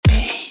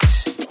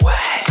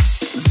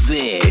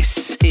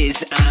This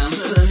is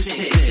Anthem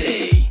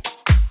City.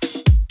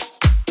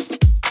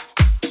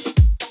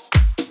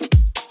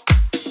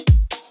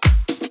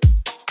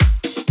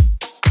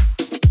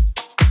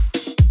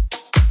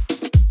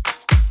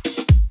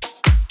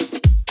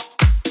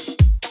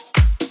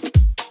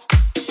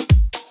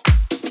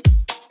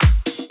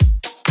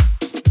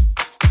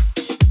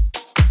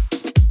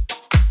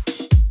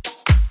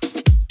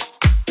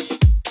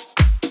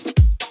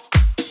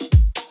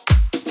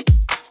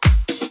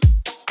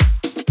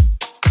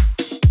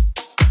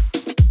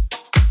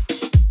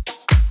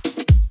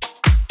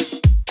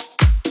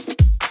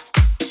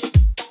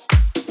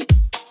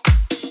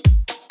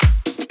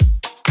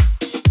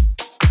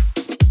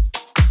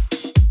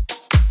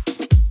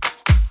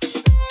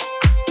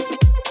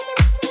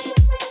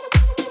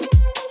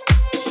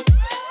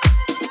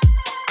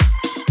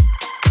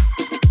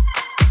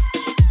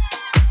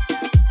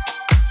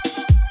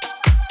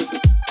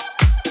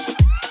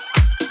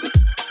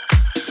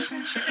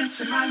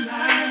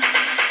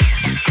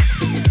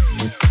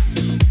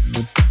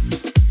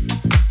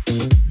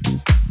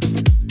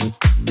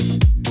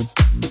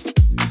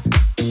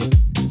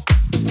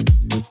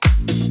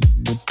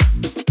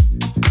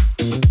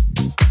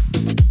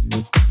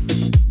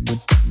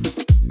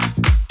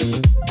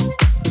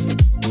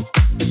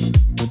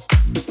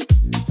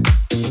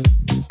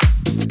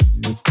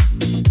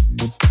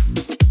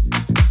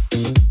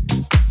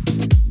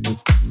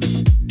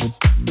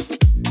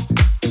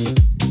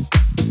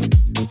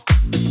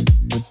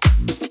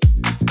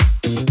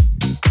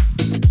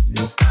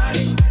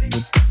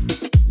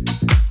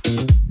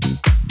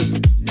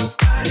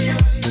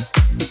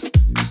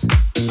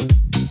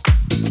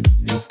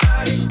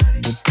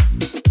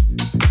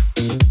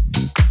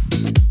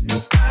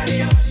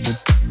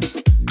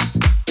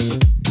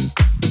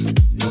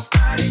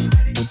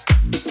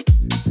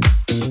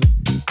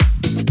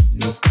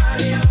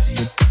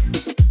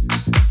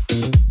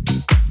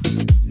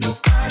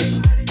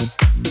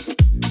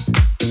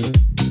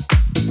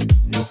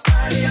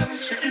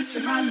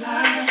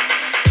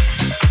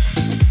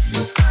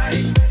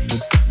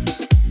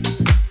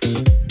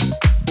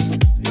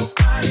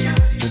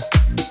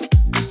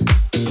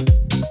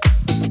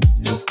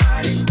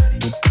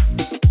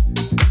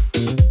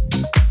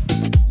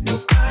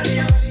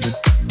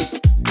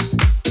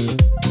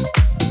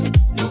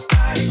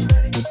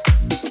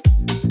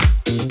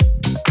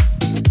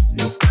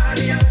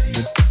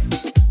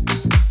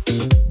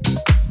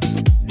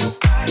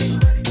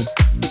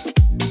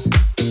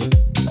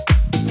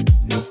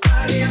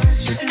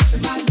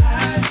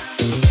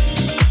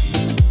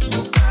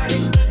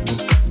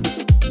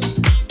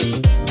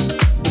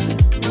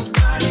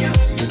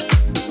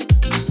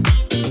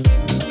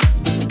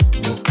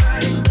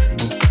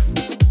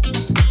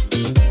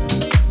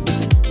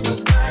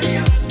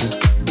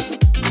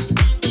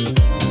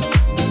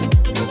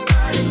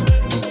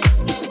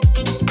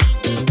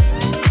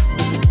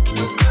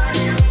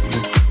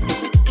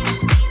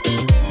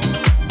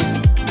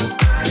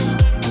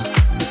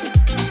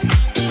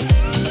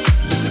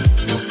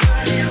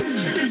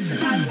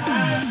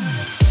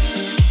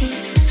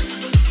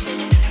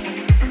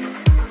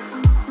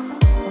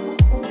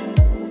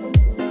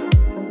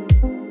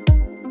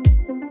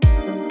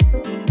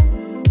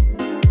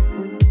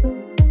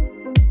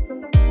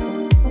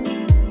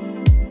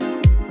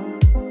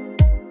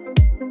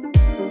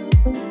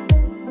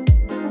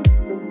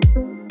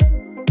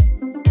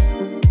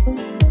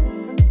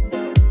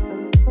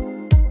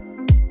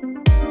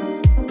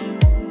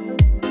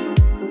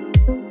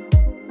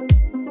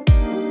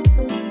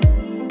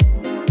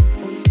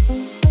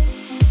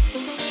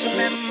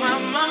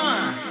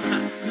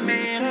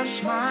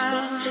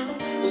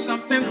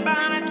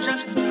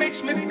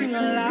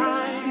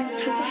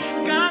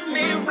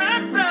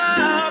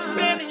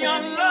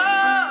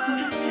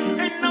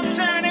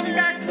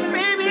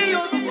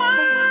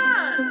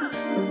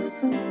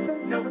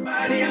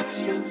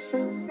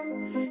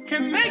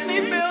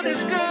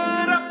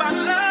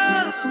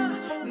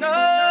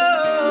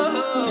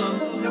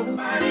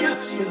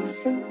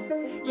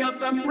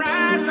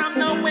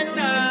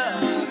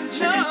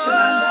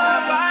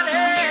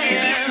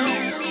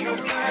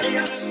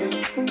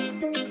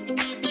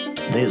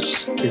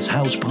 This is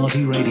House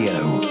Party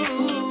Radio.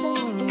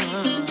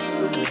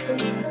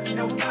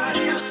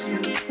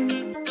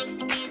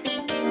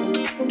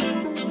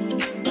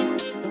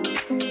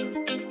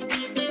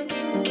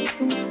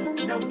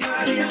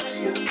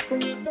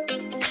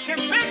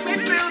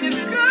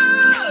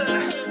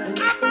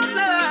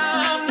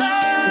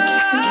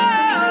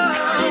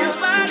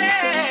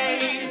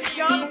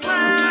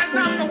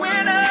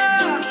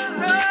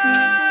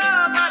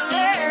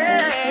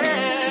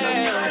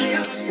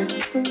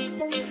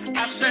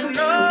 I said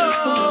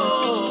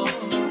no.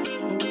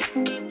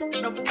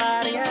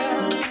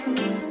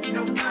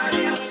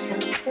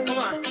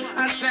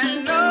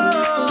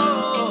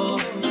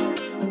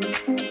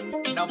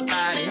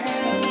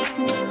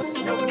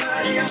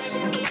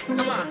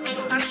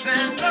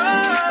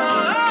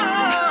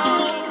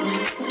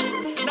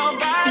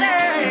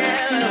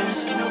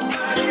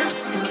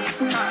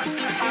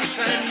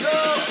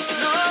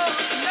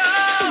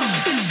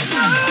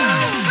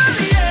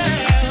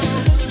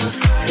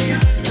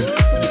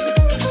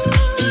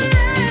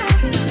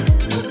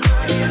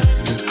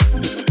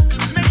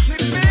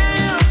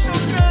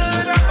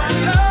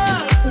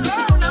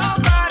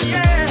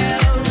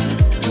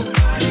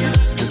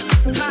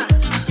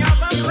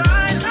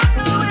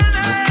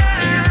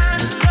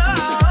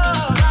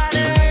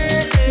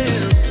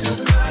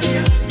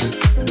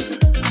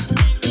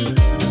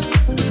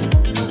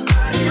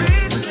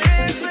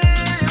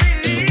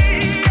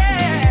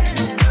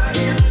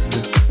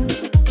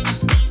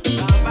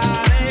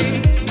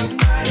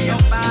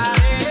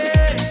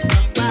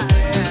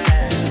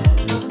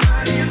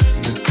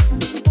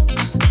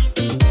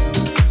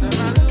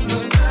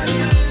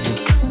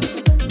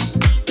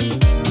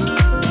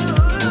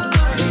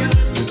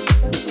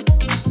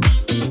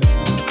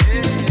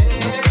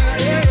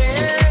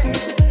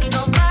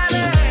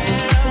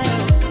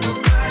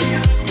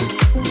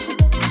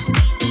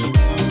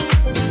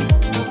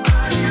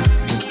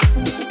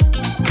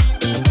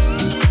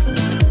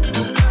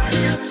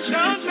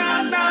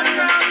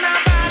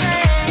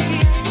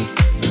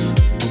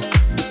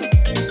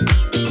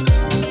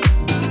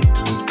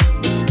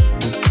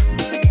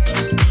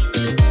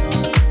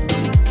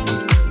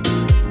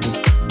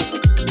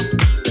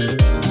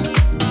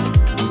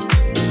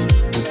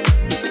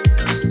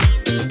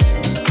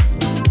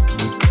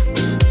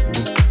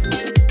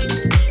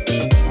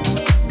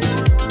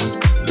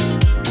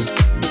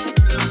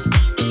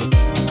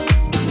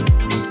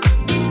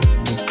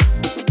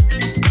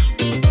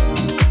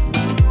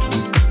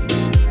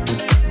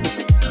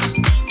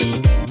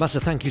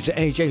 massive thank you to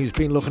AJ who's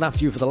been looking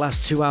after you for the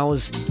last 2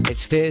 hours.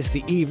 It's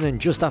Thursday evening,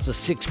 just after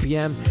 6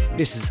 p.m.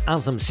 This is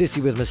Anthem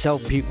City with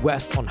myself, Pete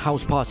West, on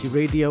House Party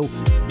Radio,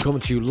 coming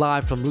to you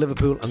live from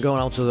Liverpool and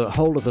going out to the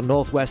whole of the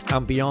Northwest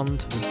and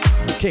beyond.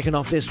 Kicking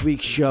off this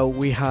week's show,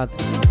 we had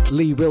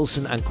Lee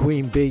Wilson and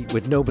Queen Bee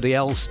with Nobody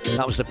Else.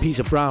 That was the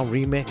Peter Brown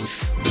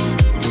remix.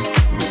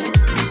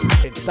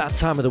 It's that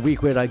time of the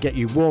week where I get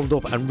you warmed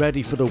up and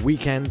ready for the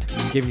weekend,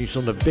 giving you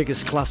some of the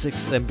biggest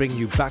classics, then bring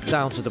you back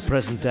down to the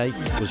present day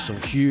with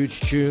some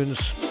huge tunes.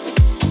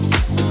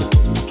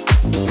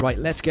 Right,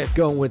 let's get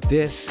going with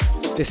this.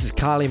 This is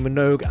Kylie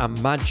Minogue and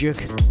Magic,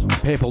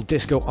 Purple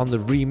Disco on the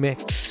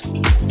remix.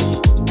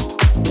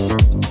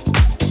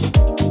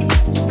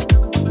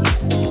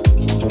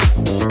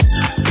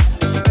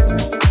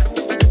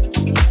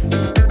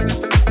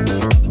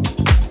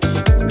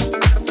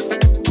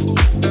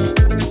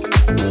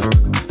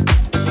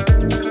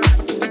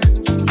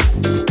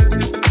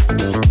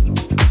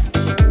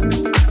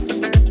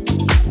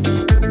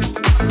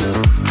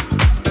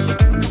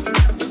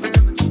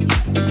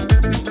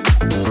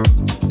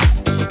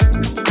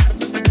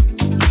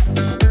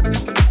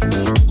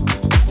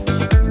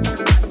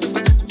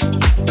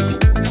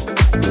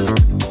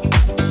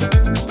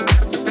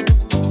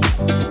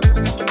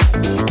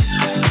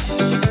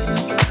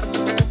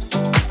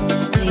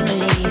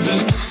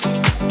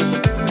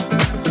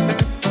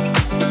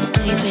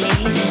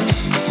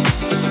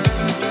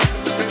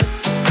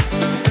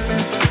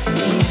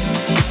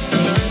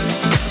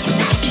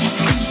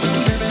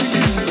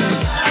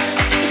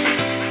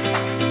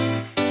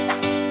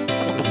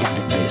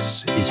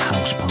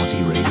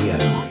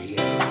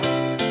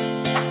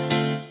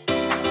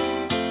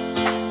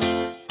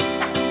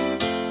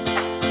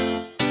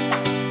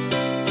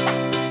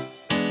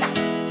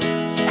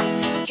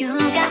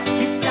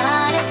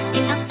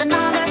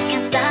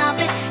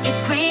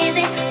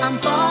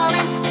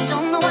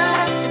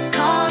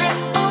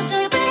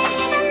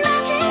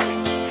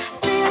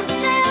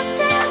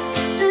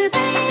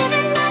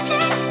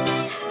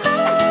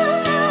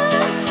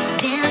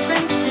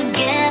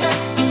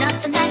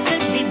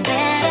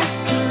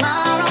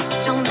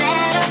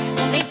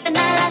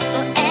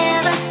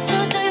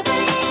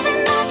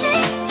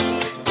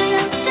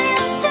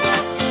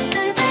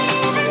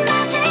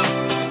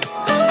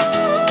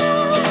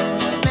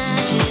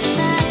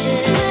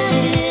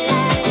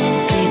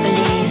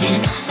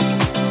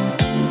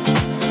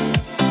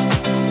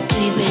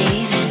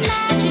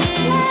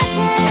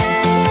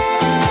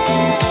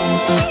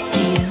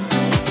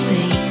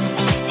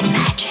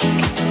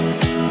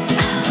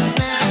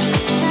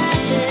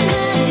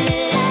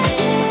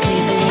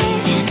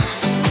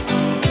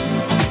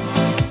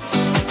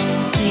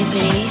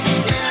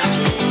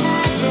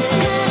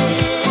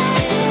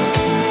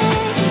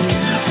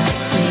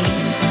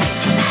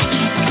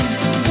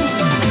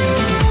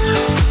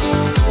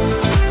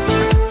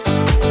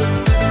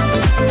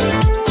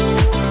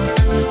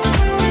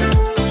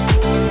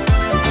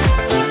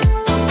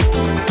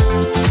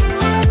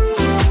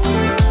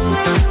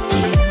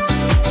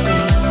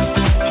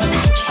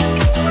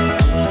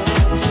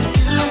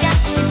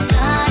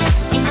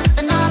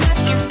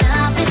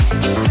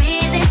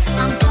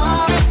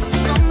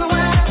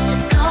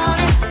 Call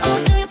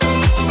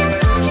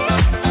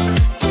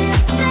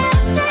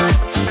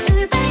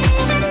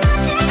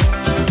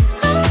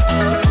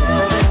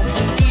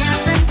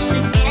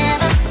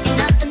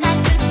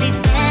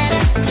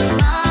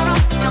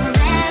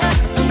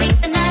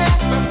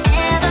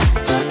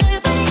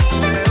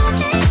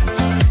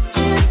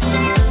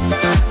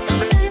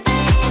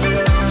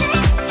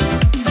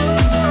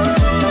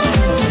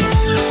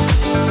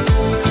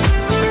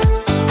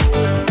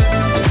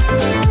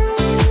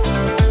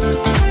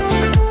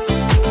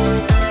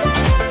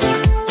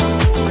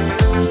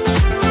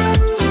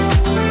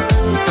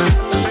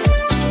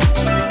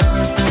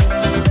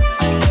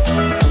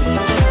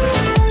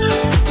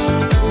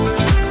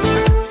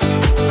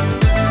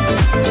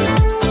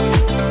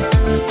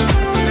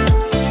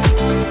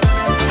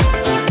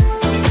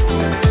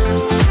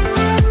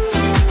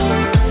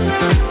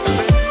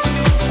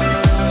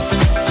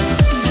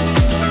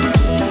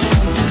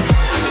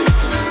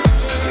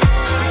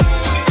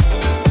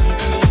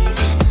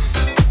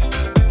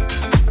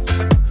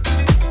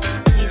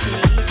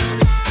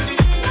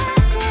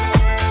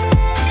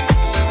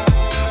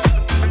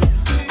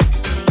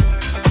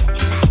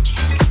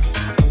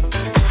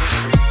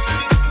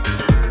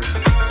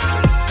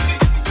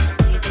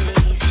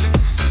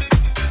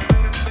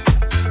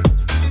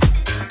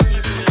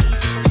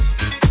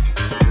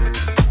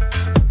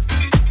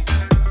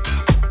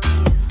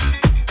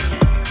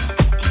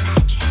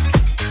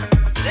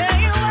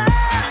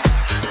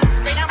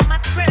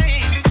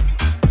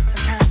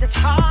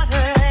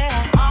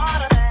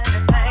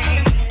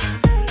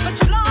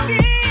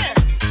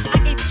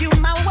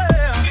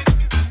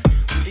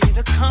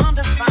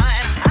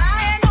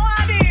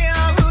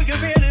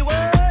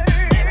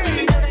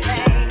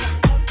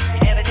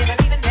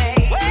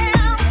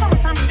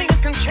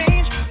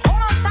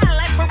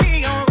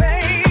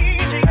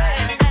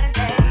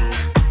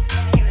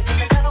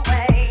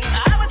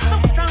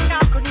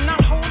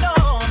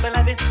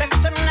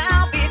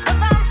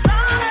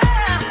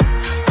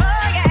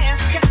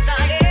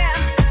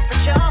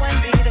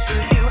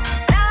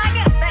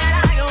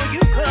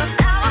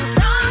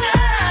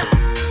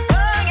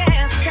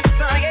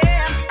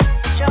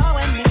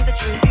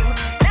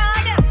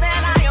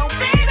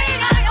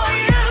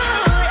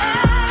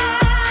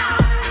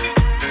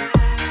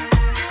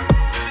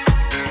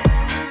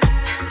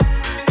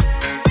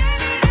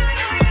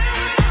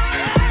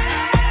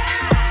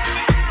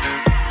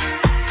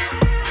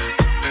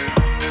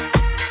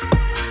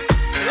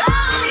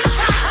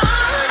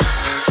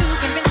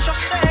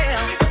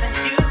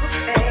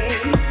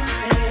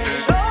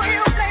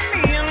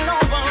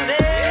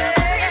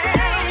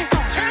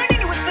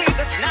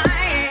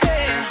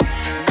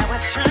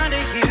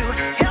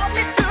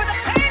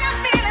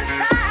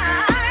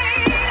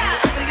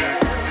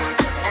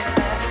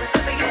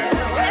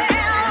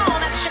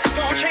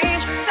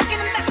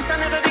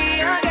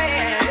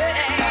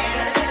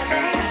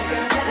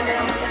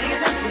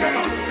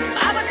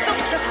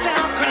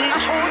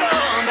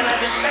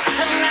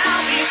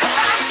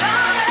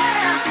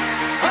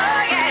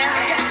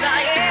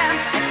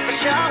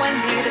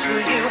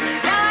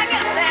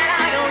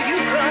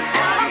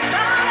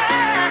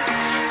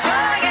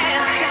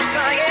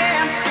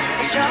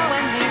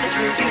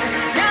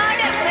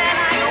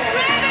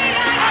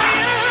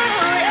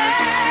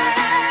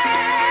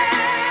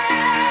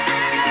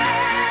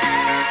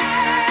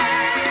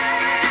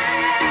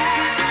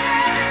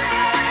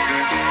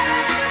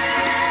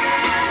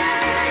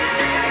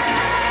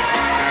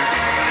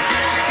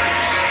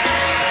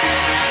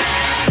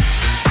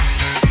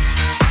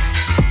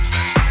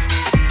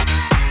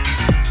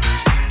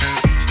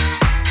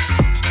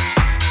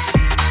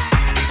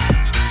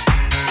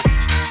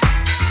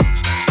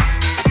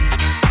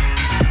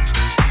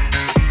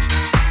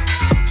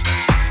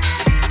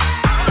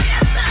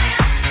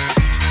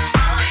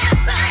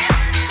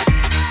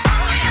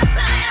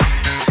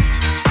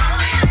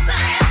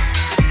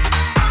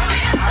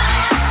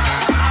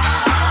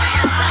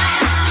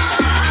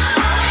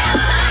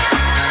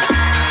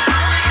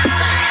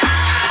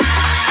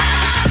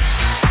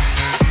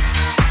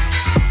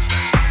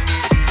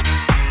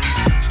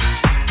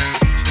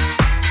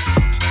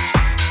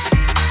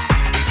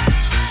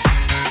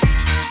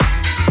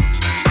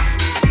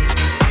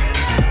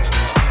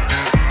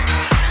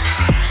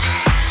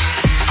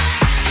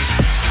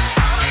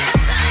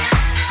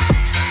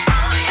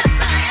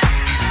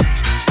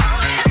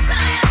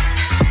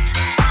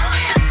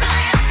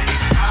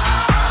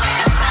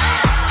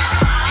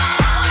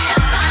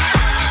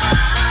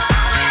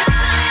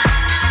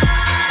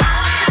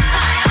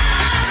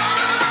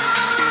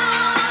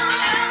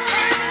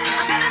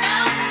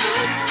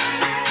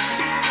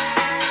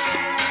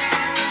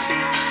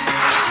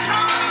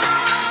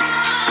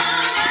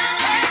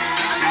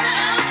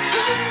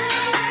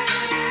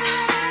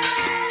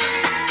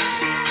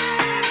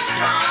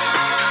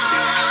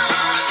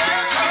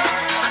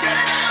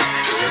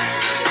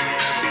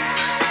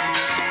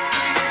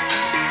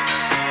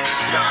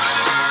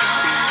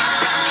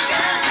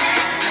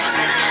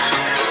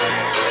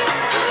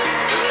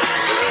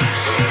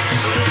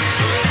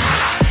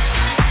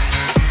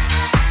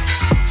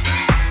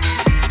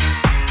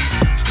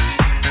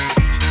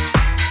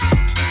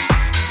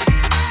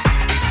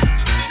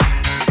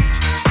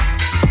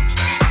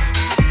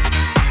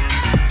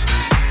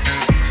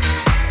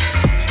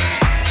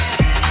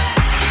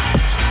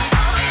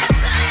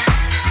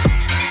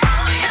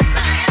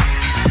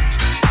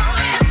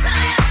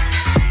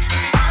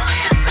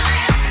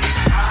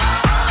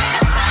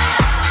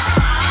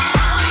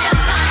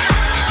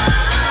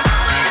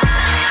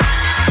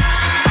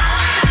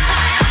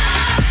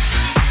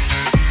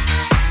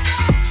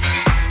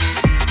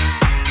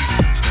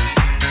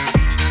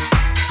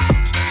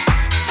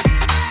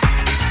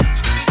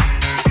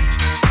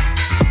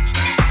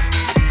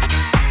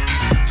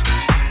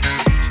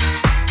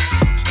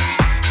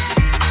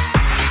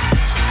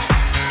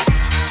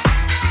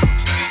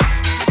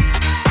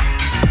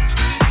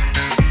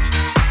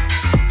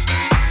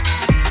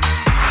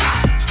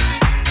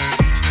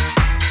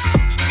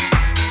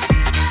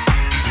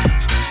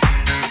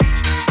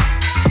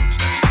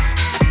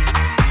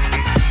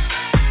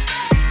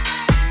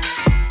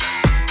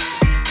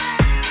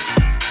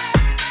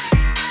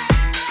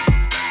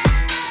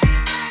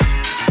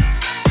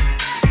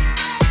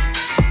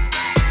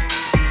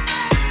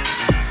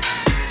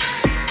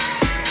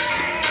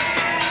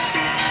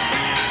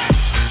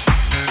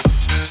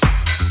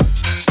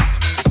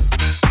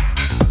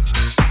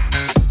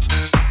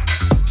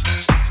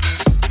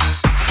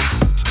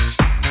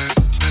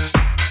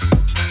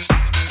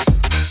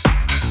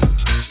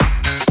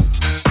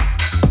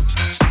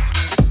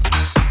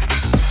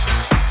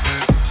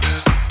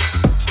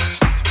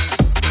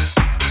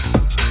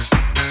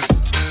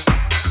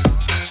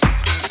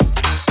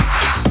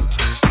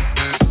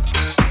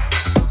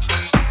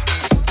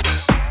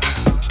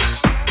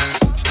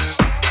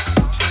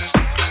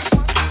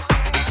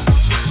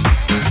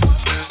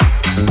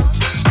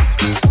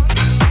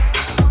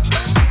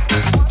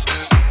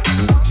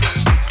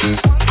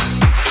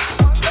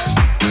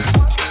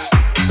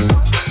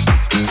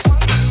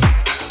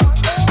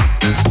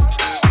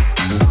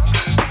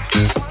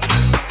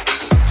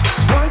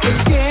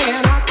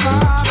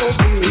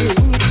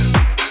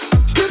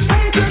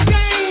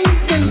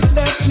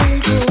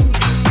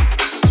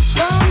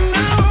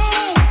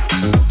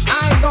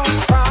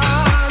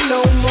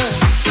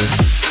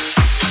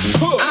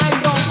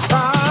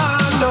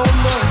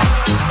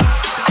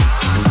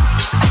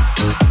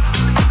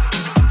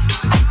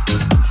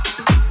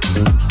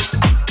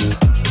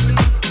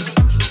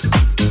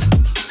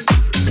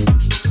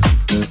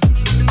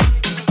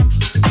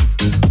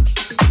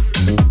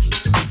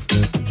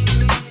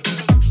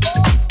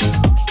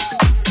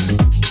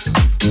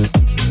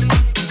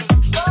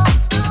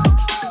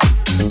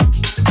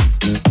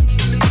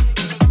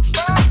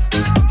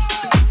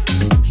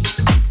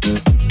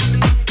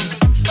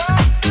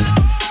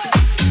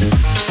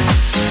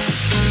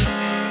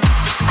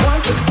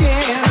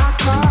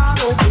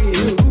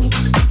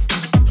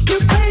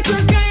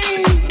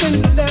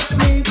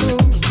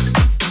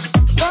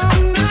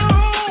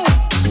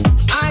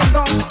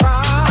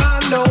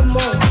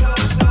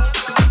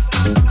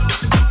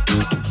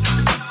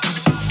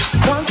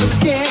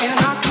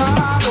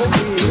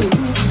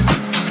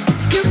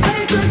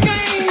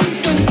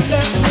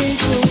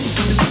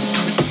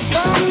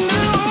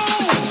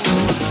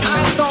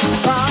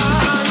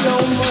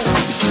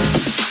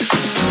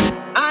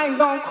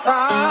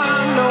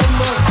cry no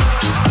more.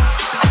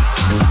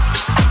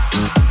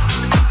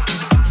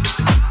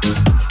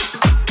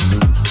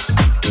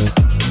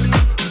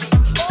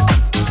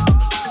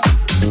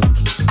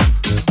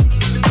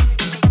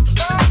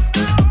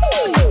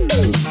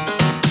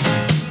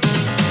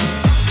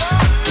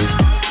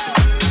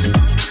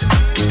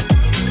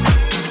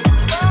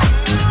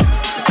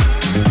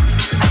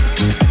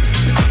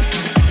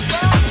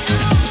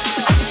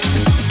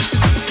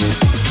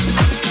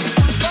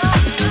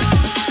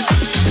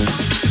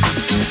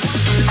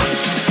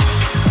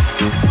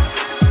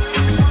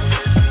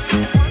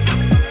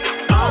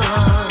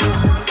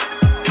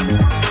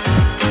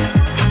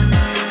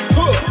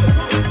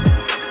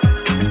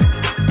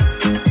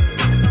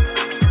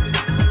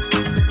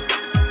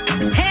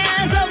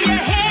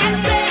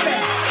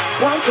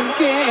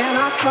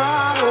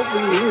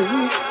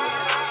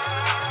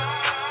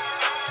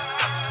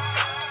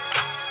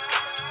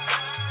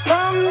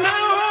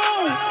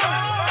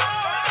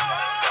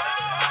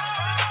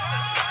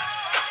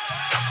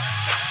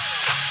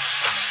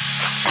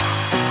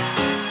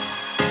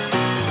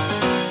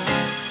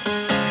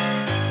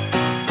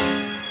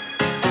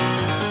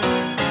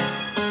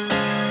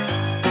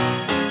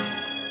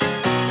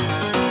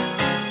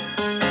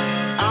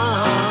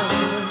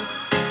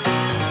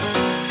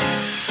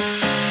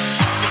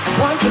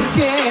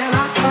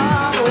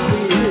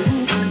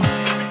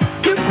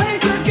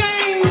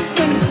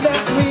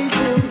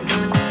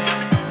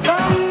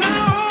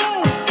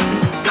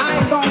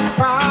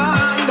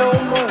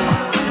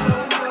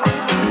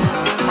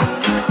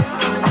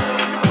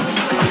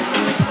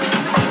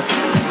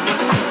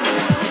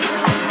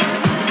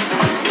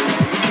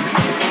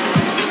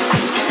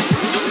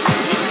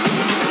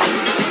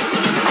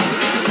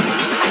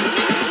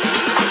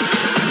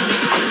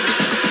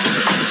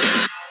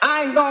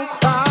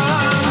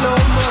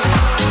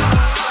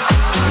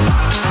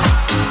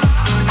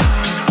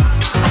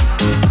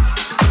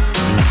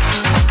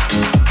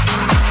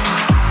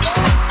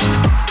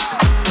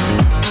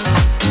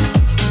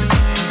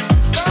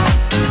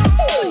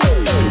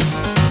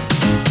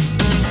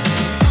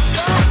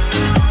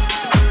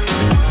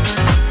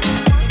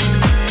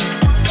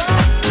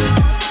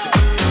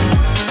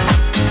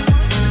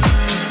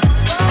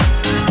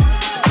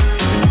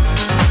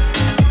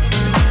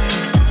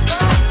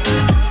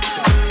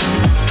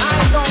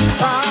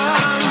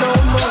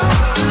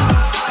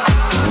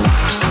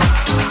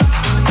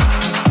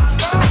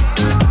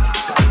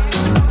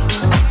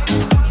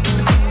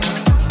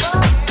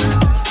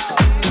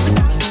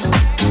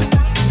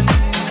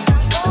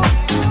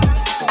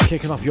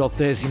 Your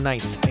Thursday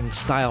nights in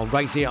style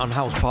right here on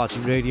House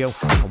Party Radio,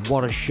 and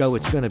what a show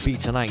it's going to be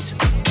tonight.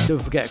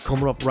 Don't forget,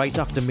 coming up right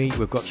after me,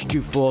 we've got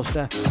Stu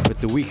Forster with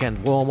the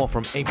weekend warm-up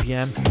from 8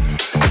 p.m.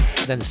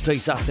 Then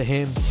straight after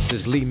him,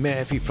 there's Lee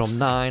Murphy from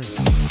 9,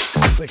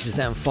 which is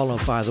then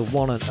followed by the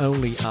one and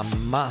only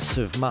and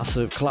massive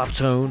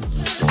Claptone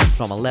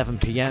from 11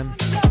 p.m.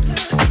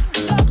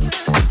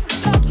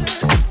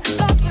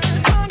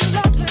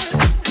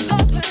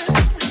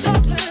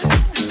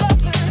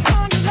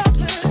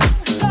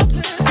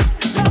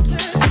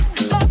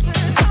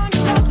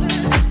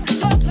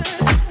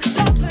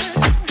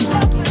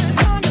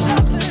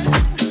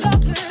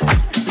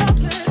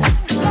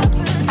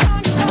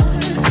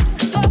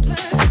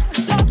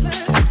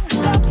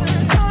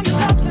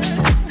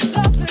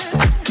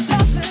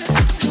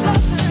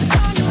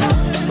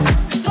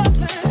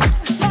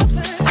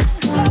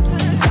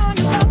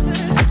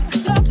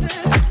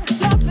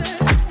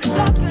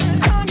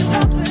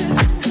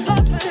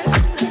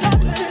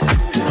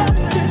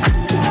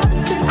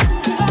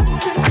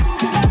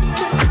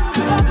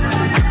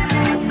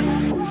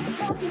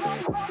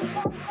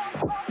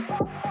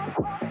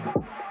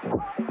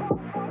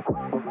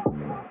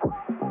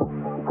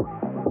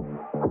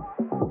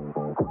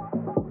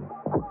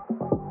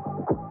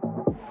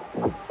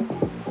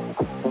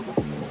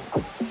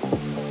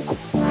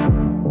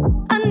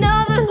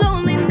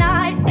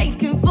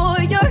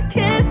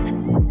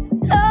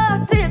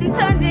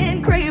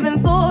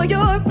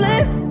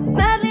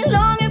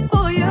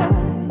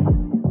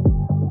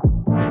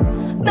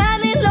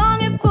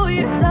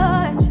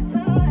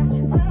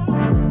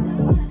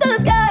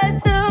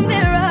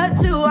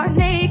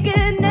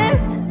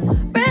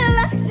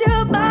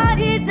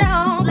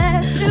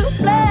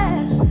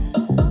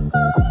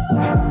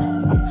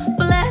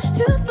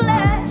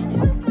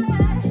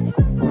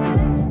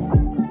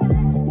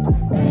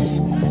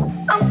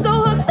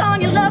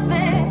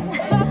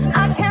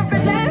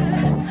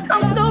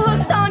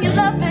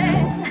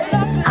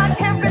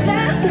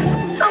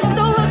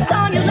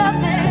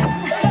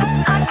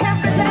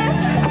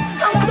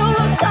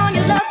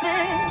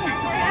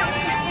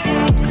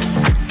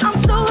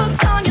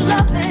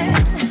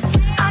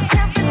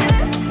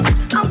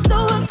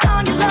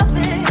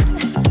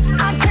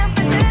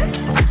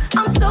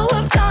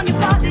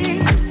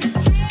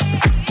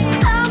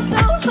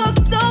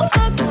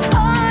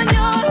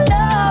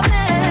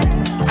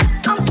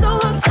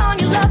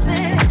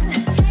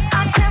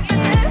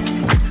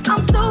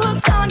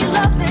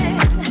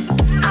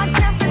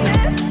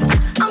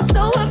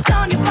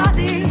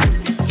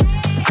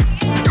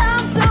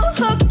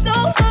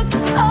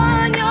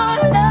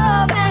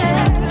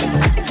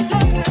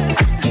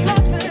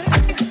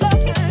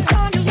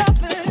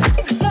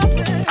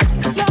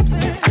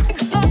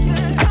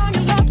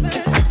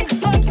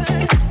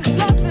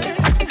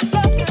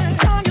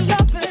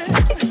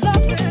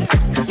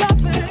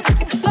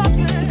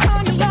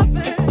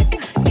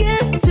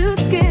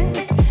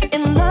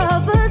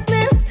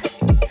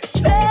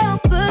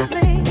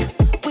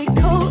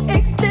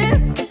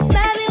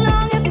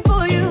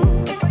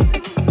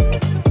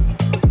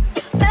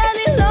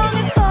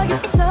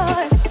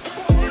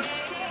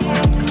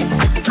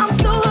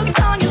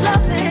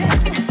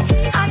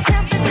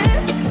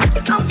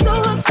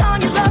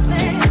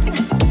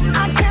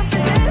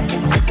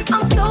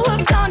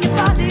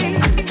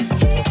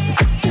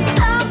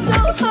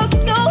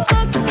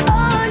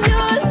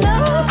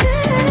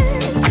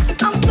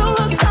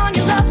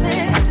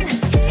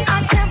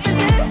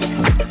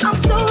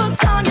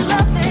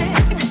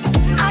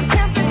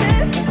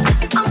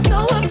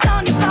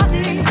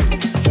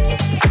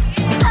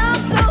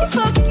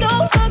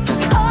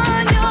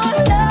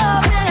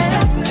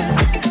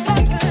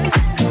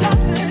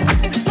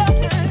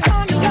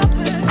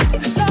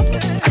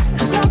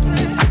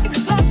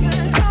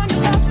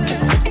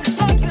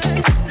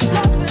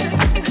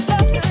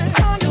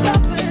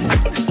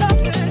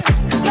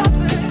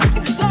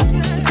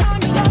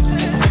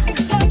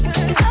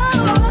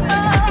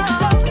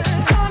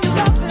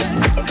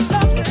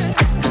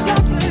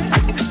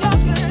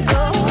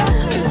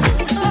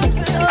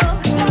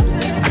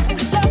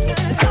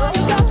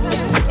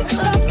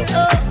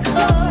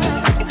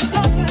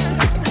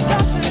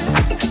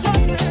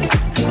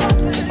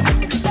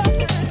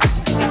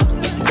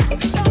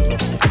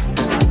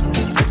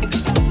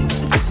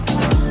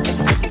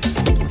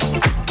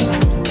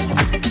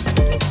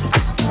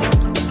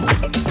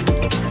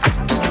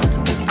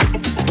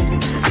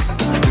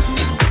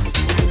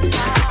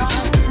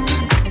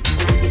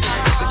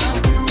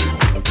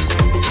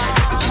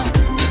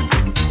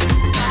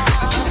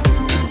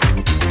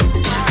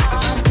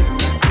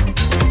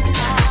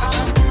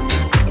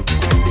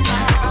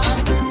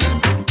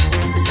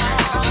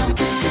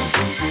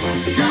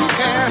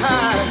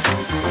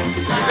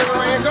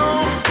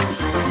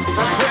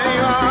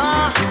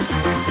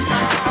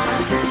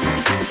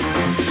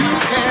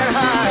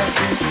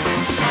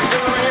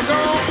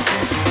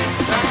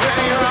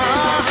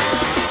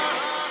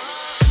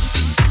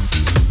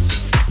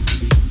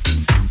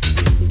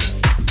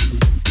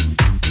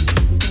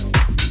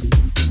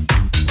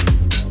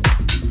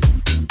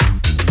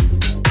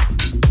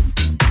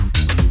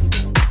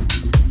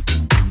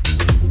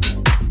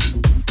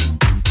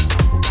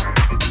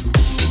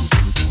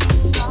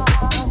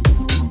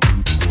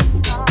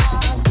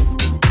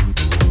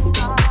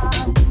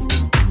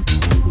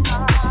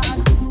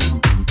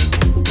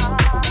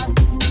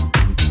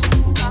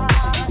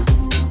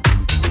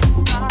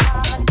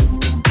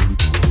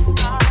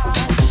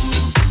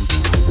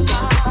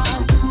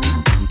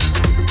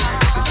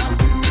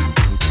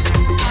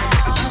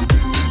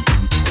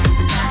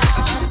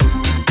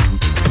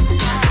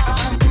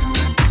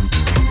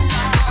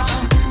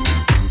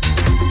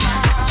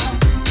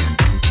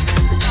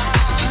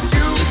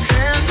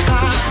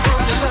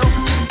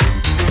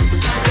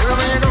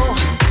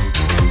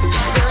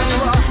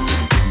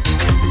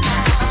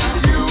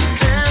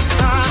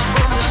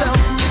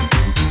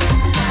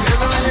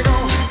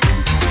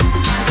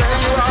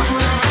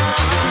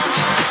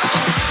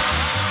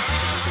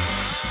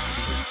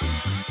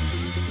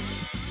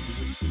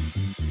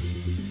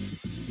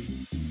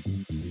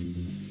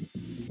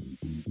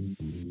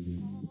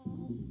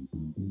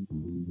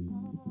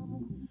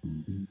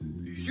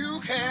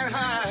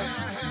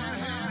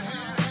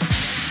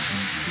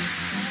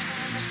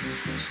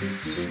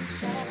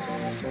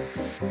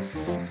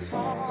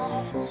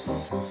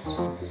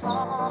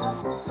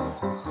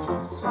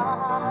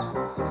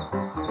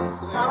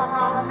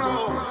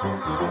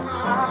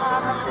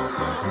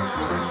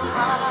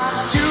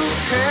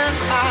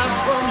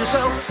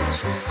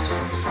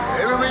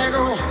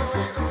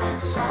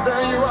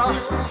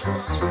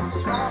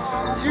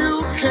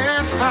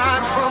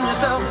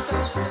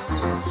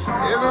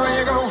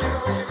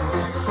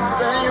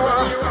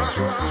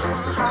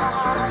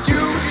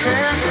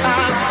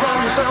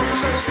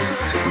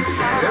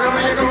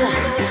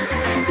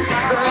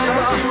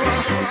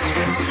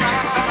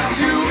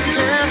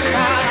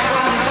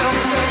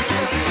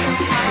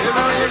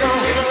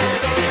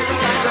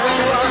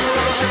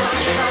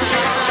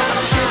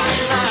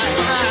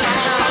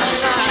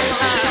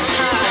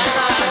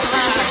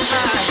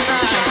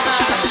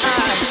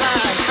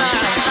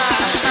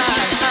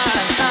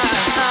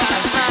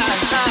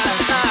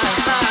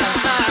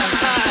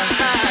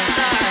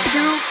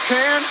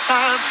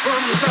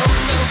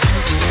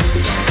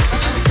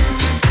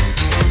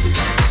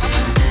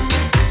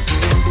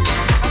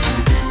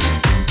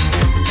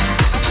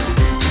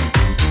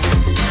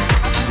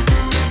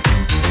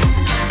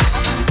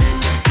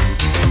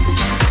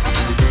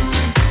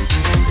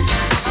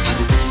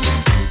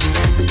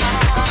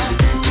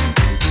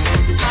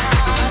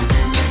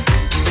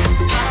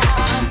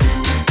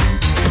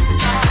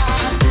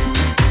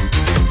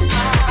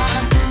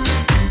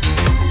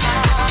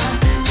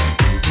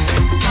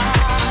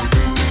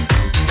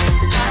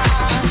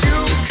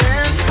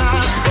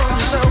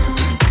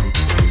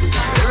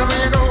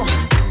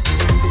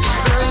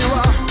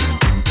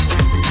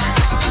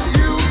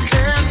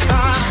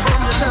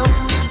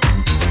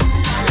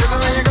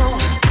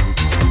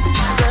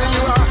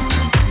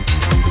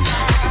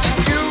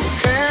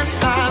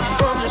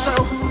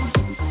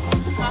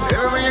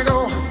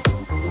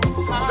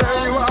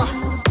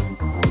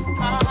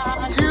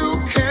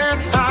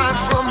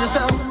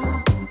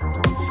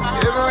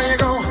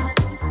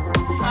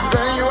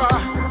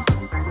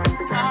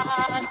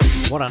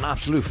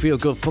 Absolute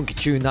feel-good funky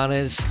tune that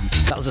is.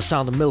 That was the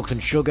sound of Milk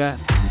and Sugar,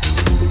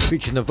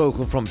 featuring the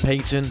vocal from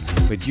Peyton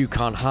with You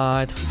Can't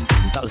Hide.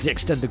 That was the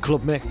extended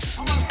club mix.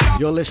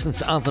 You're listening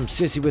to Anthem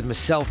City with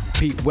myself,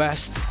 Pete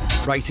West,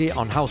 right here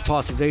on House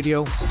Party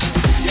Radio.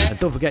 And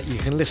don't forget, you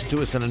can listen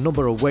to us in a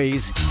number of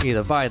ways,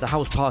 either via the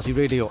House Party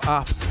Radio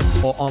app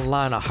or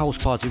online at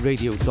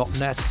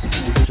housepartyradio.net.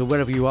 So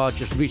wherever you are,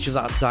 just reach to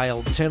that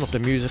dial, turn up the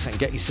music and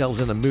get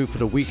yourselves in the mood for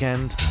the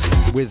weekend.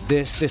 With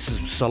this is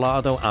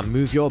Solardo and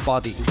Move Your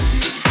Body.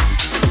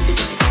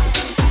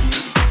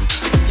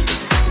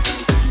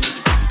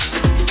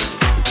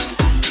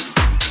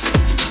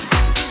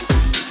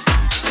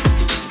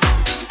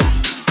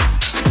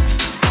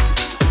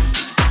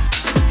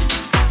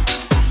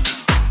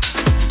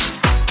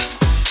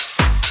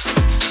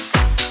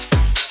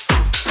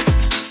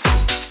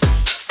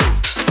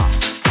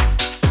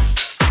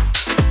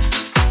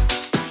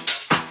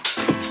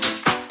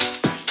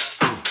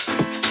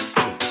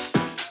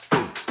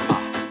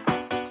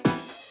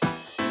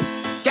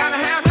 Gotta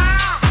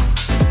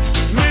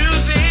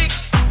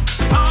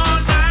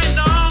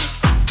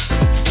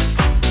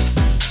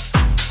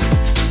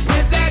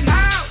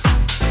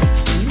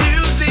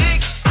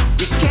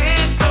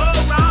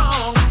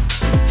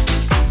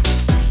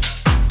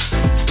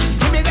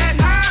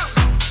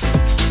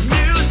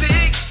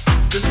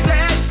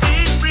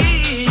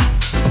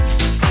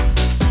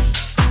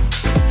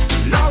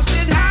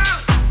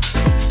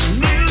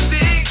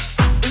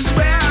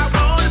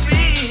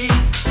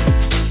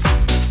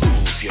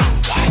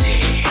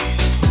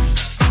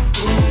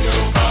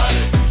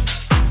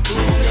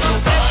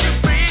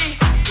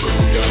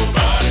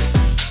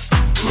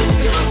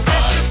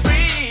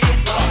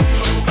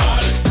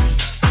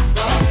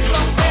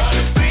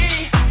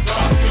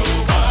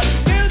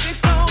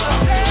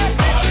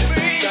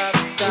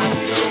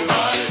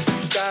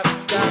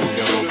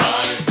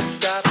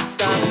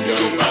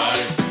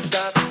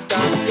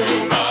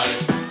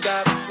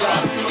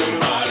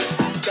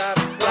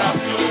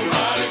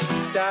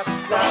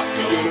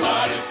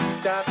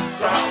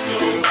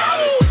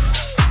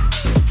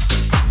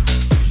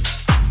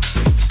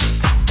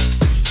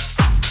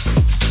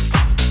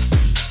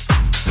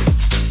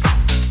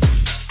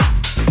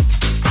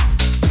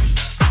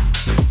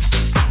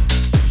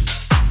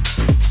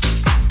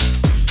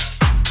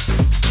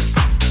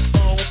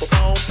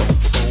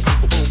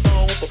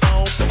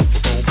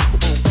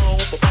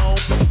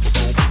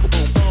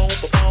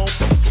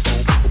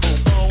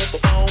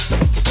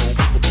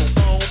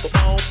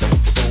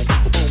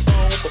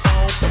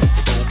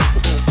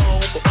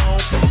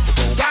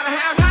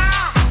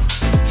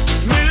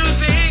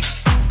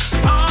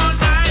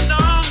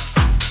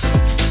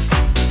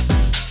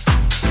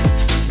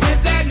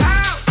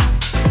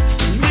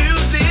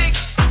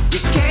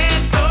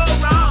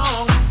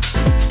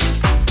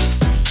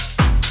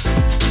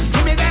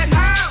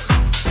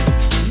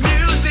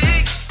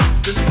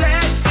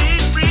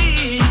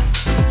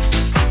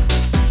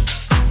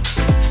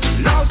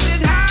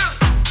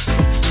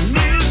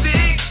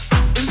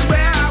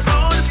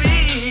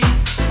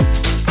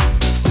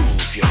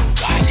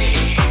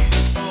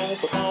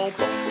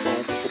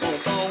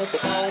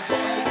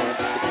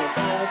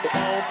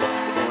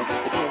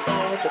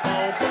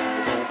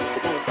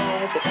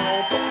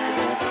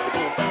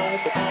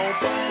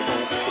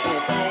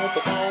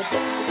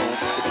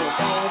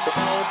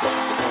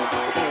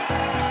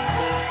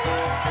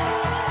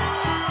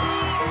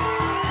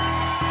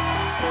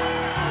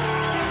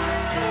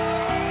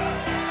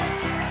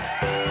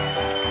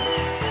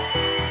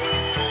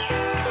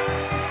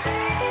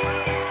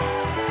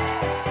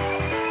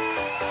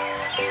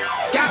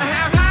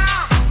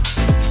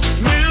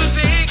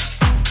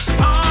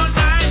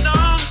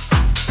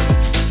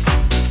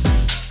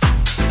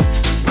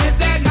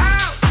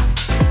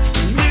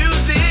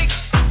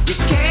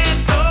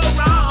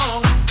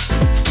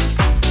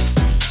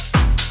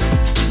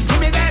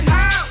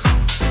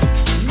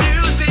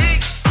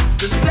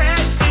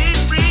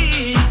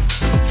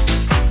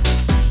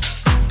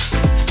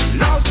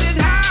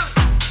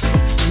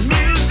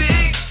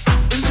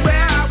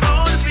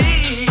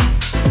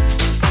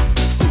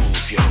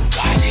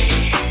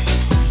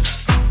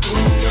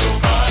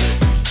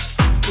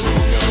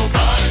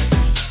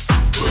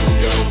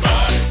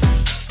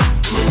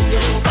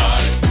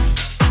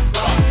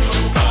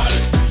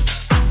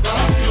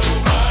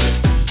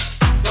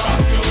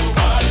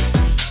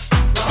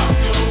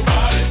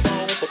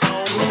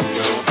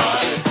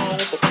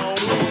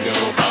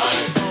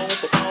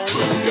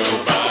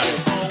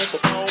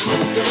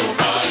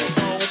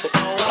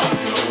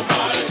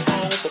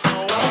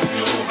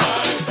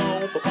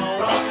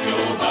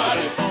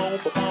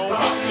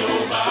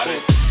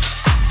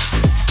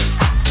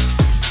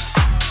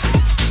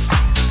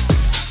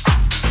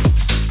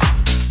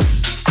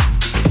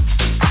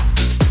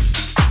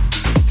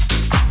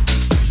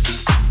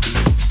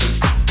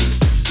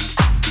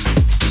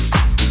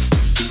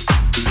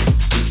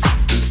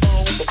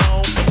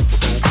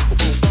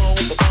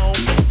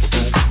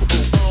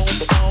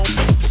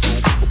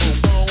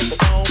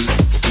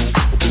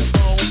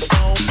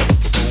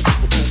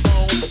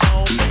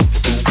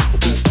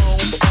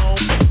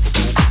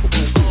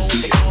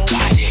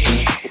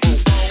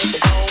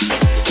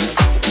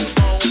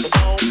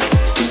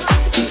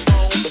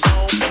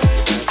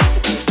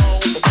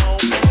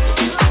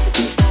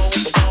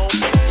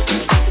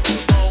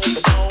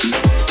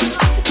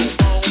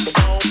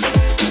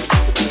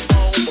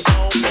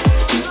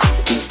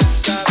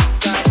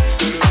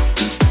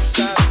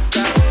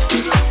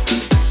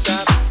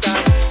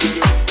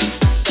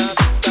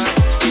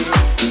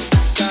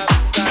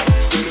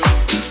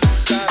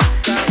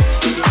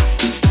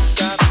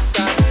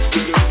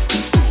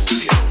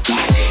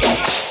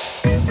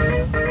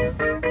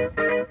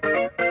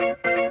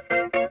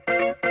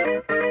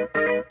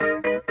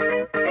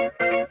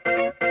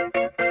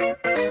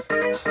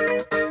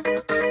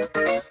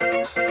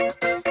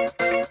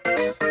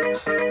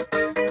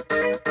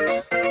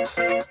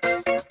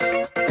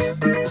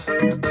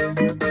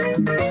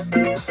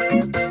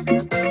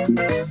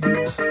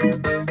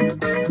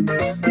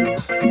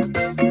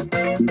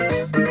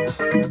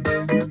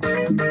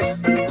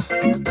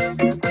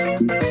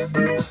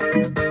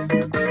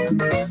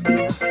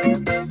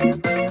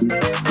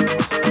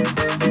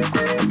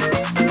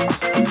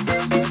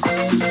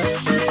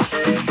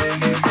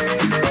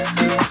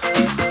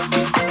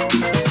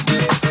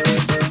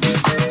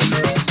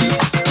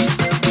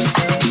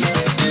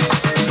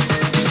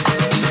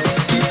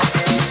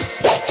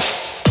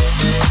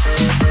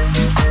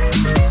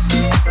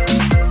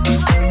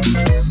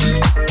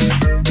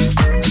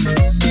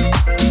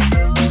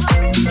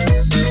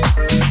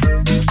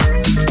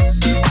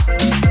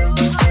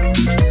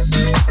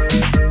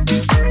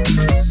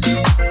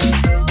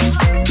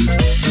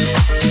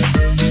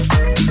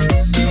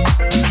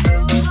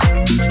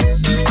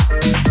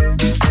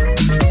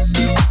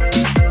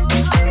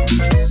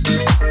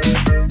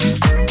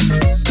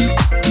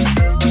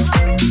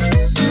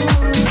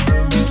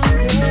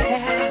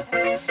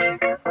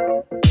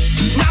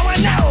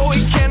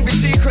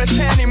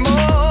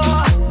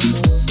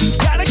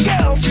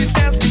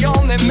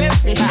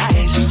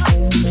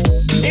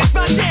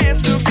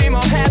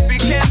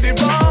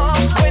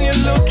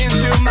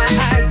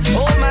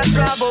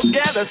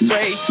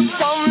straight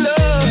from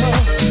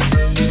love.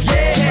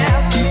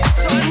 Yeah,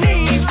 so I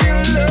need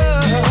your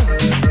love.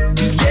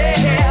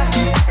 Yeah,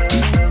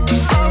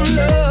 from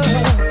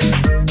love.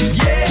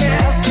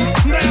 Yeah,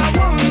 but I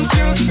want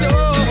you so.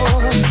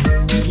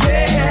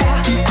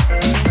 Yeah,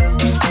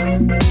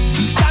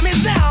 time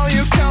is now.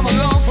 You come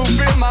along,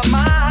 fulfill my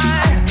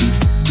mind.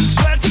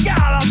 Swear to God,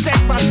 I'll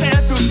take my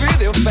stand to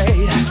feel your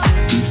fate.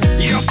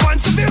 Your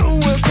points of view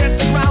will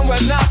dance around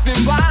with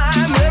nothing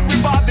rhyme.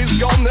 Everybody's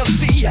gonna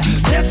see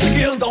there's a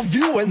guild of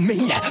you and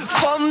me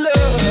from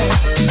love.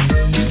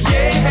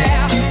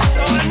 Yeah,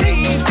 so I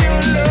need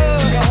your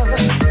love.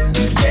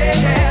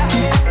 Yeah,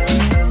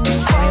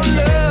 from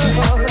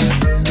love.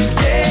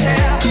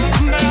 Yeah,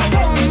 but I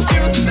want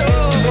you so.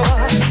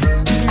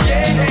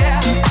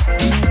 Yeah,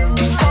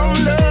 from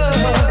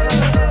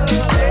love.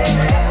 Yeah,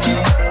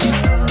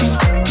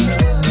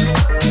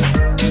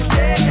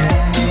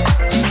 yeah,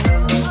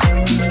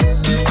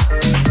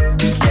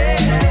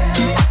 yeah.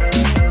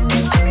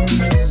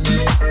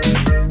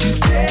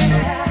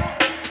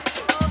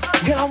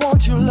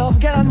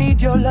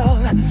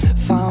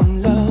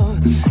 found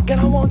love. Girl,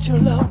 I want your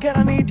love, girl,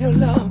 I need your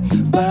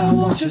love, but I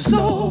want your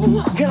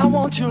soul. Girl, I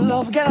want your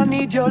love, girl, I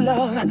need your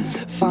love,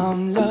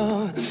 found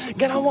love.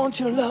 Girl, I want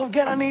your love,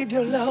 girl, I need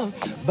your love,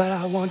 but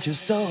I want your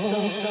soul.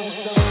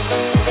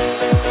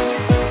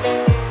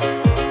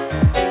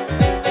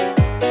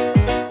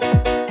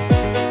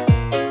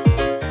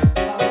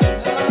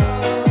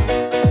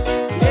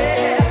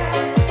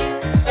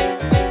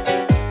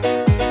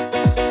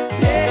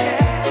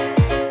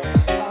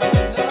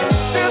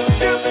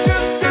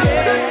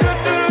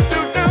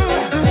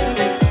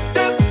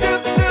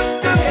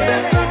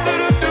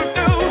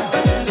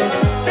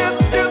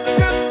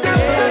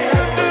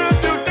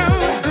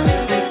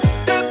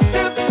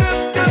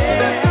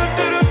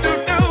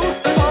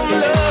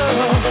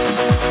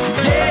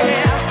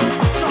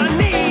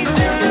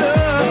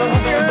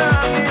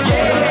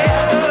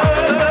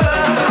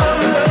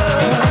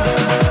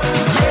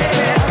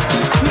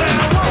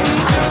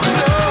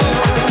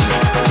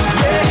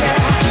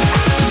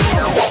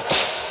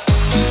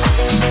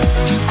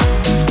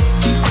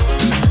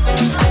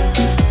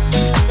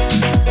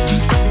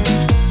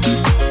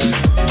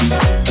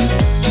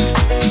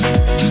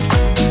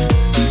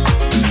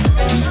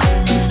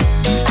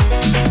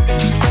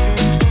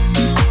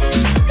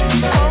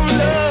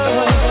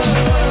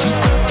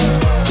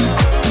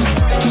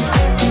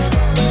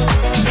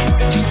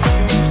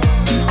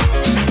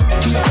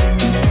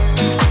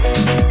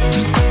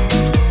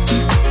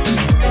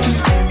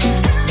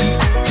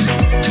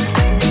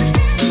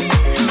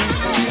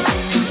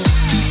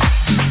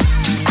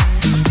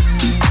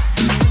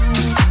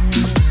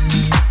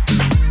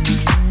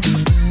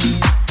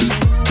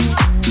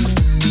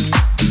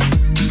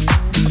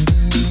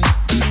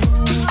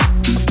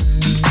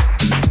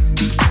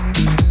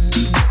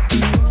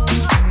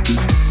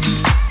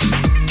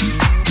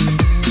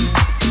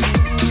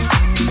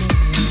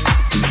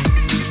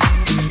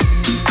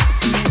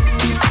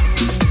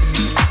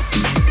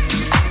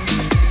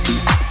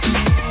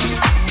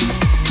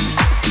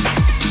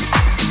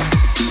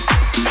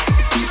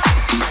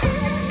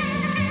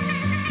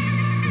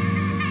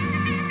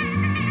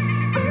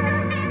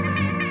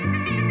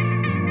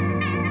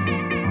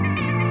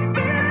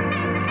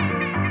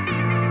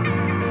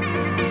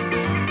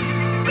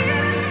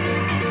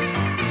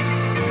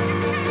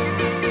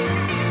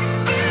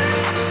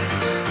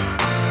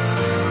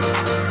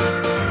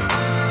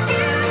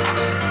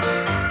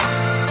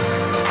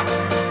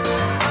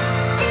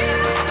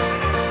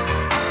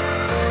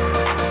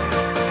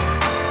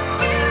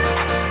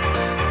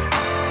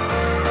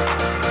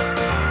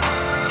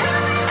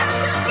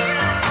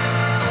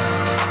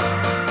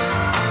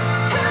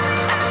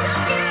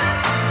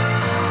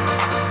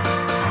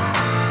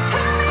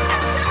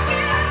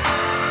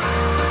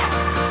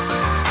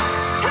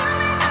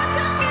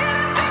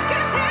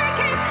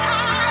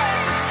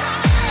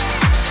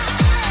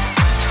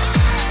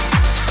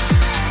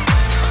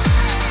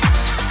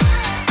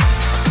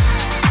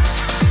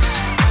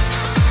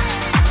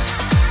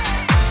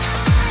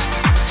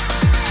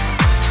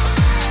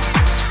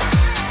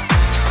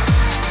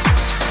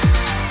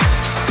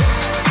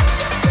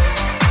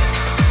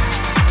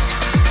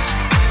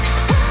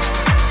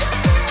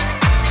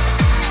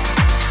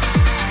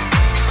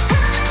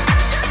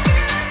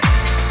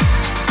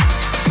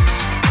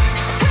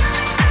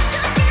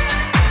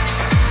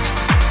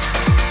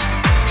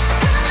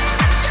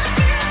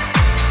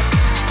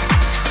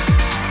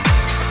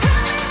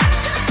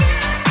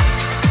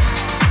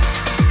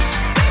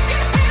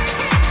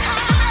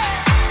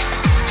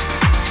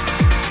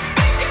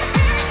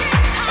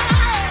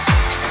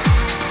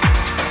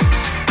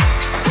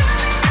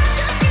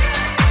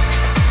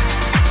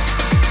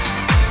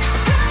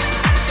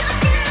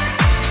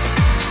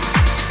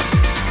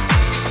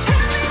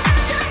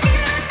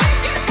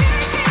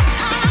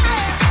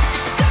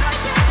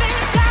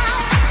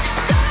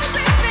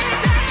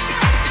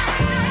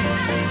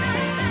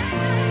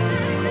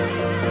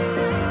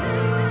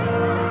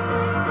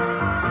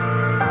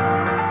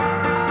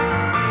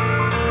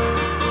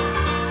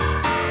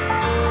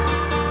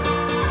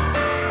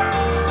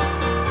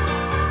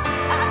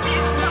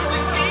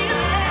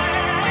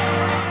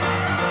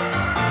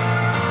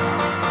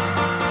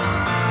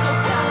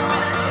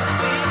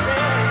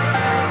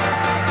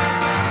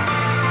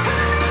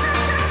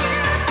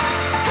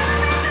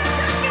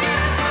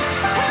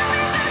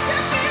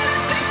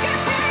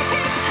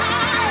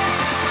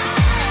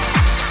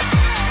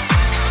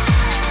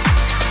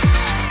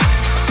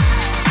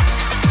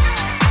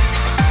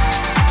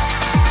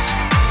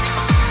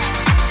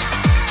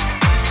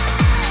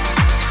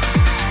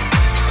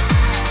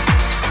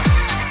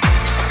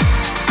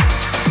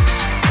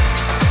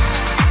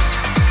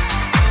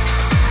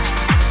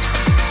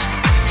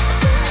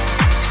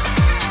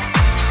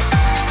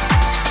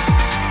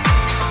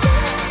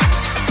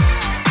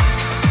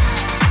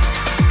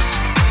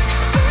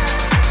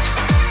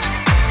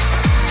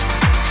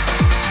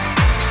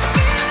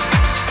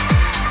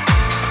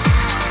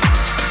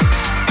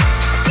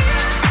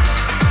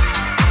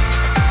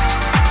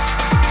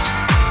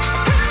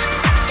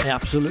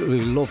 absolutely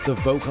love the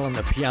vocal and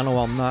the piano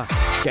on that.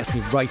 Gets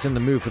me right in the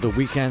mood for the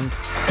weekend.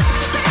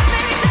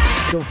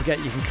 Don't forget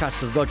you can catch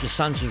the Roger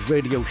Sanchez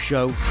radio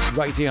show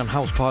right here on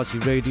House Party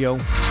Radio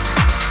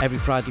every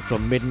Friday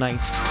from midnight,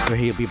 where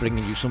he'll be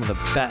bringing you some of the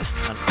best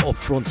and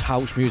upfront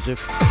house music.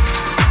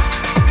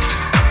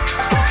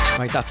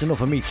 Right, that's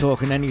enough of me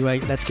talking anyway.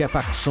 Let's get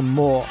back to some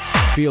more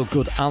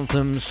feel-good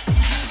anthems.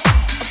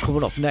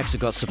 Coming up next,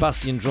 I've got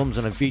Sebastian Drums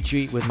and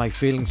Avicii with My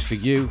Feelings For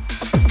You,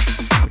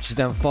 which is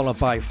then followed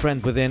by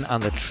Friend Within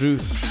and The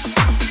Truth.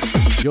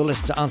 You're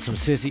listening to Anthem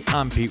City,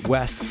 I'm Pete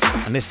West,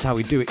 and this is how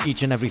we do it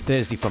each and every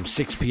Thursday from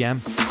 6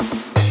 p.m.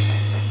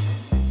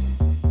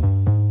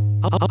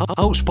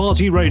 House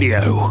Party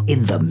Radio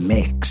in the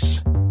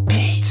mix.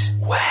 Pete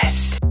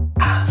West,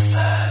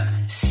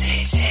 Anthem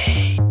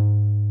City.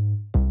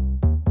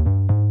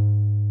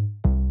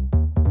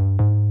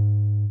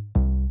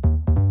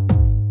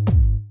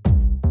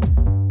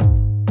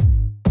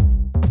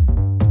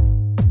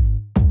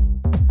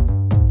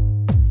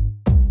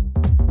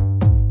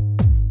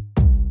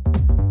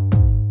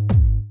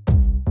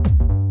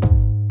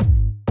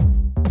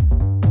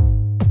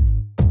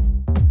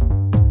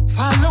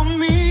 Follow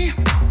me,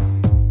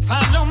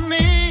 follow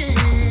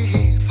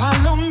me,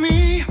 follow me.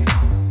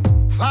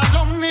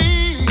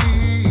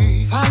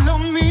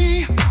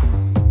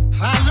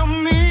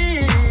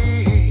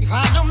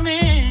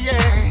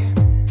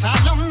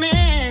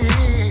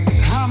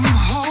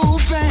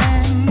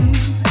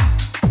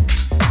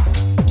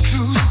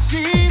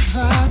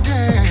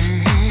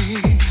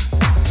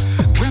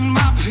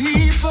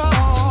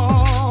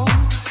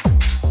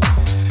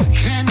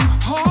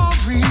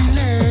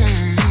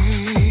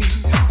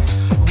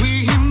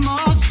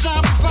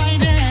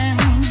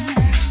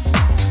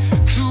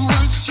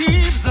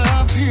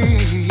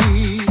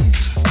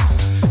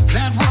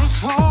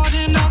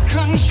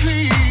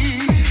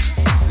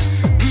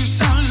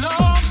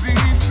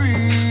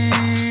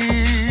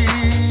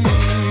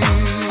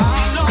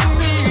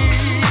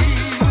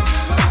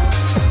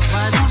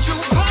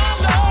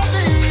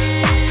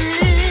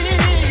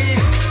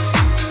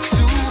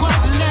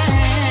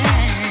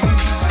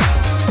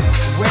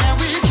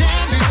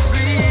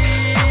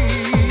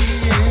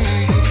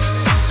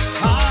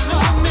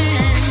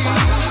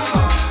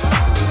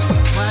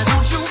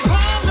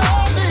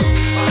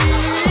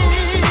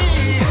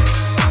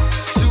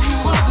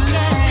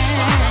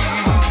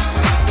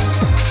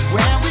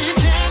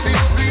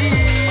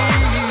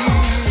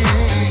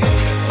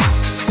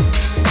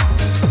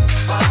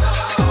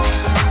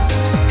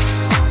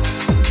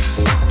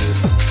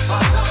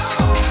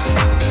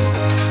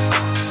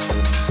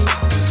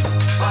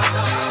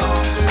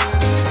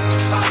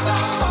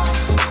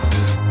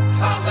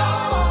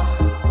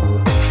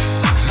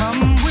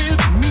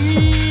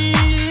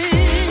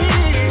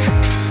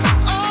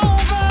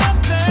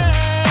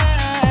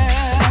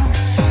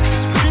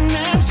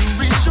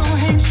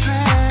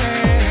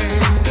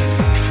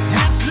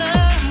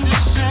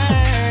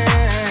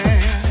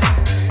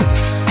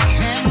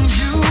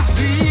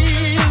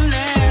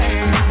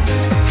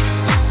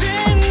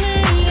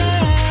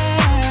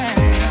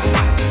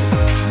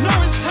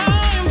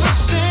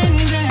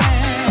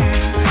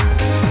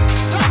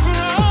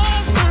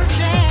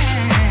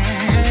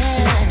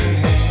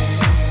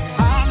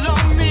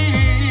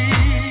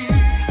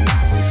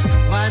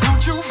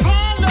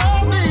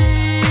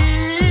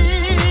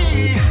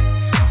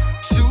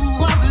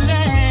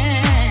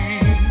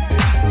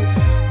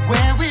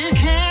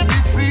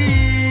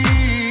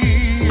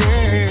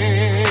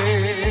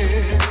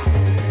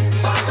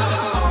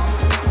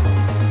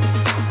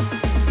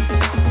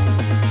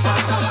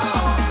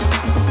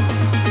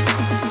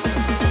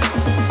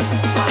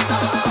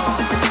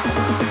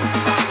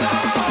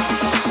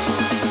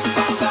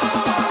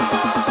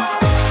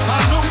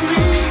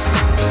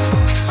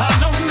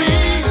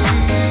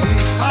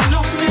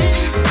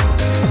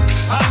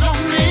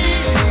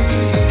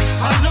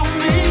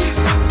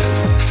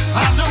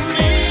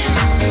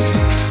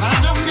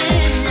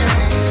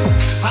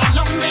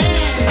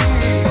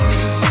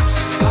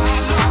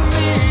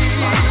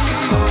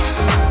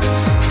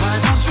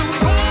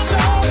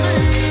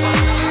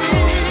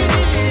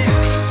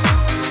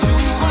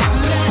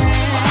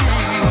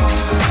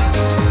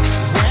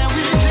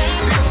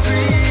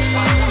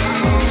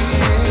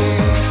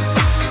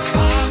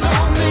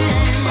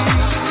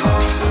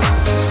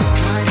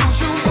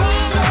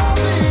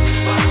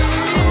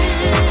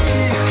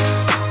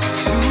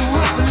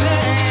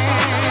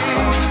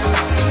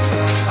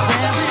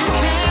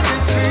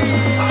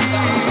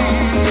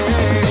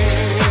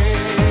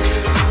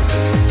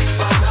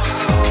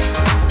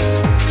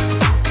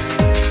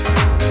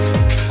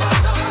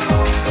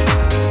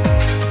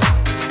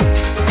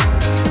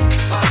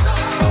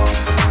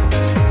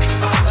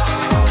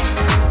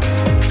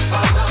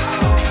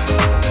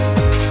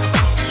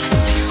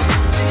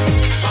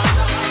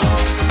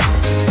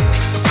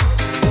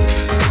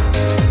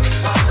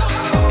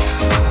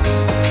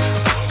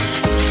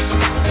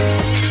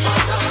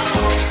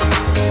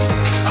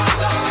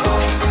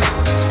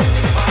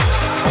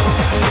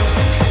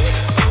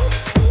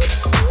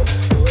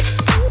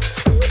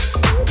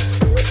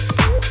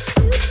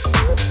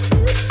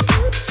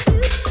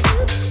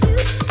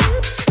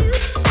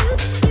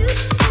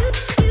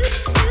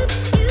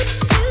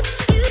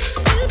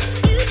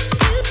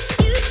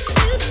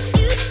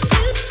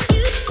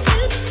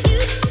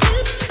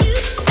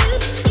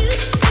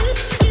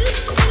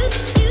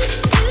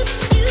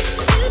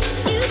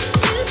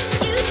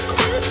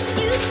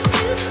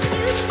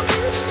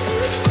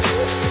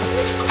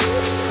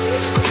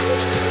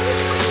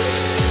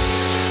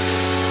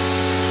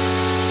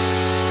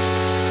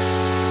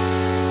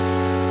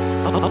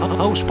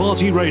 House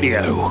Party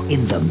Radio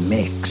in the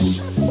mix.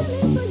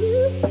 For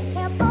you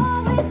have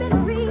always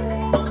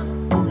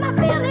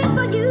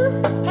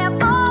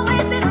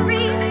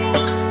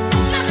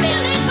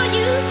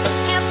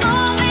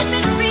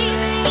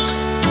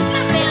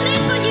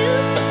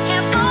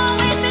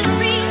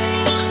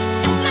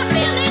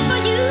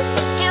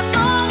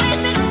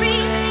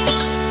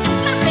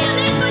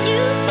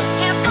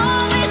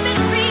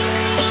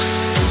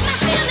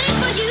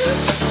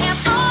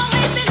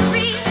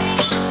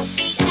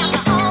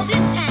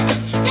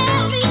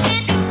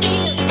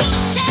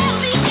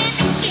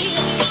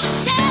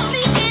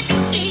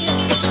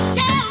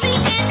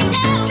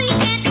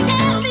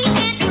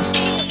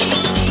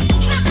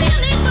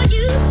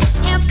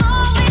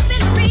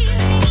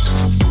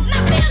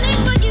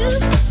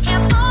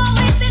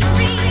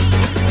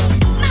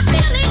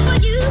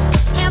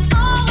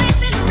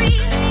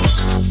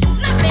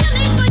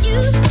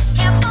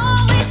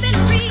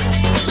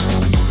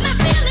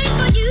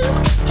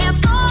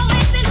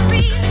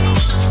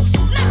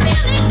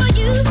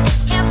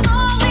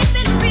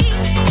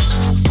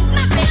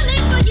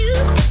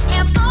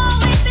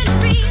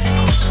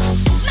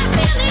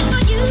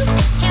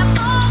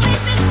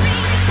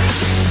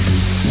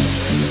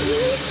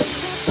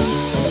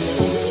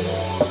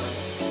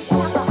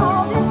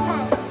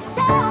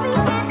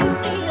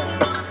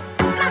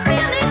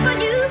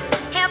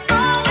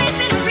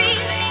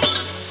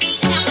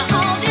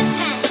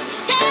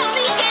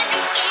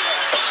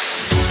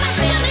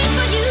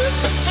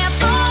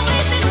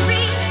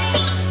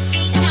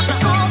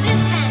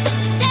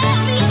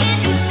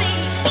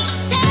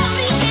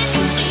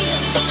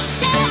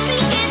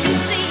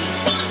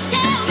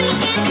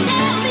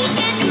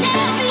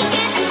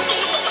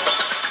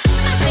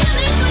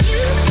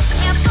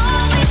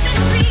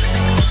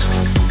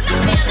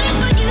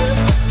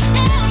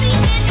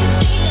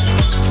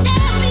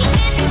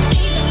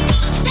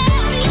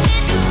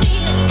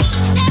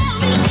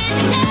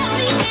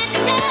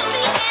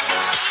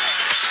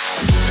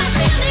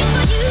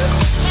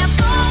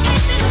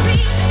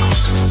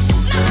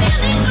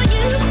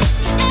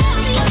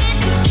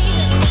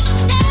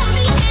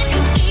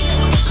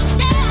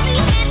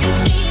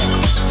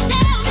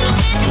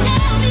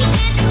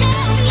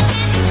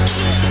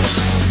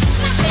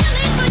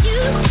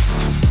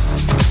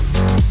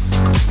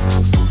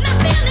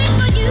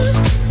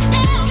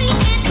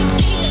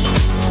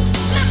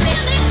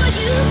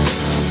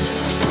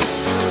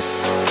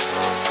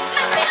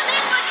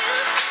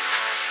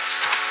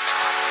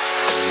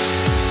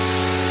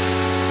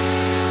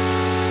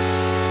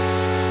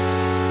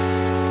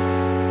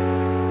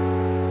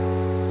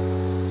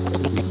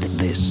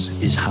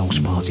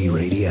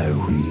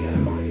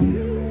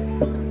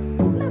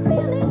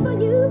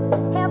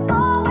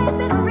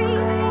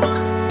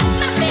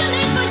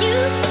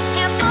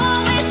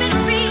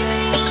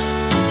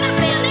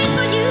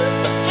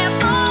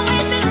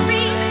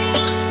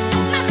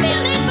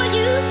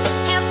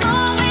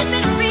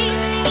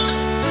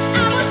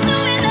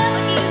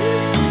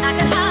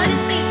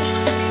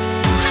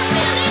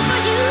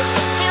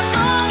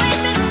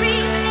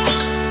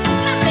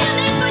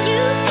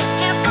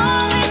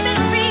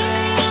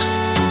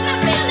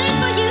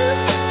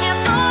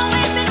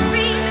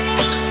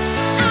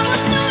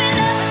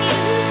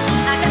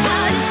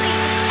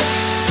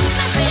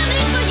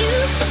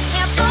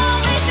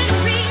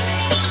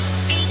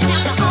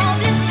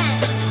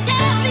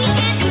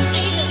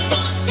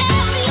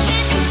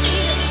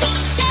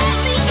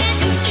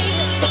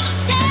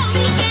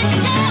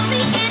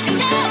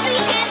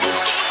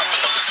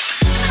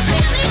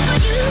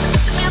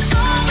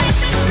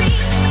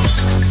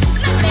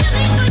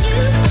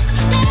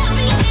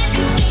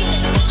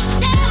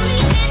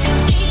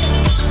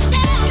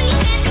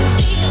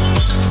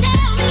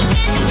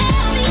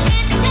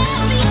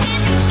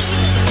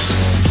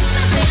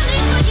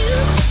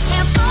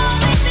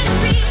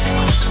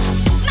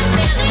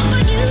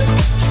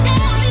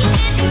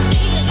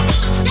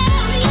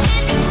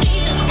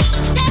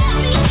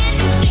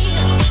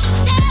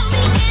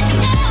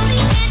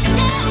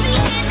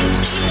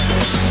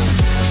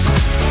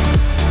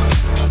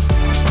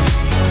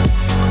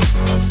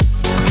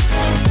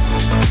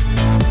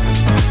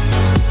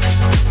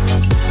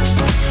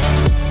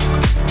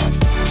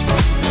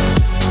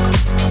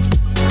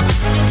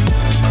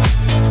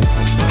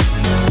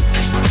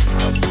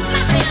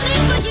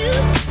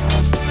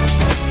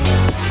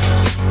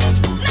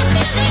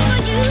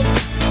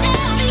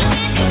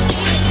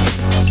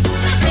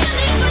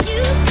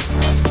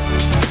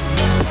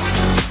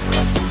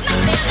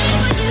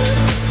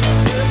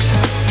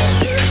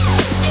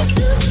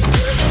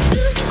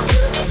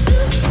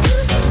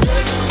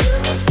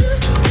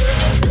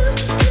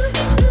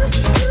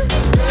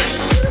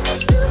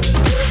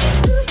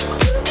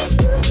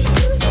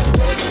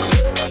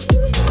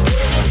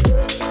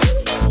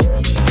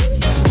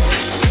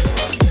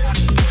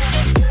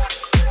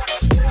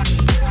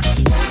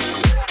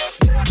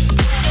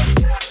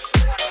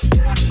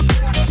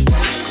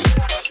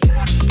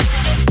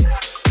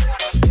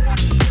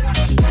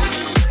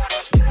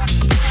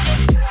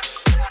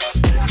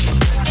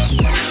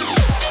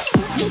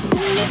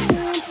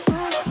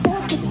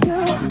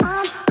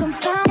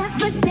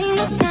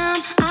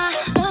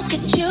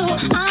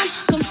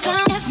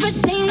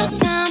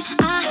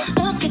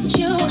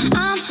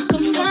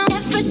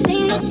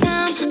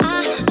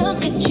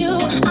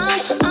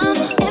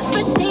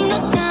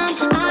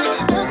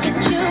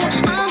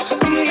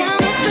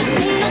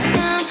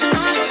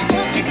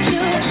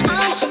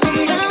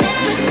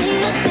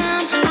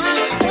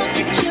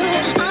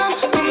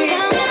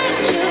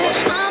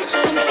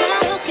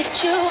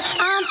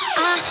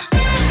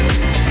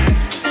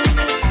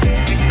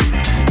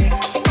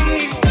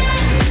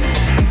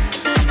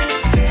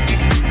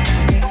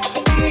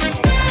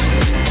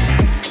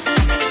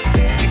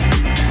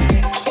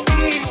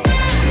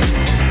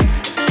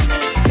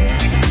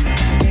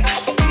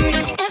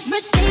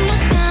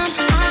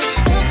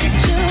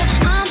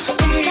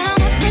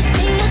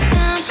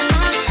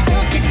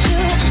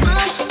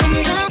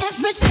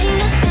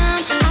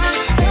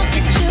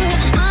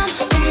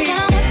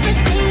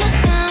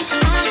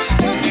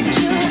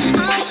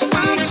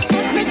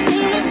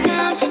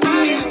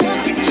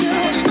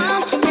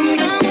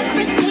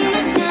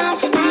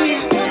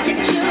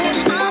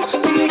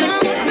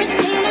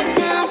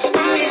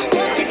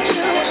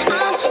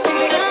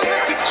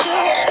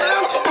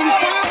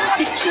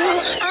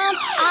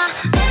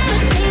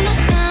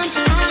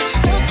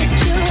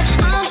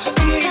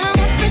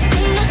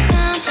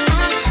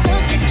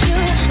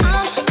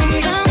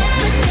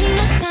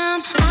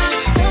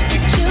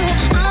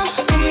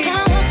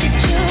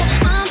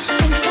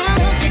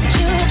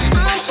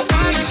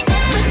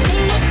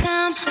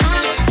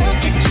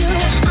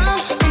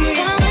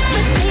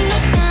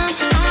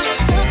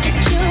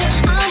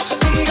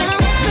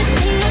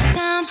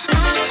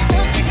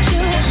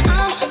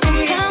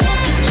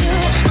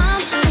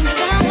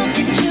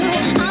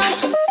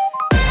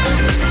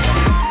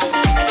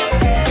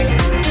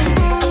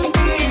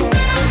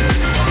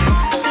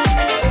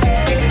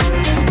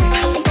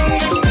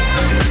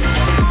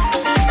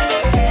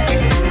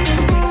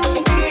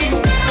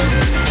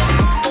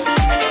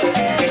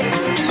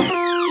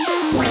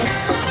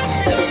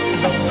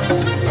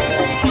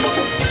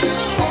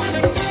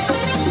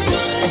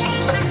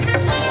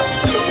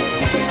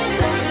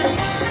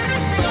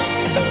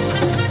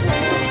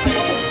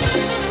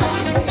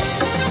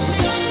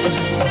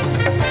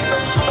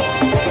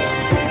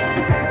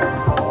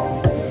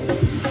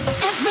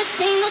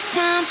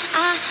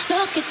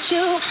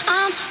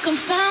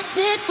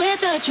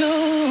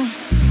truth.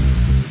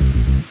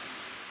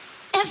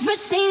 Every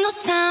single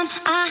time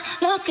I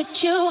look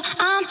at you,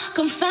 I'm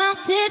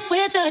confounded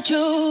with the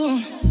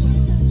truth.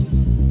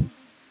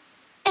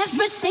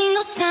 Every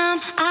single time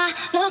I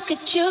look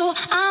at you,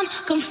 I'm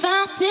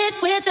confounded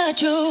with the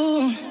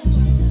truth.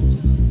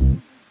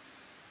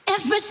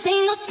 Every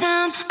single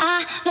time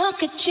I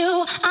look at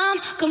you, I'm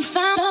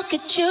confounded. Look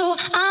at you,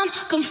 I'm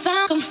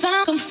confounded. Every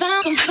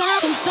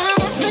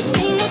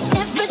single,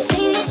 every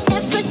single,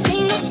 every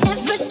single, every single,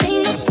 every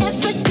single,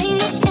 every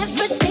single,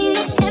 every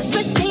single,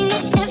 every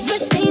single, every single, every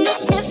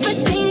single,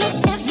 every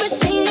single, every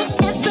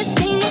single, every single, every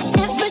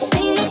single, every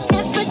single, every single, every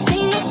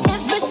single,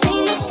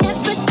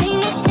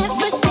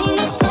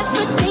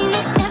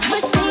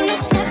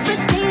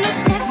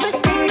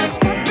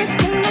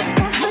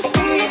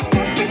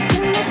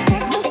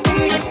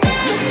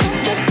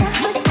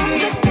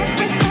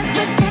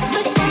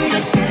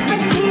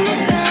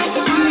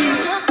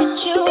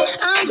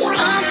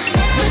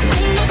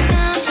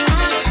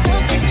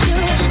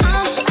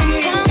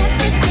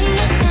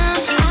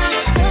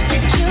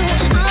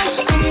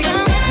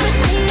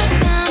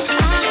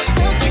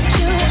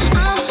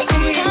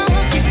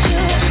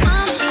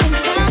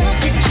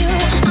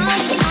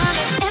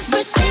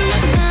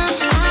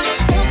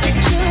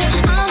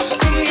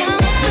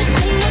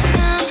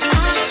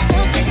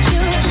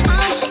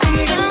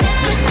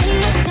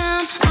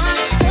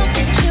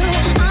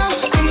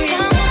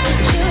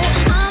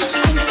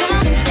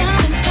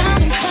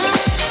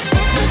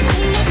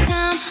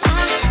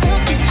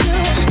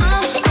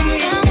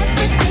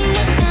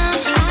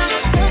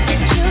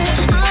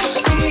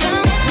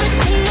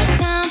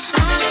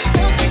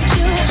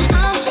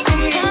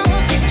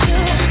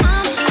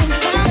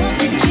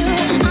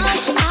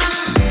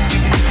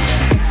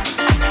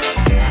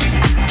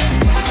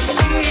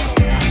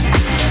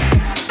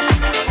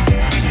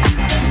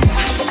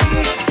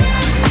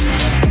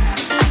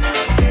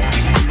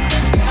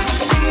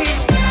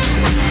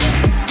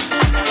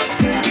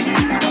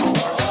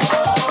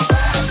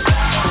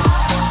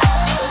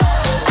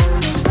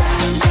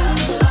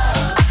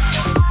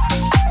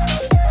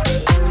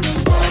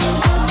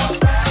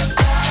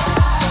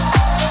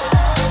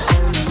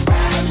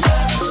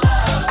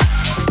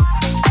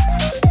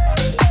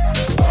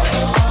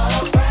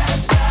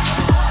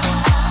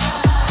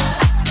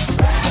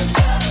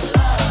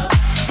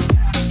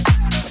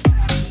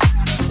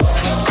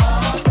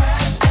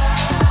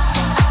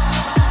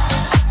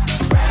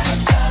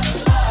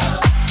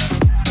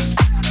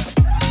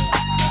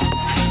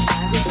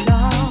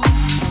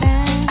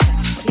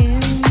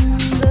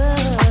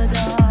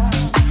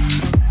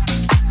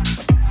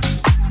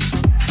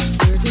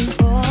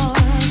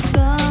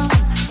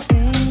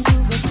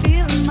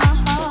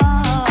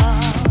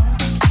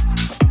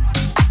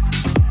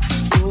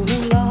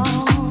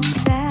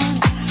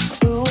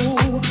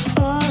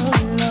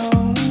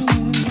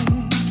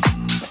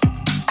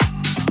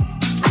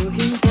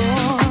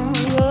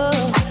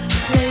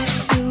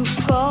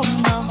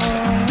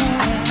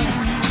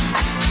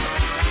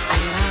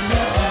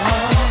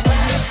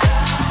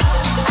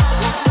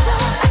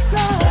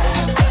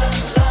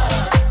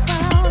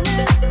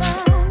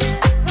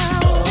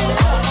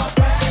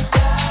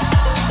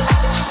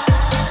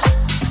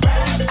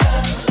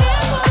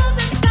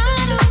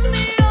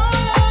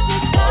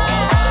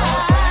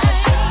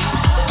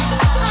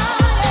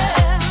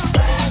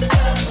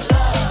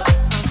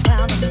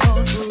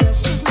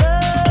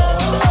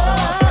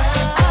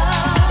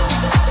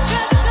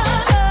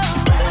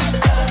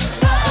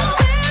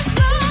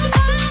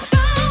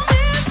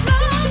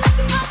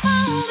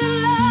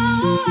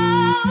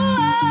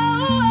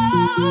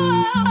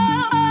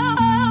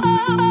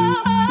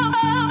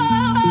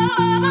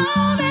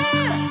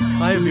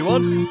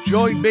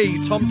 Join me,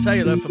 Tom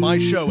Taylor, for my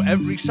show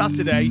every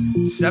Saturday,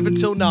 7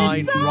 till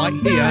 9, right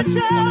here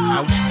on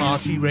House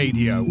Party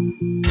Radio.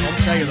 Tom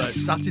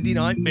Taylor's Saturday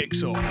Night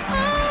Mix-Up.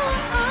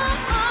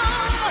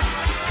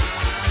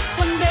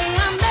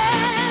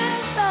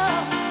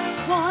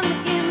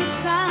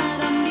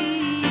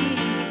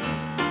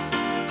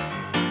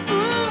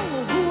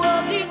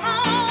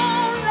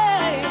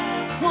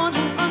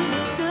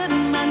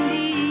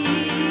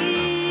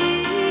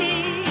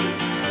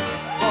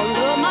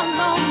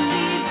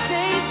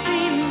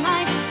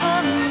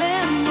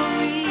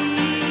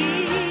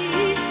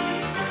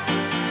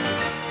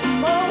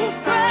 Most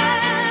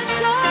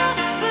precious love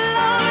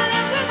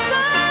lives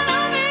inside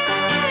of me.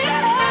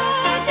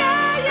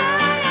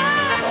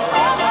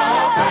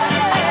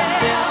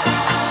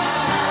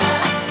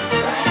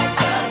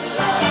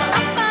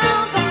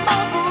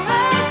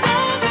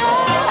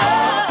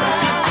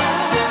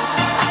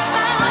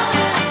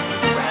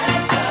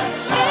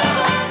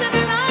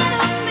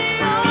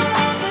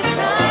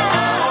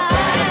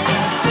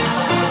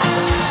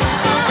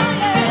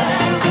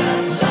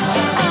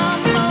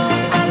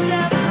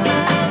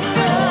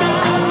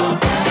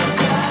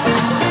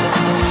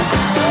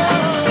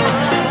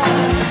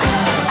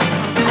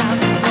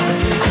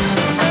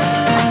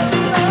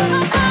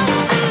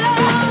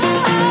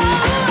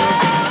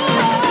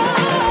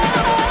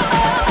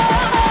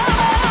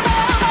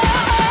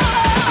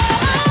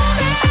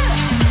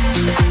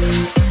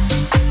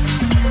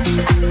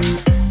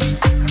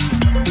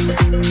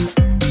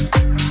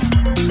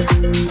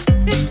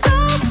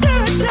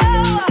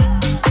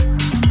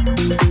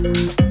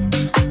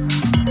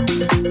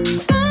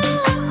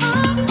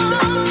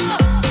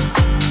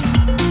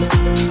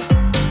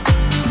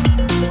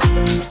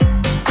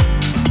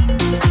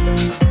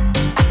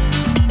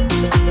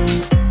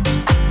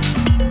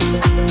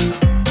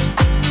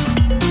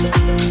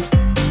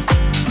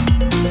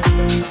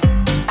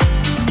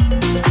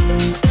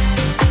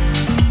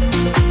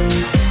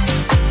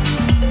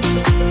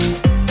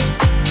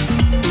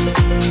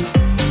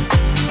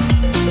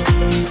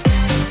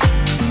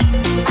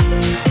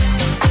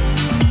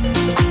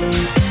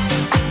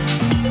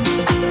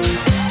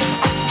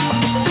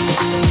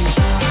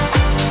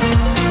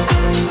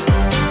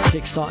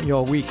 starting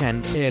your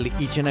weekend early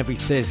each and every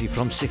Thursday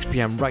from 6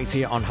 p.m. right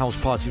here on House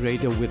Party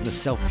Radio with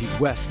myself, Pete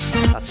West.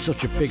 That's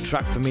such a big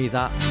track for me,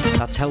 that.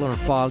 That's Hella and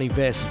Farley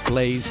versus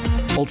Blaze,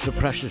 Ultra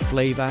Precious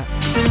Flavor.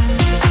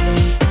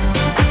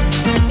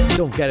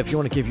 Don't forget, if you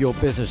want to give your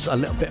business a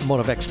little bit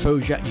more of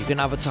exposure, you can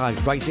advertise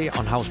right here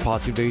on House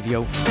Party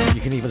Radio.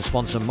 You can even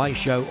sponsor my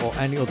show or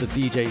any other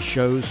DJ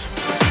shows.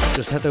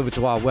 Just head over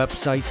to our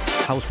website,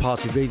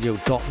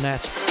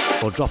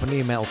 housepartyradio.net, or drop an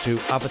email to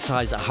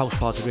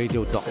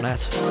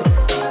advertise@housepartyradio.net.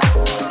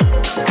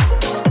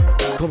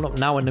 Coming up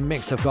now in the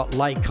mix, I've got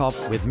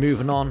Lycop with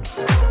Moving On,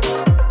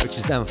 which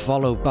is then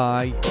followed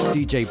by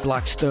DJ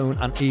Blackstone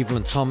and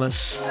Evelyn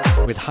Thomas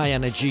with High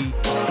Energy.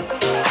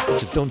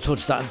 So don't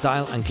touch that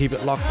dial and keep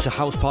it locked to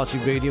House Party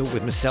Radio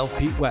with myself,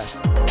 Pete West.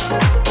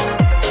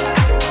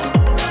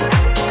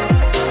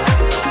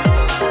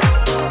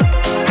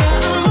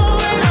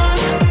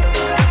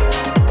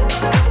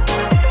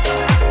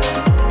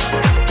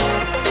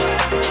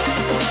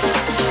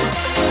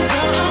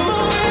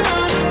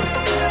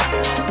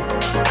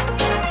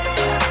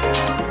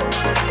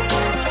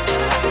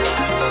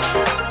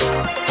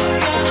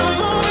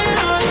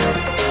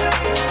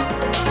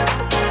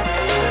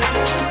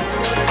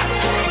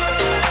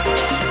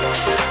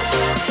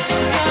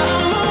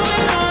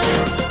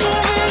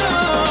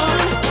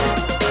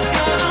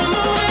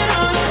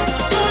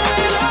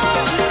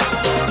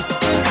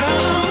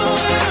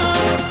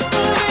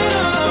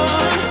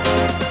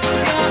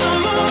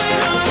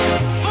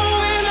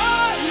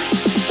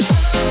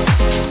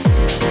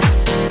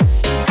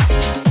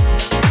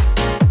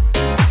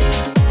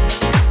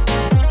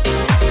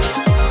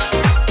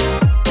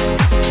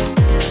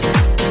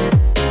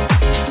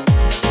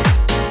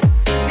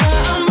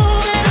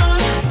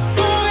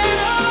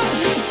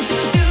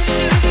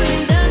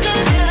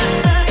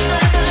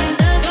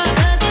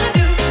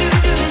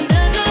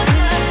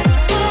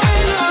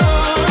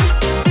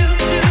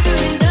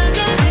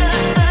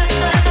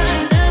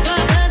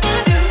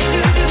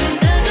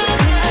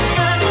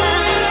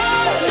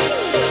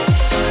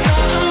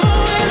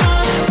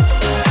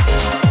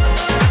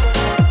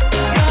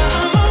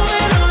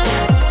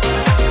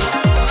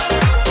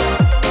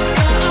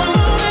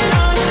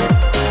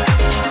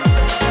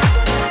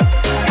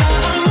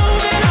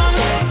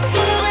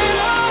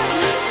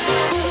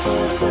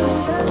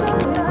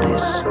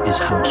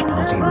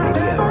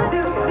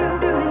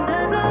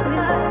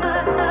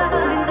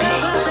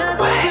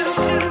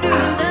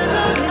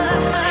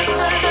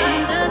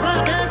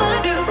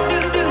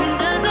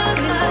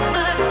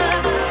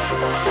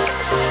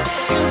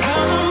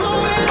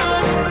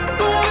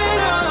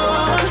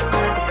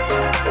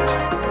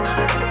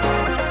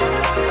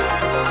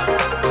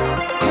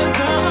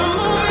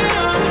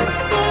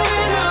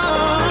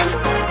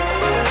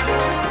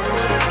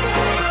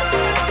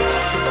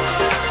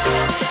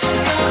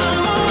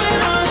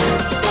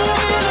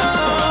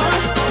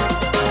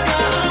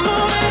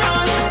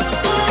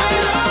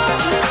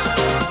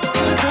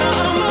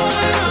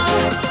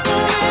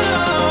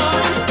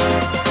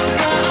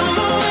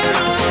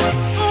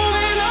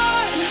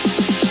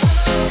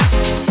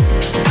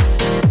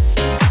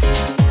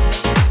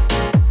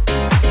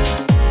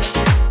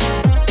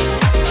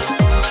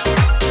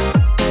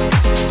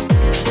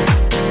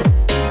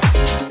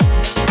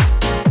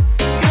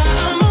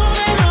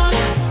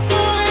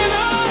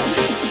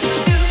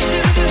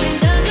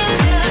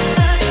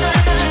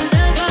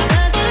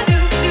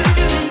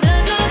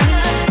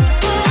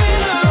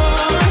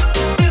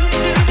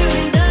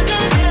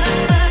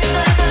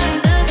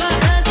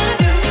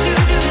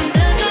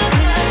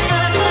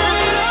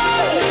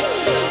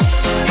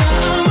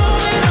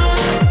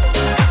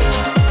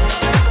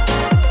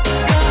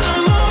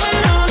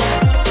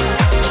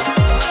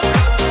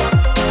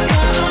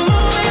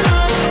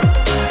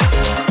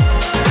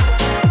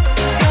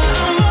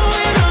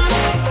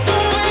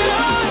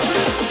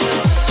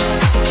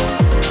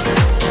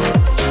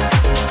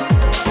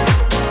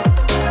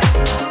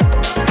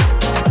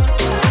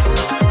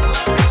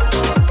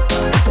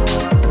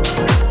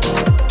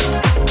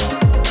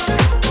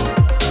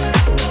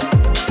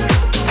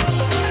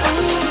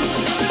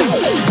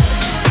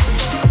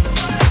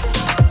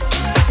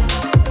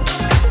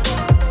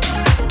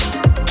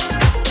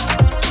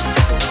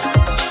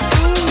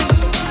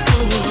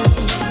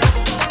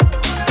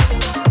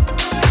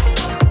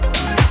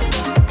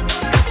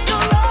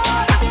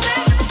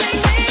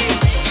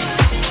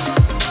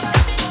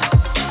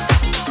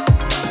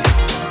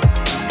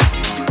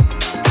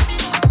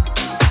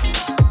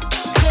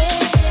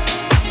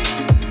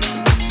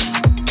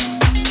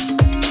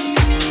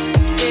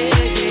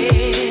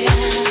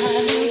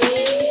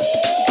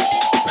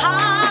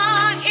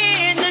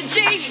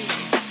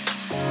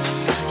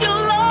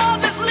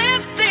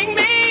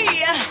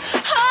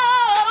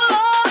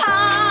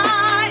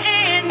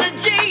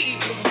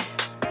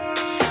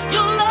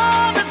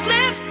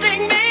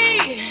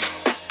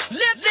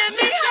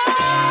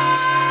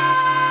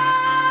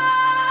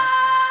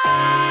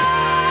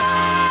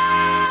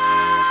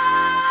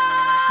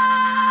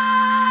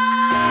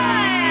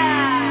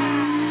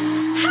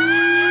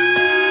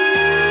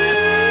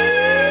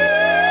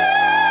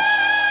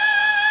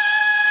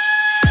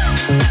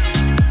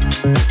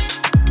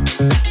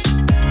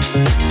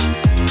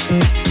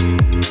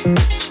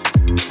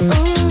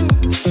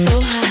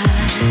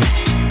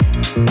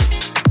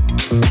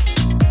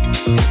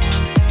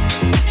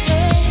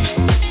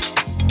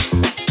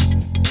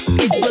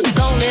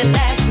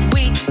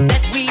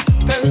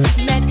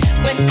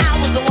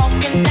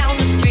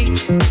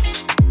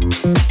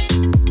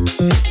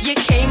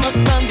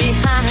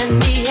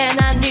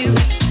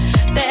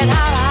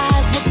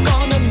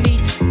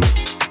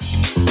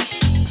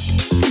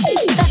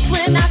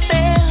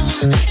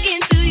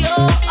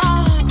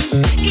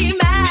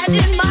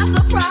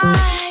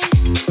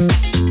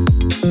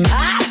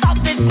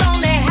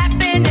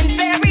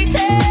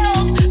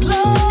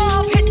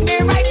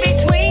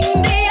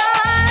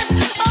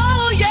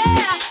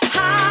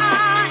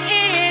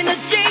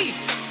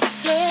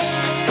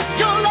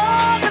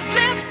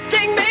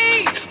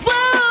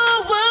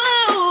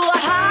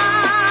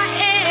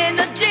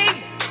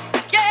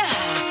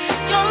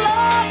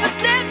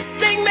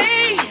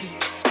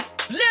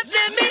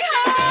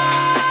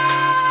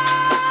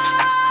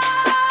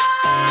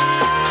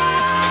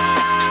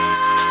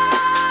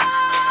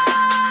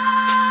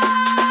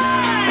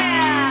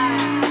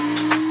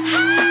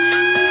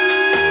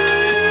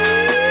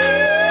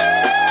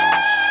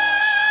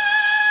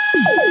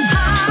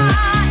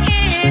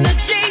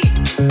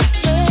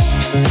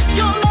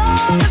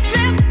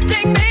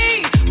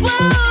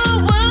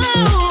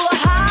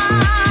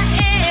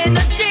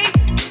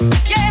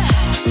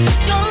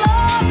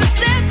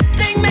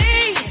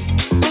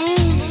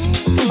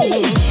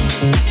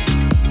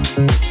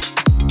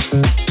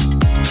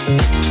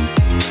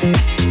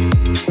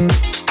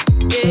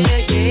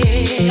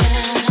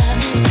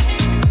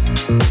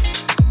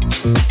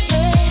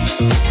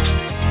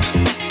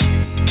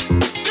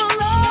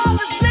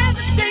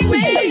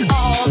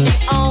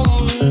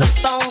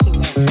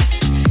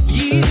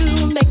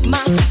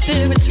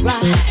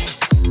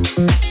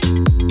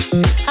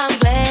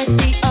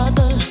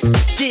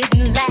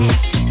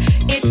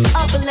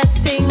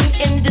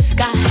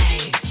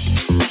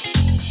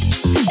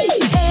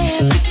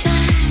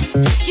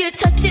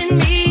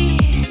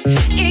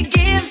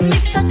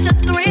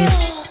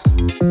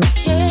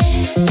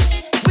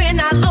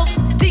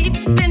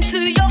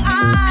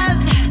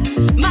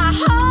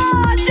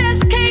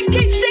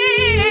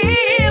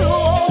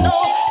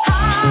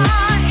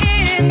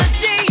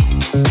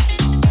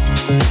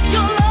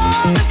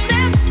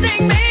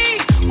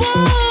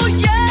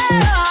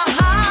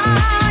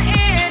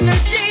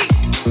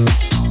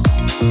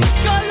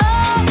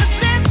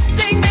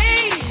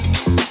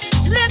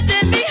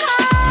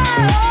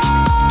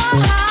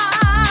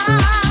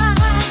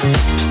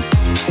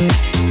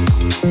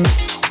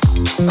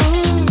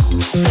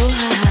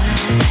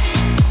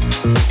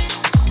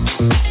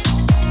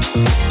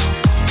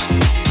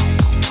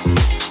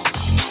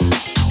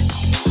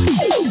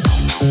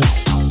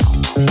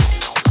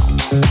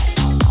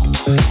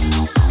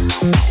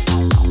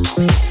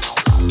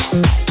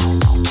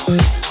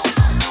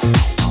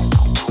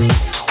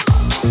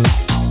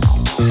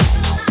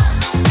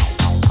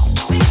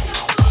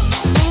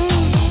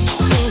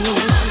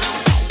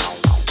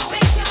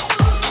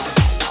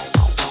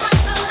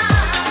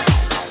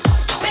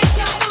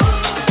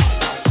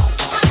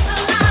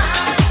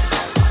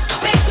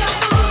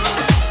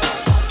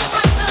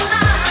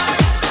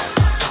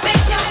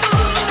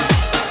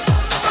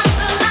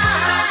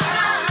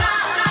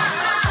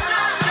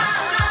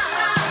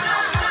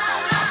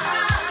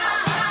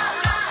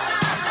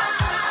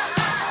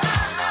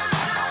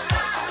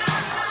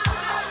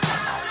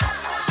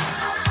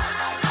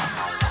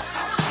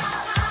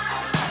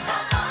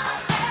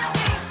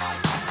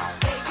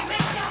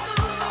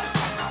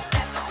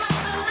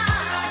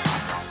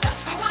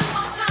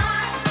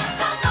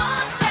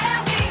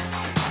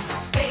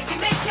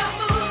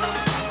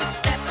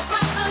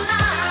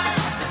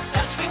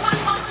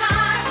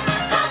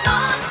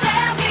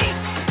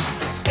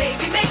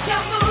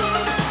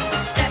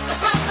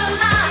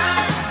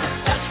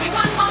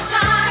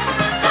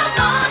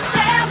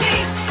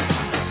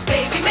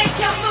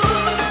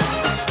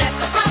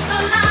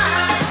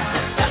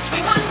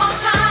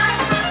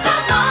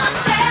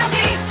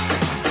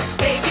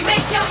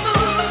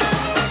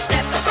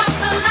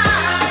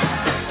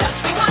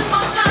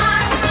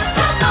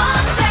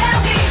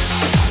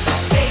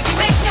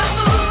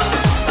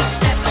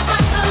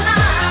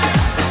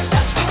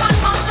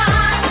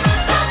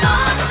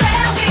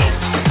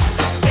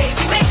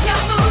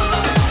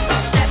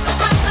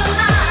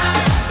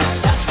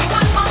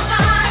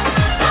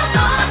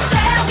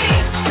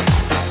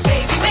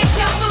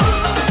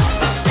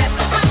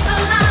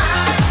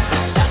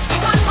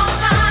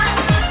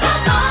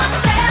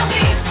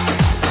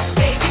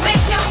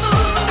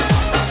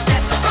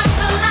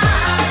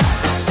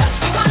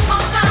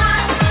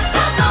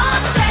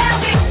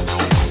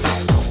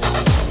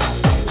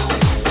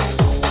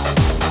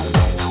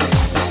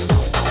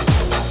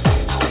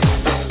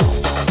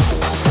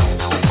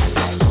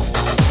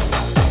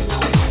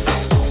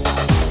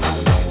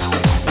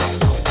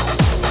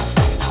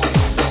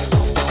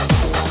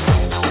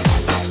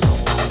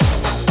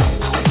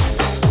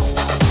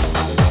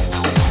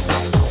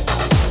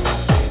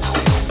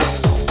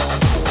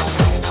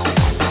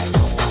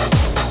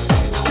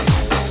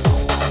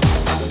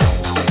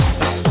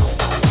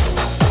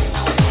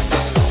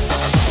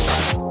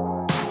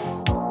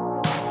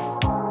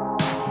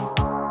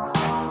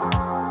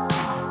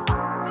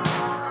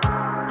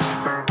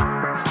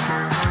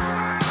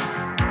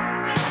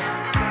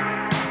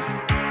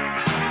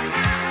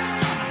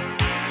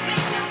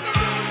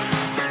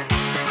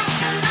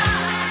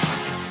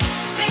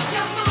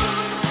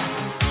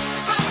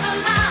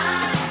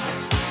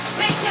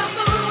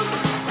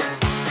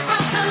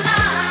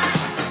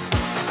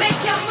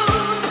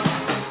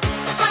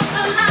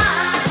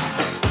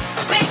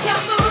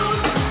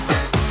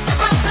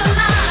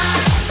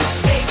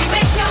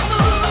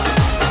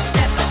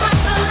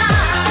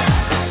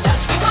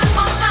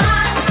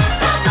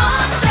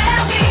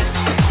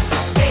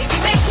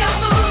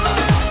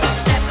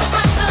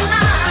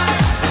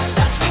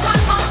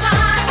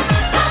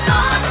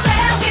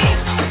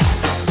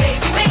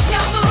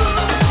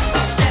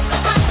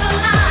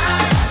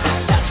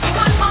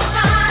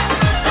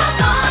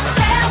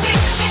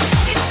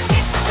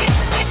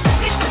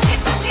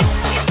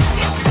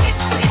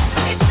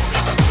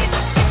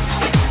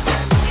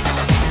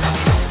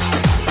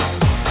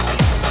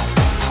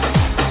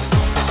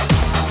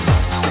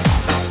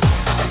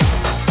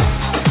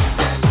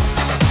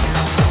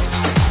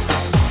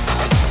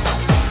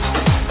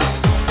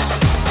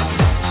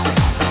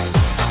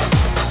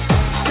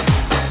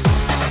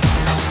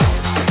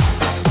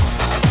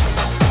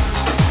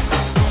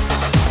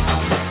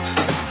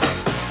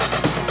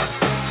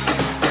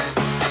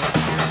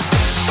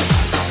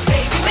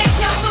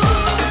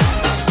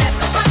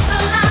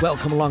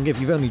 along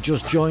if you've only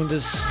just joined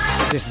us.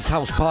 This is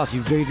House Party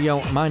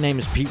Radio. My name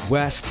is Pete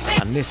West,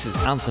 and this is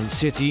Anthem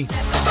City.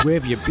 Where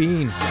have you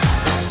been?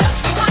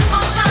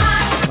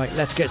 Right,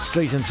 let's get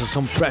straight into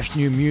some fresh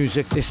new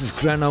music. This is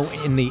Greno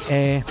in the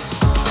Air.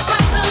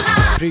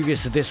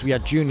 Previous to this, we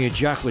had Junior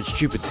Jack with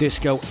Stupid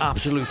Disco,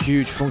 absolute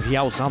huge funky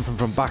house anthem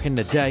from back in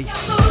the day.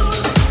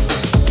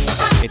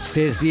 It's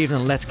Thursday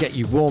evening, let's get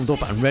you warmed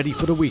up and ready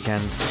for the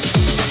weekend.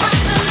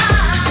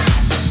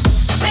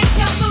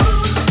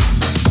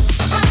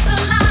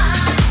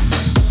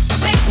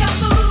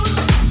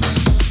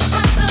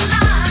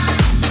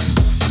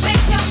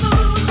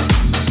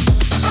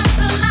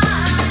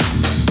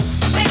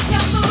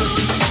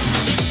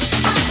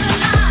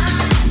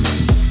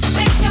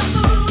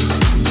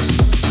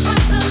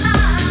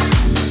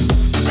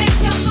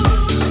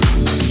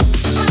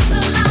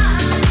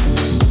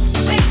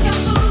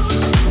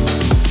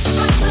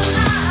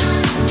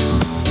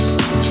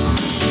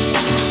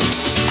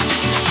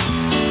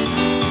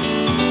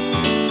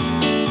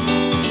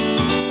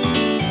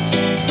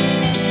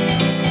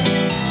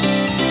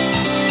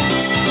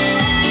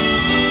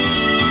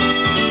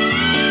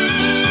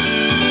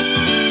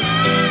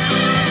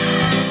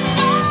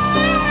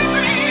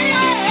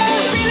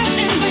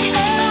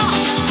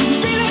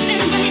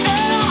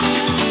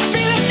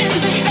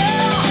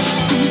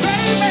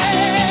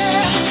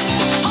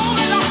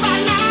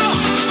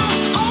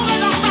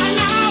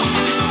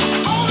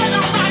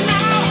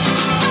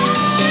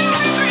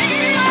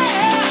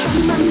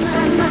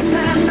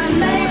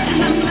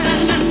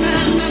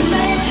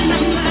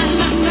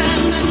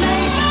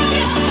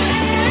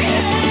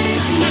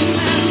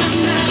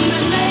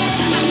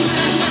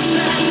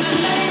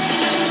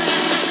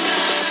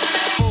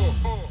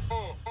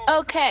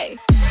 Okay.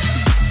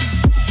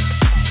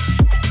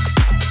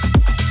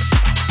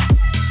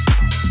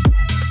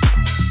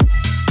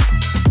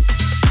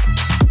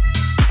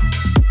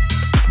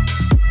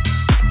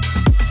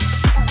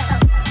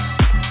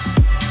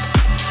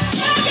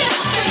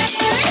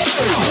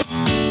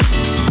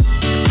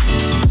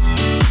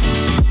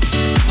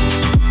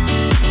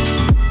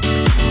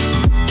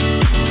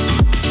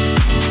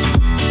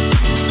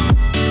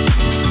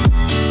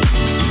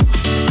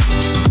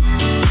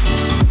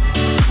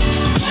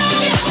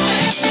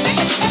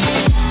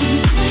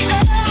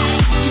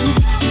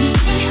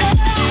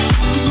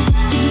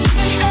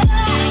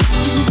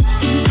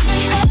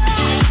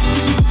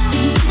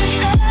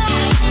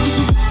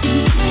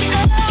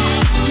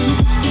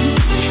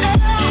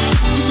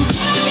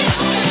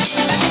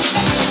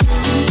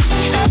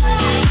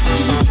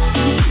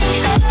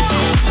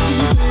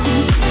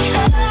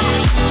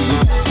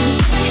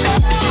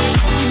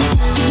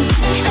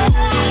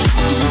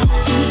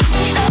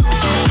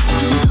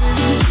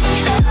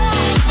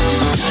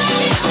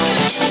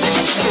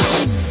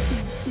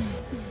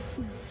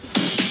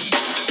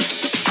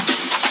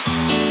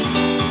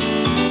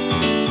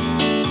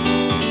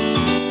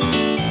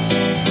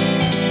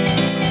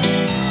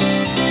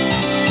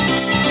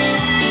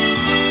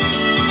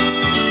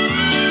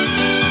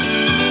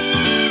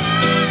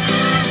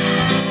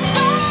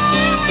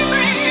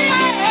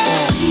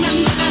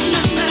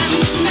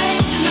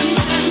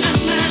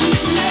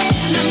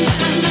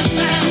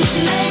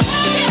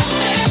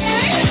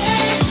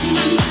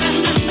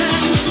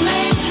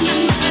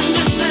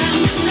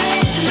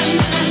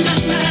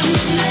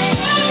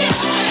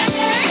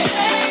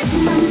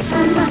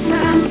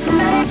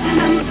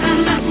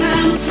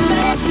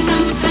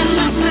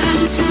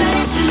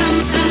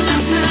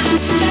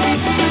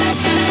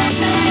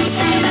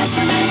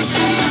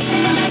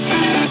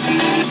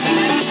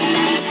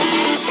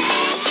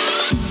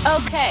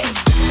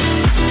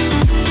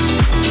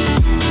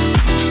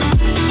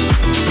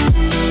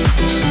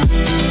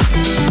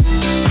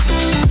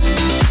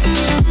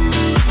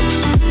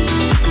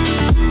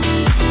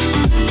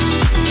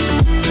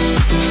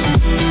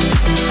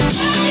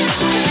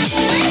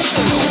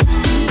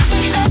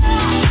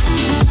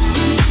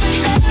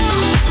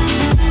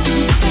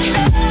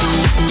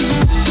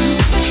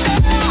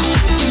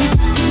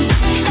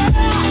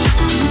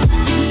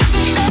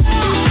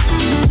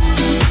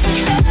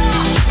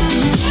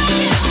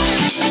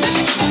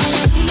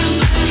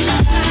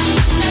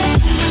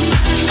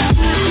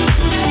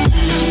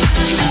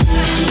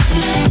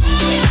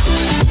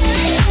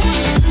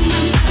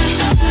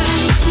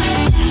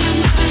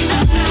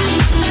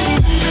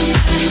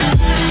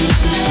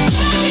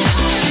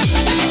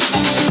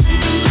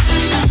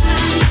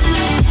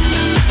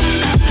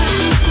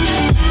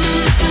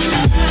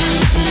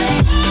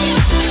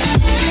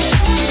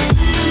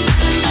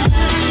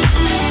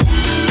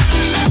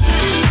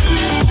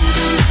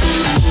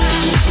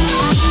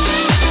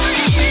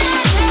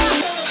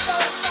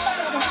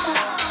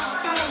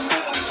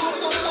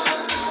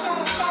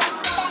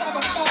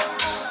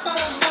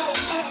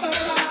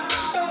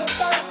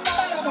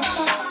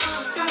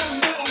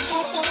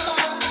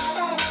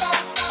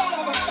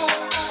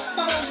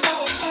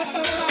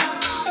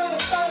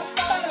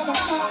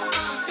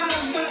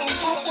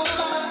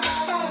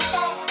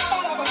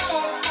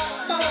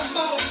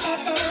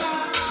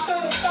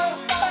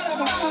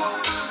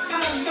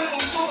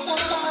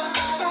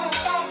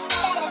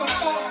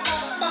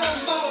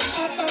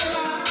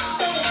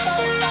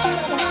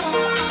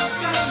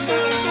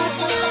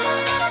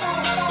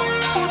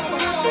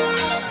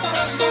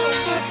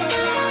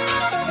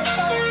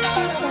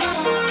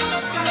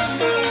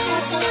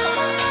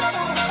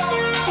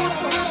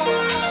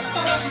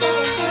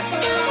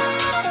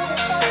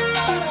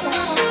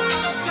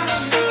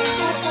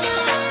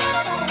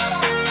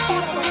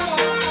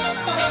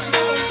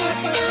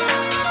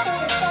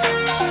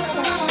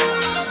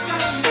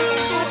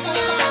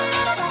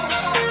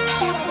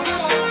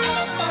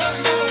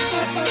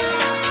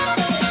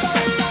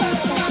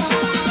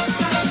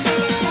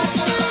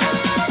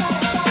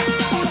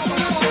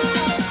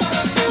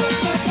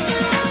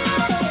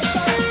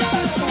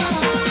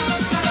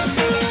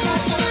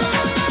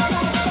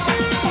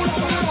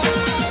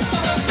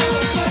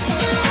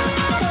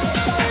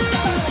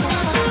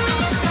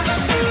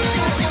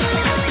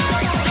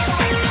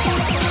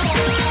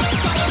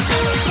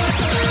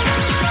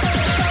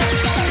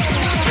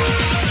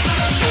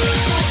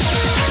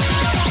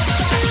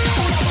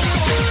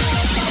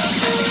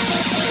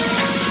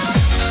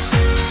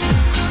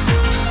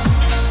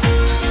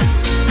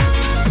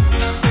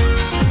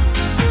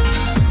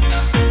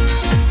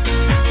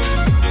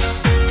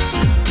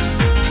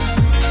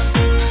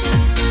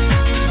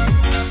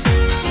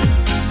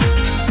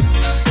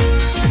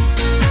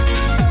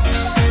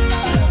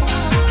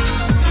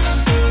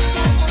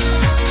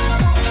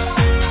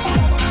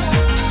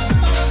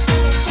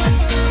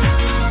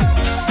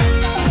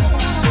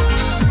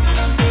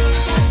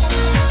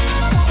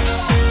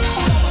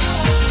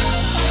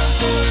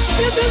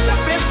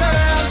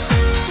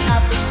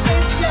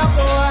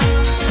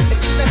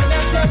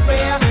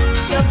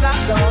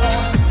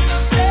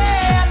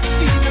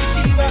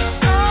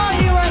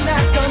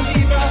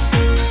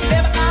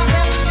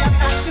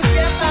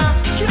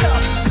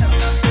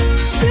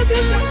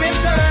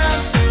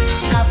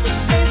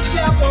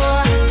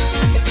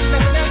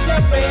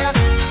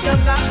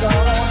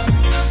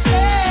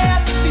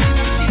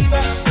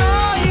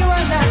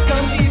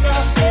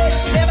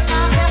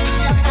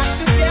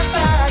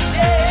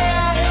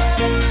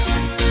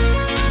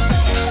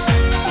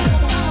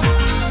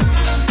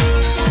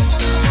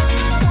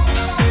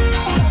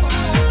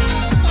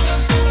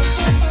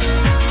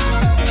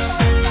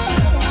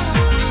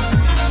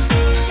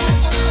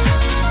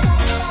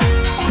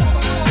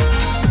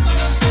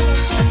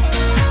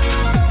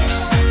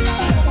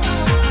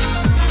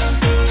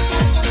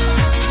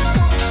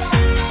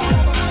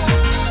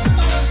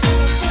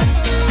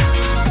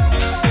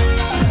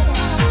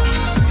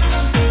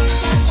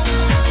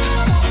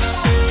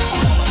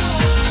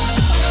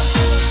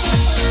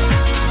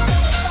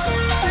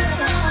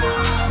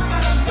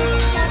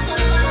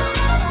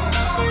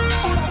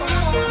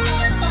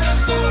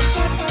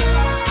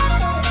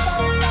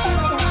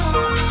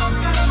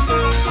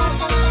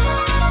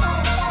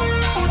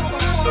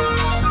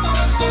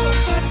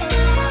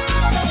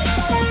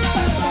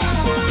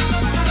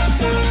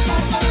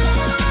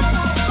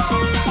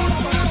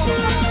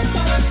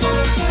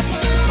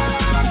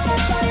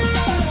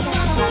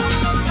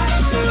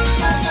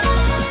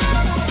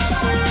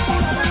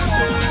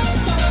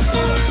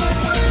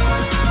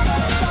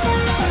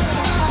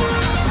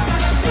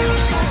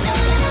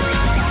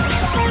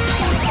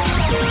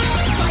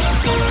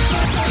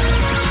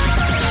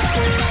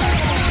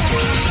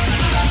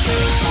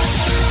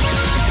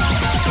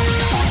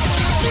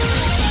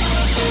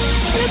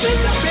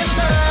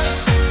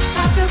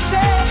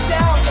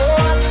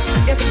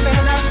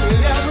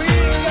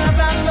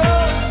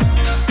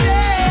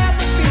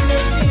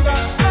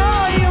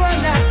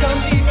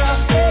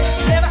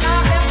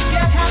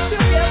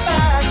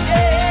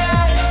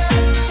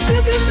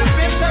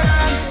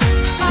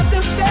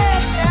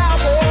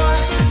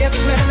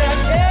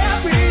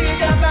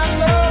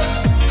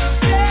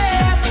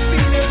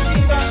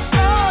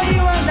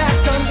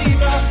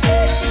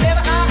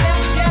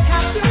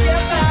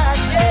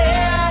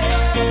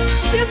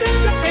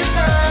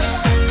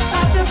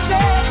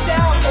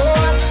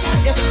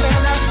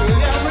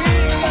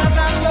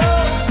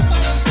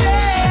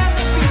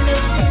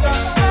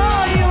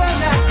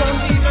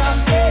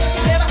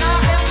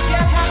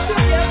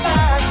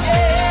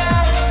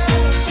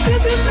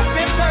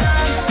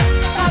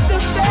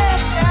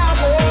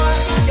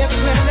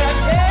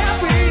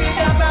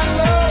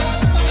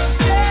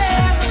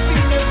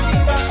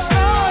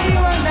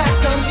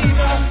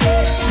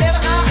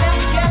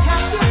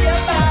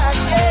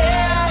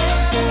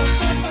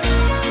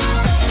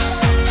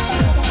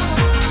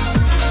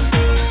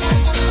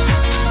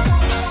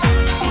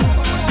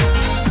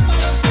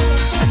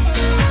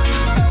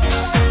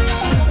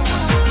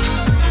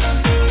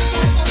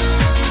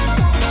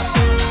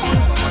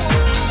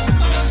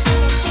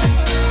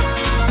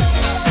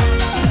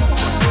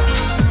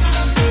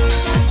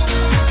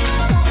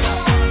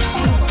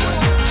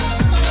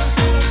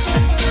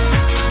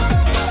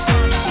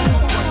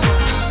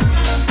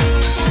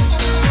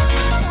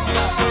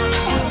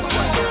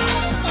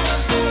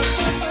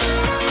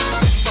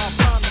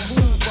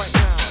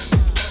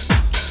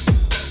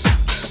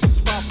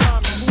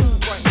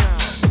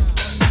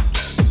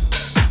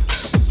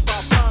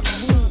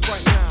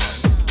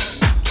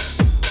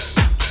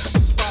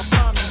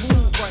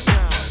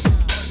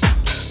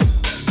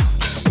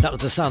 That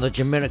was the sound of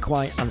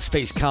Jamiroquai and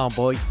Space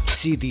Cowboy,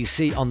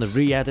 CDC on the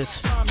re-edit.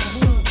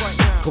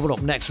 Coming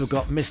up next, we've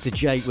got Mr.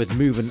 J with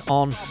Moving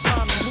On.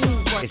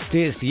 It's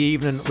Thursday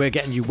evening. We're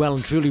getting you well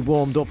and truly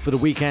warmed up for the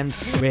weekend.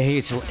 We're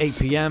here till 8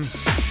 p.m.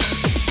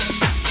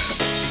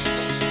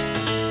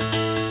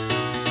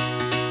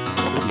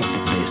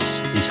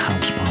 This is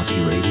House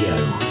Party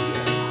Radio.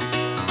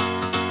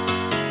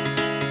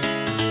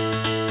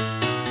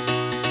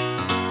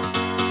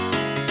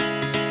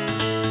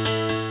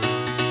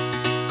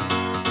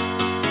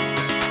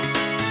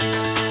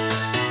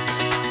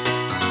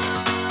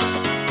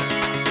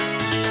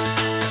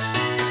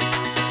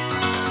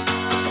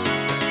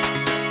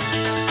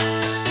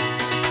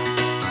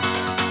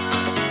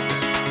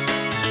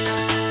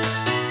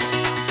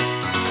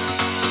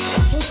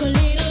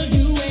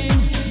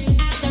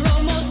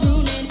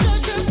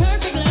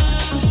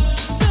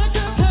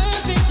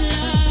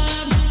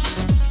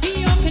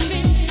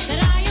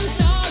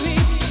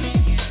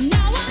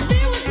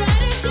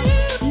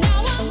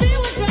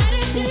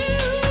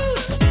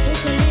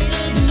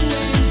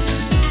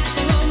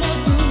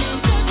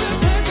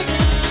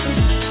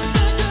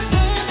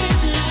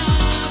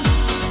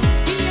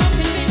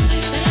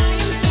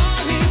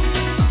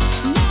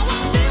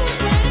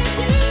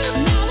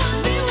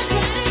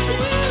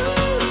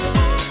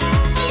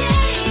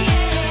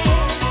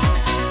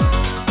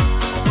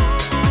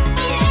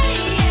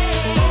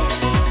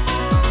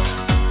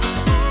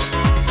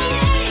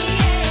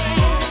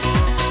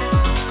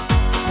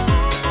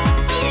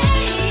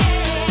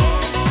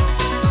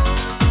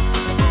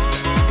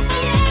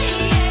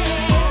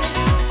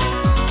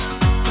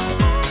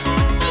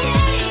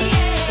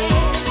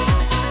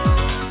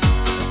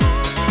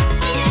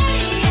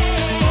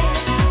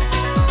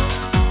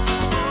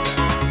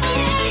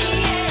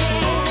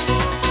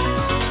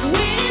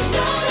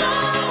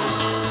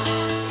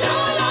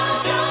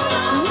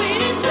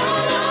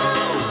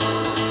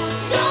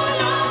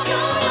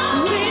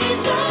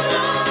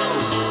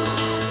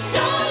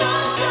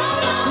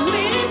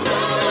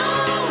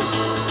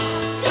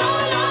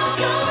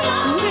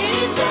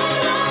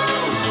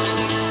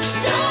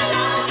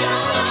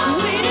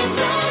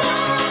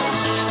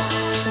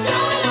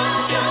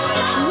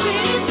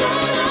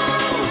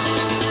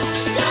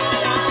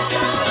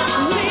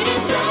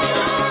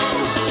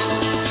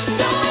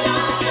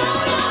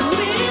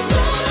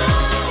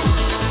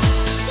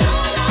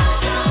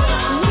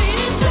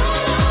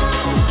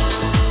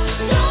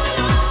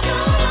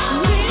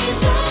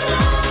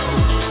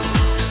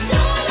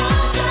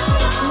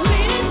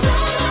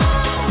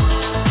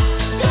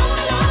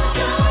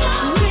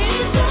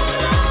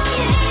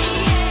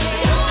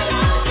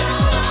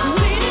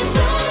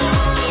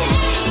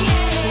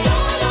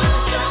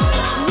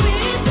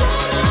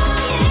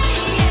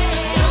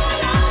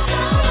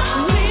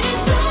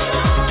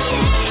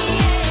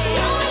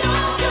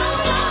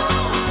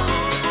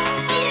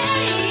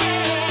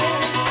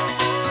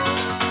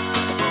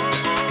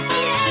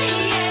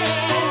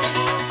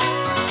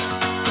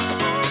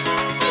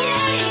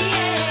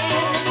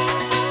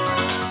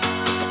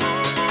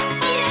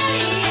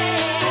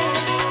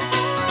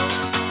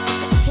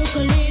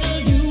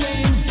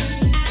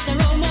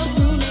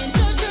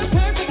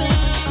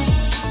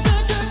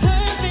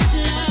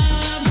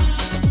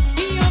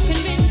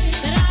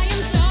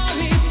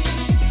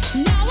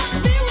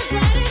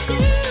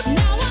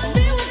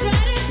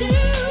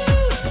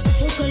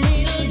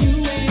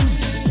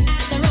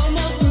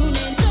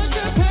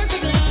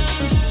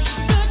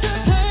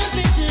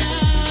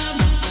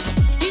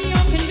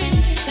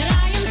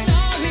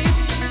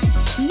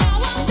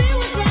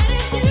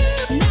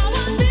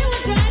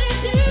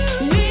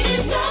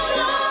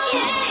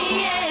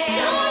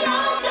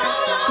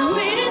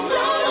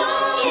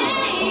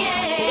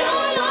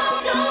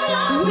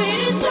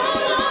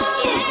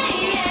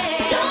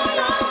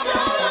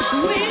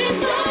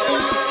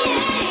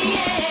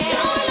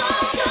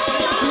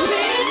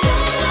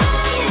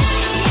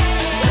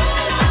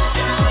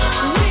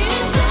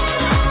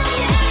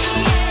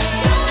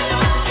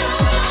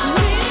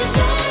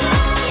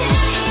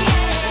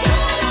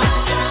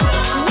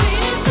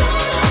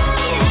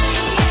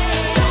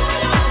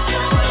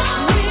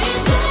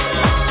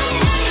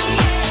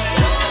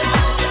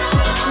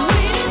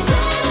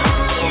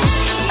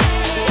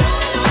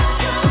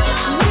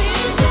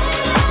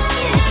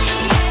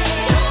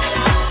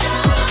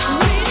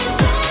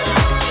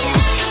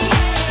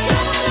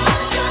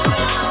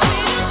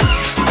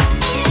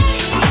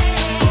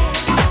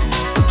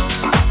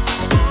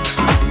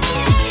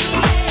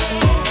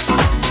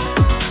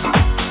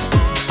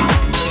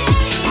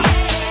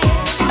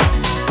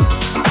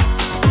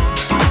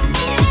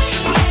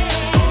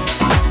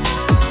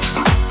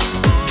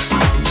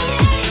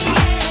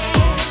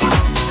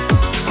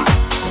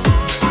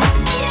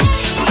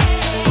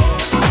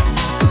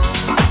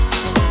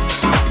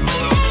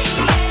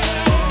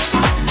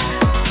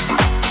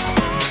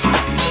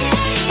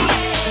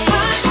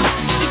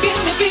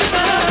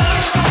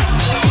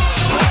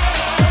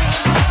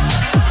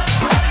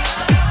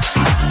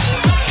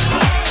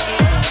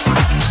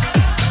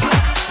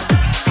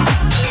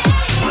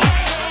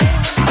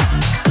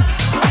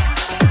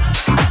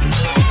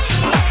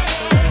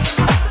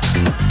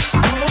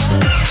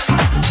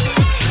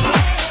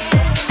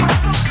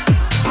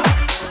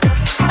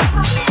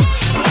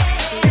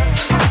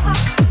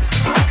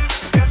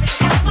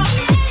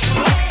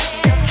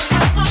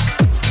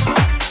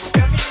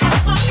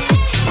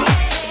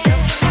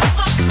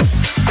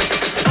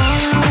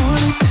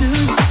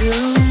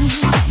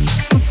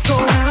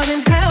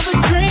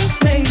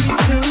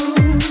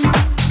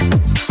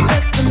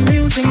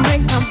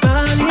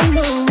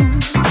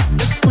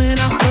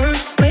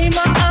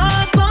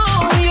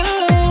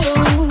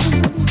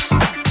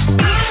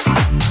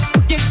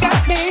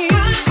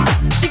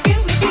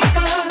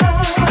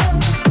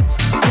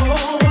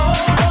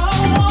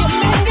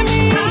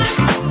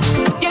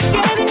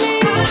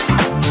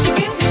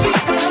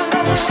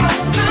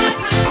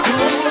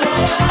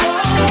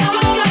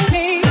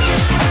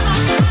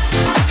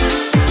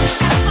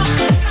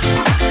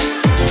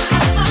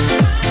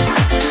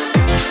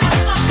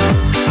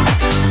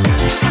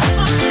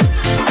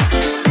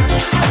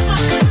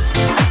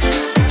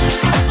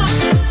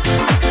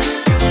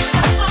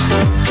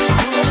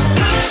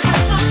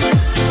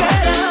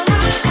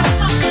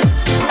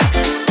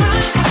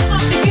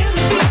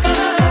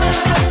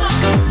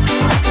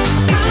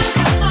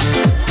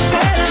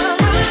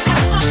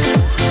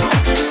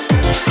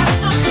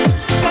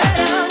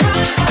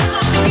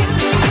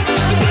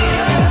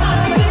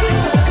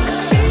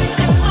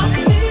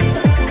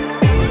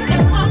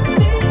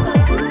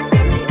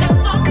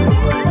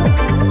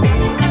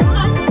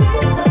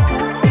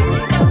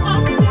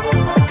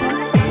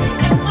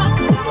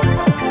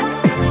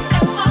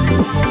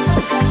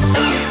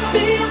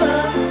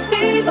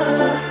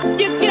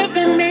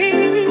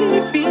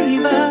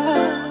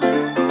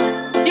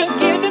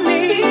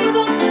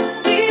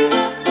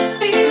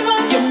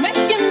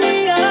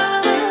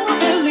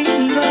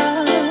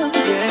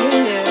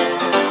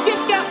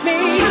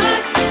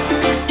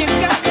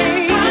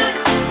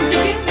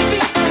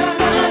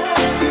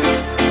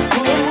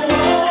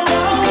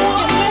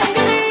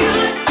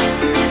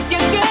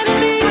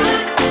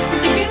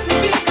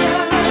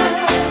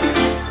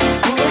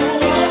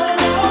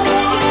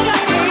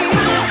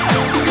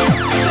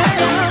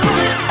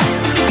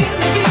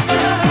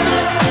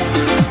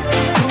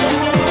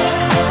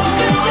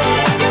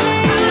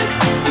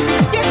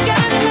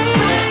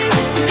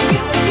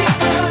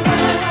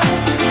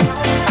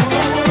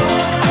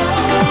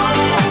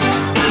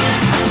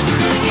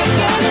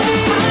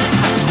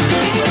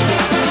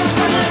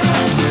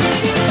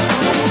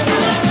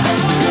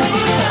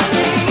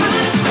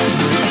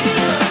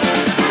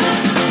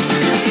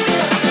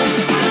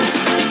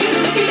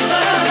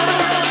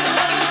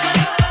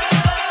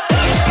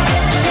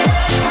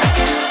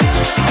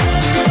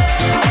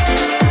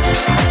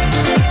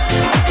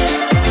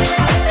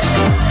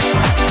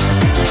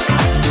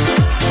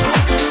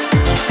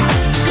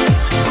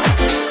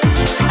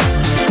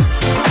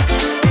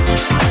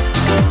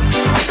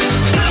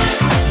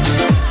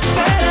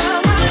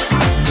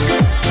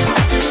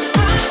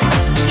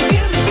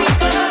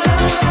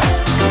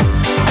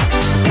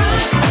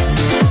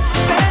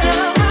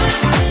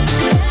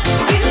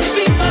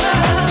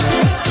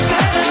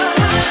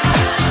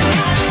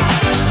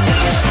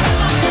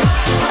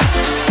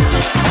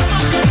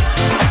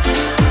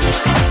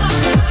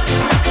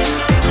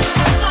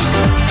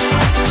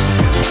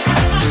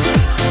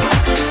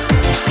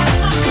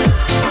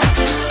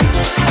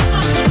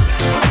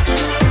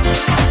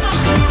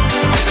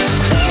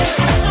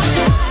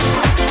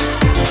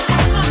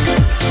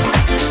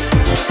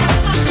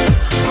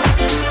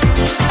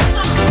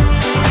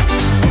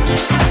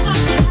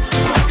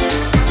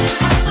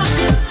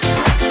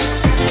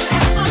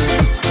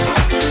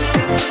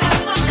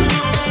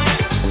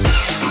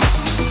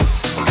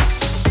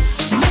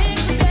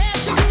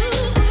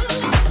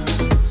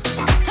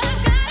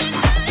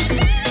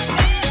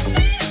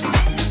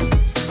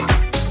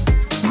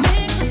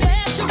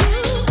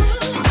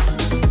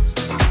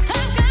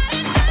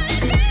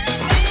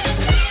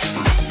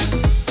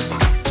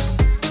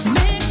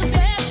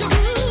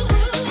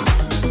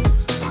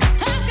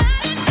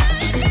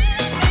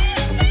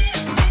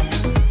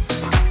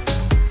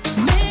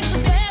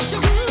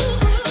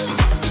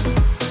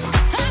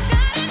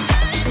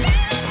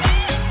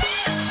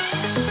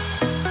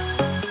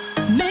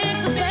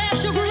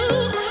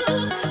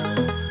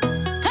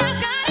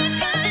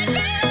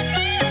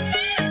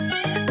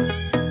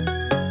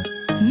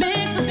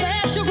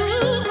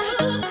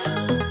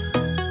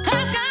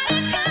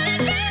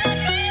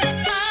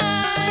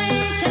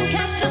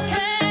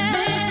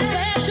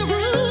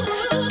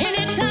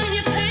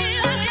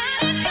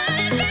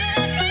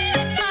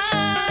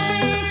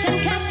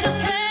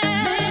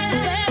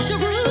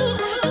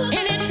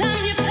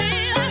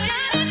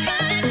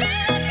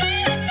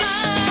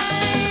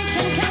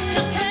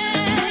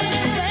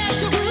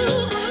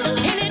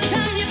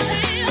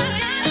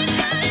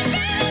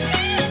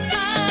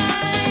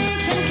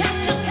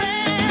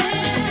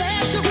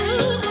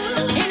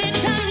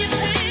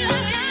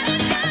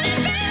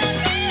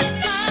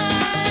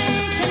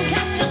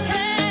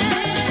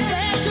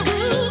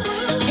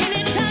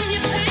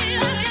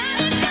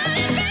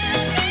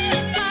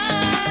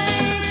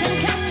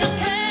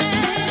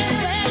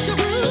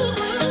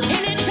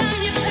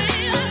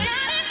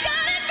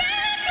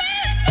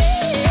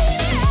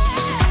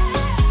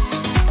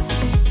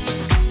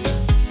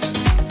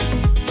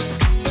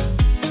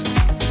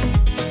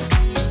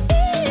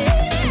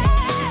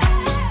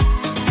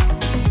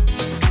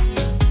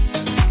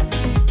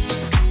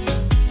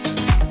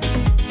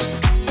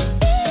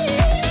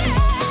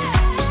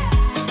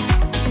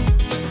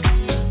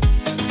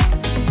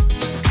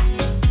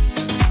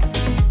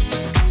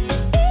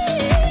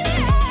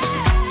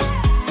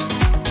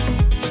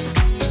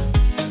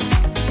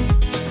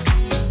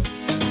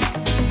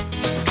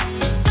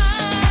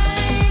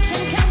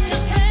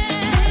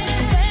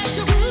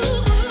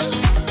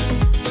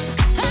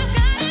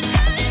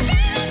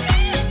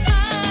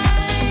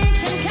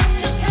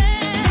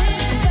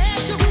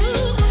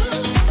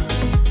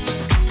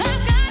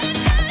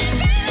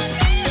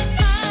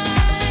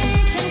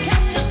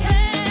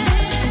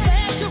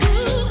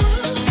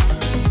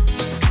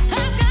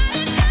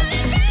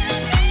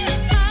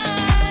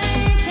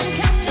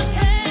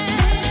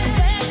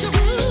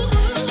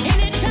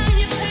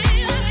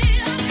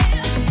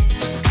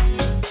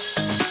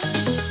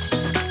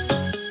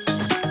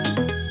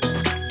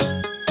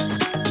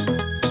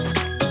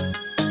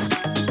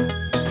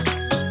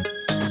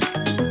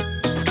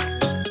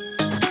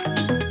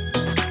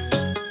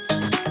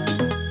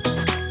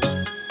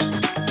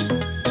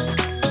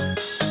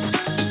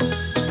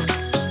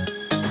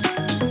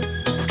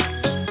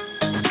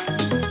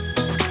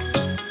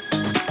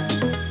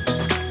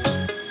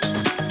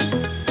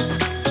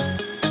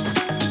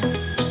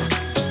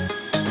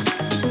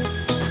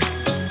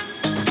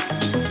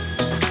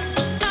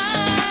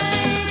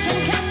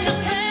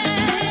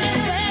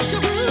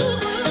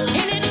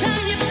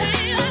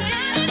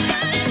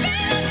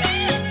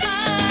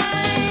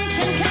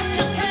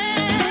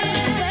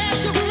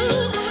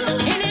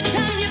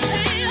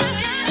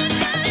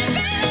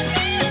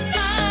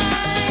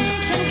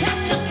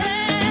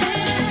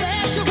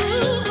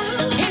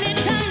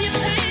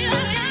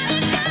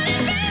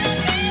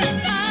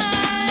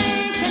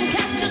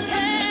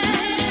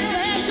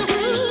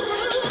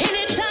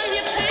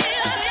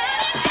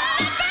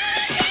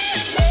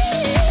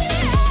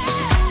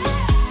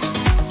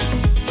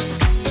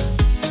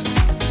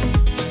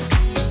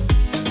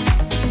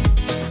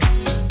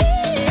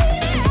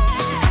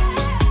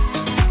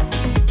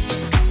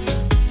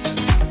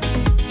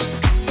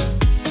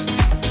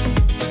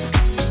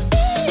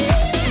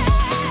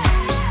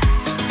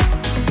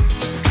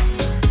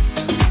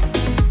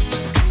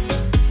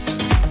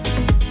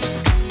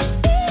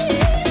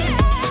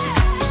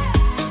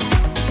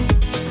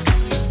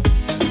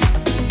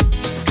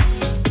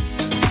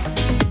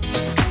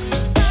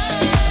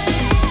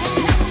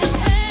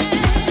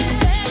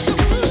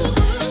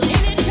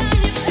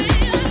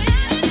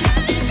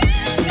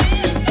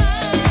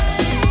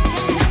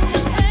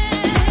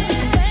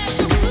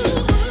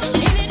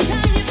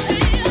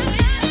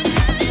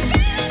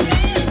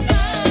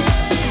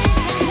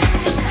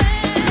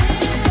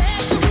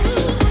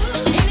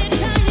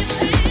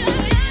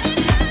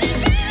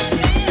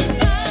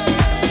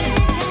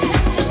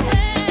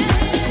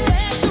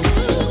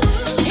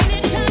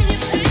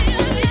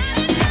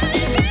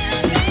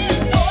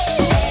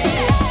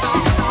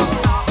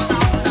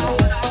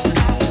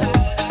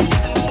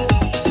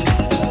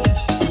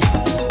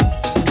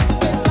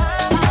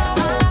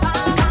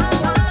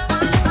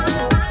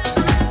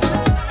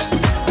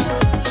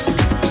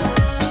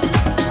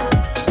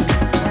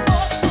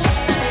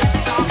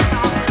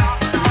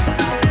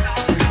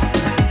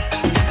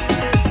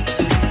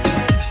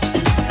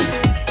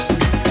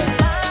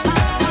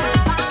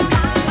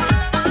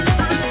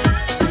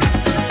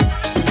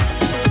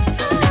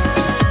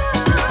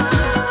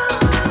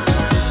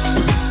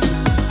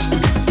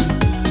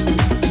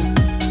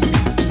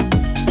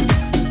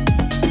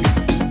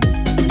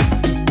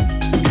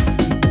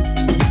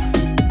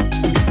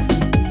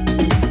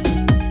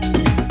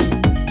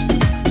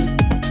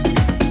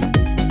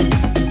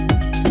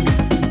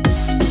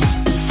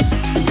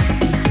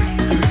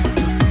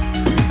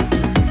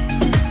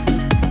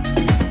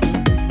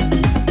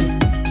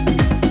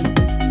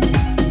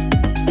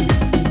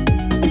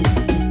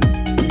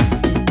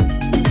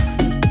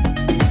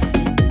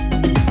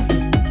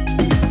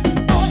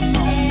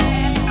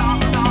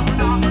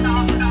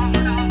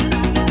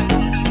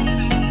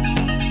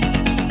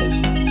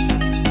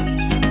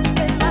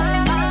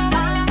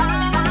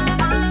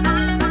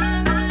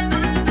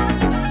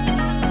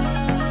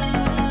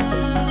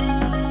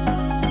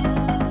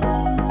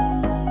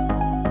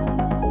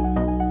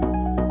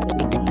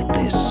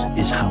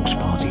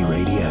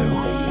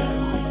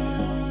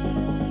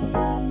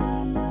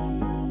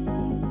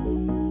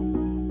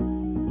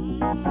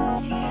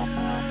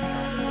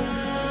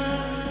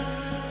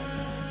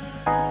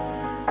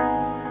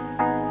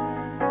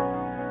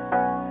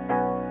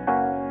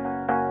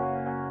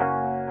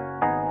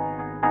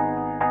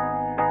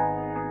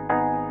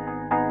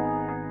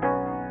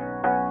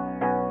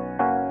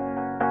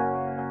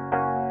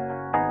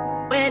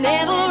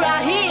 Whenever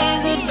I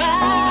hear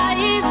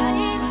goodbyes,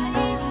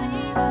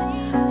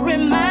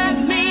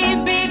 reminds me,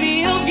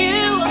 baby, of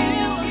you.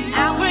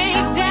 I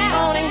break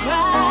down and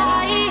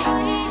cry.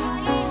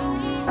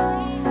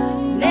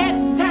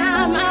 Next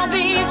time I'll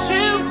be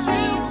true.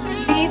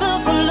 Fever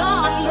for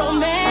lost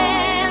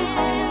romance.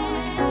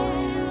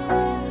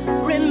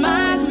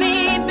 Reminds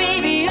me,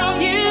 baby,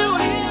 of you.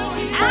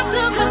 I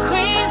took a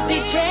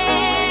crazy chance.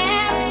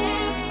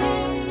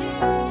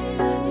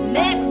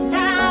 Next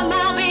time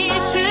I'll be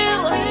true.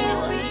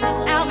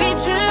 I'll be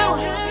true.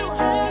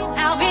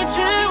 I'll be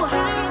true.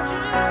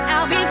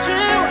 I'll be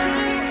true.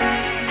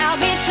 I'll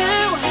be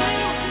true.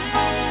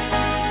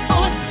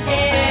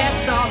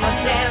 Footsteps on the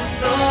dance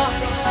floor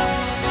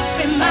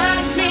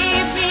reminds me,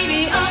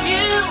 baby, of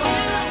you.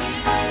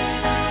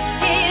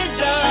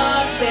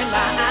 Teardrops in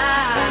my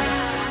eyes.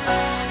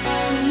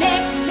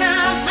 Next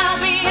time I'll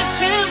be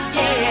true,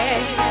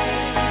 yeah.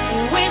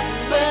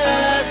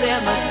 Whispers in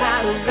the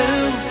crowded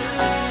room.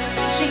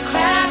 She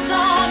cries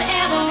on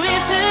every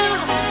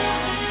tune,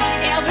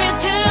 every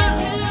tune,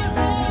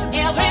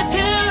 every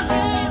tune,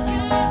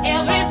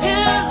 every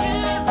tune,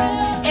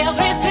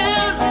 every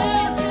tune,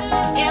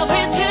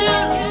 every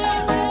tune,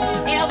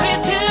 every tune, every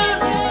tune,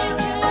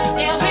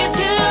 every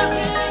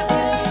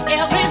tune, every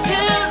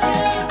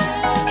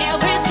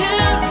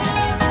tune,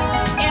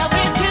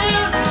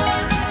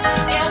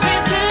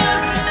 every tune, every tune,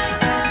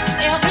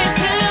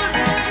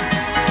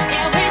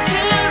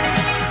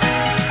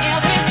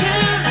 every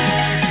tune,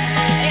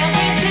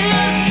 every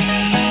tune,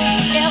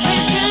 every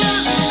tune.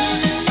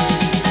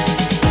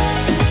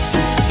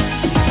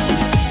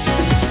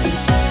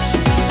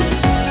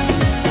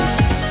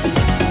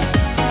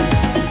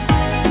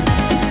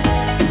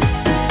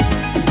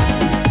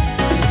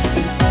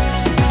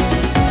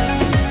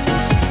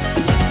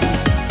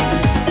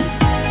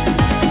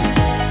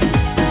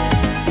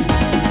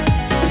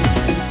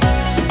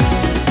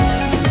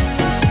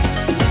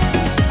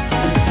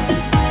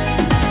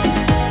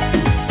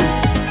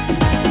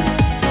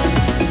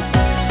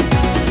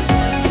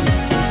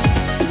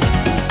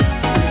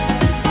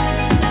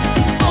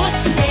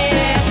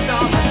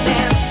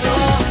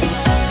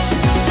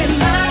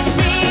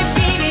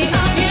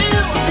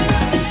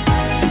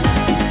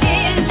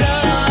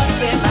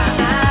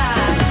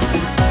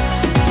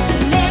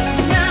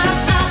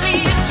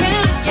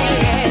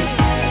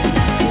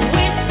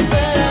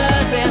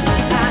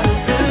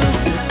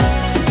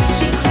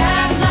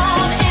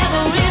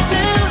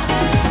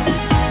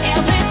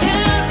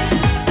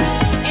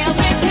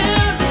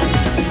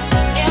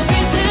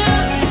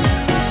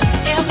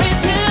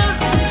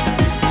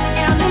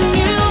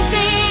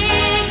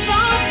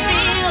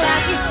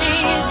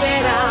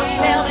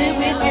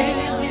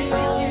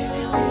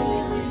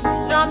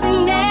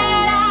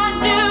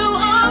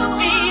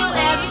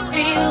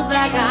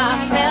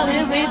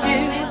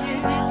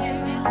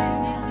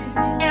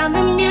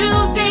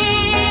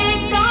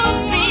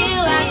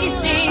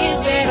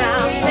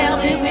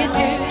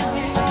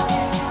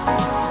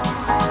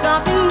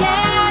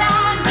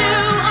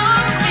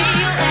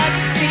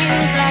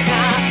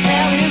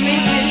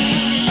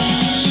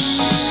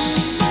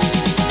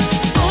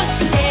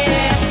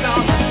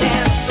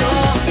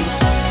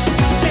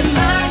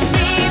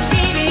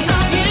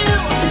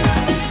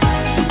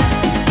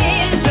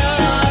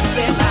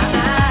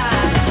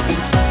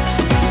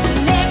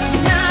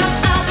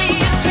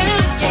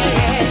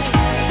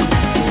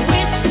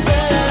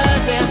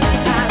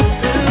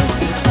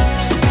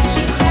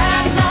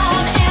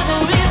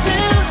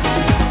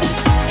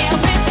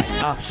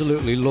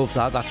 Absolutely love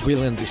that. That's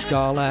Wheeling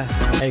Discala,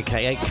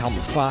 aka Camel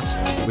Fat,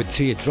 with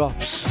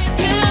Teardrops.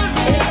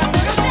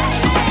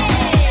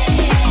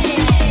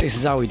 This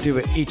is how we do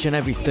it each and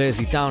every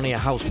Thursday down here,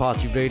 House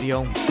Party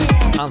Radio,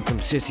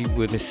 Anthem City,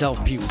 with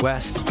myself, Pete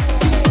West.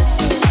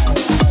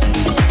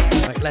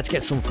 Right, let's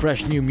get some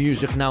fresh new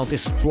music now.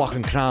 This is Block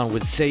and Crown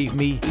with Save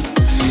Me.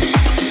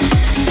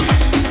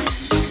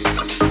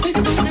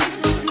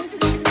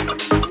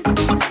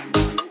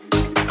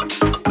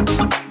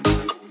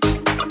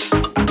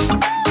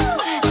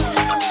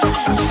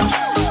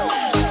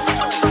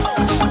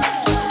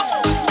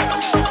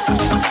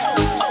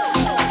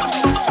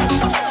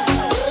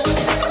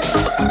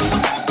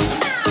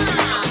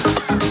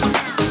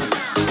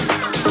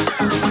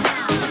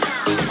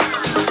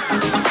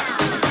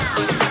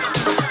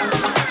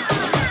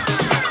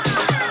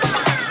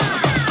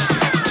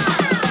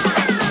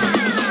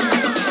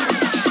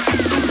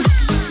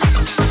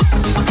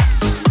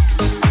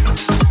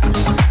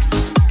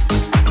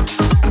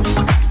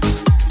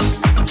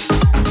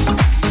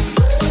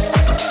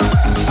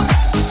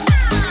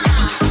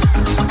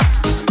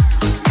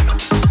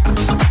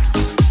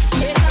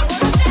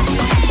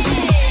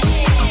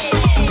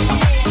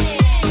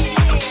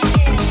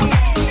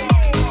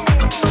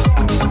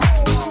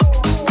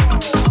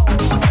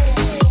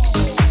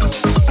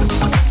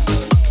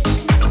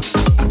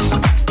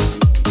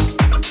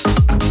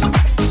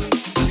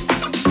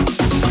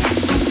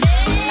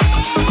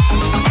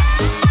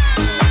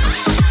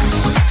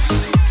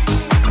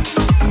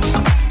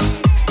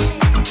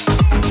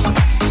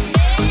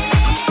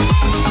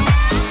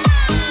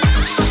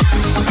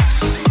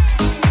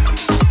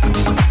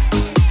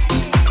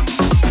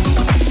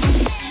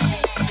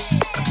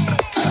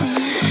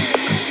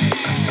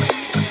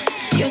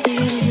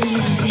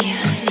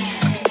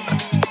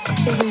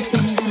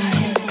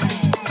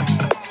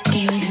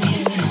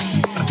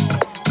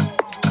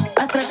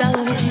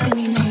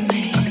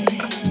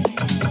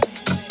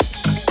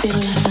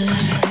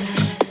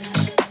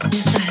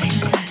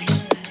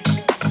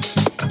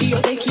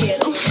 yo te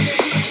quiero.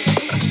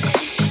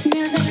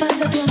 Me hace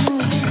falta tu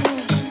amor.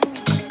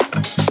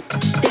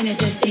 Te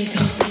necesito.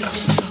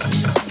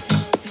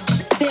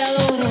 Te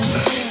adoro.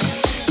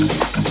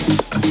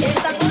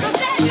 ¡Es a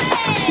conocerme!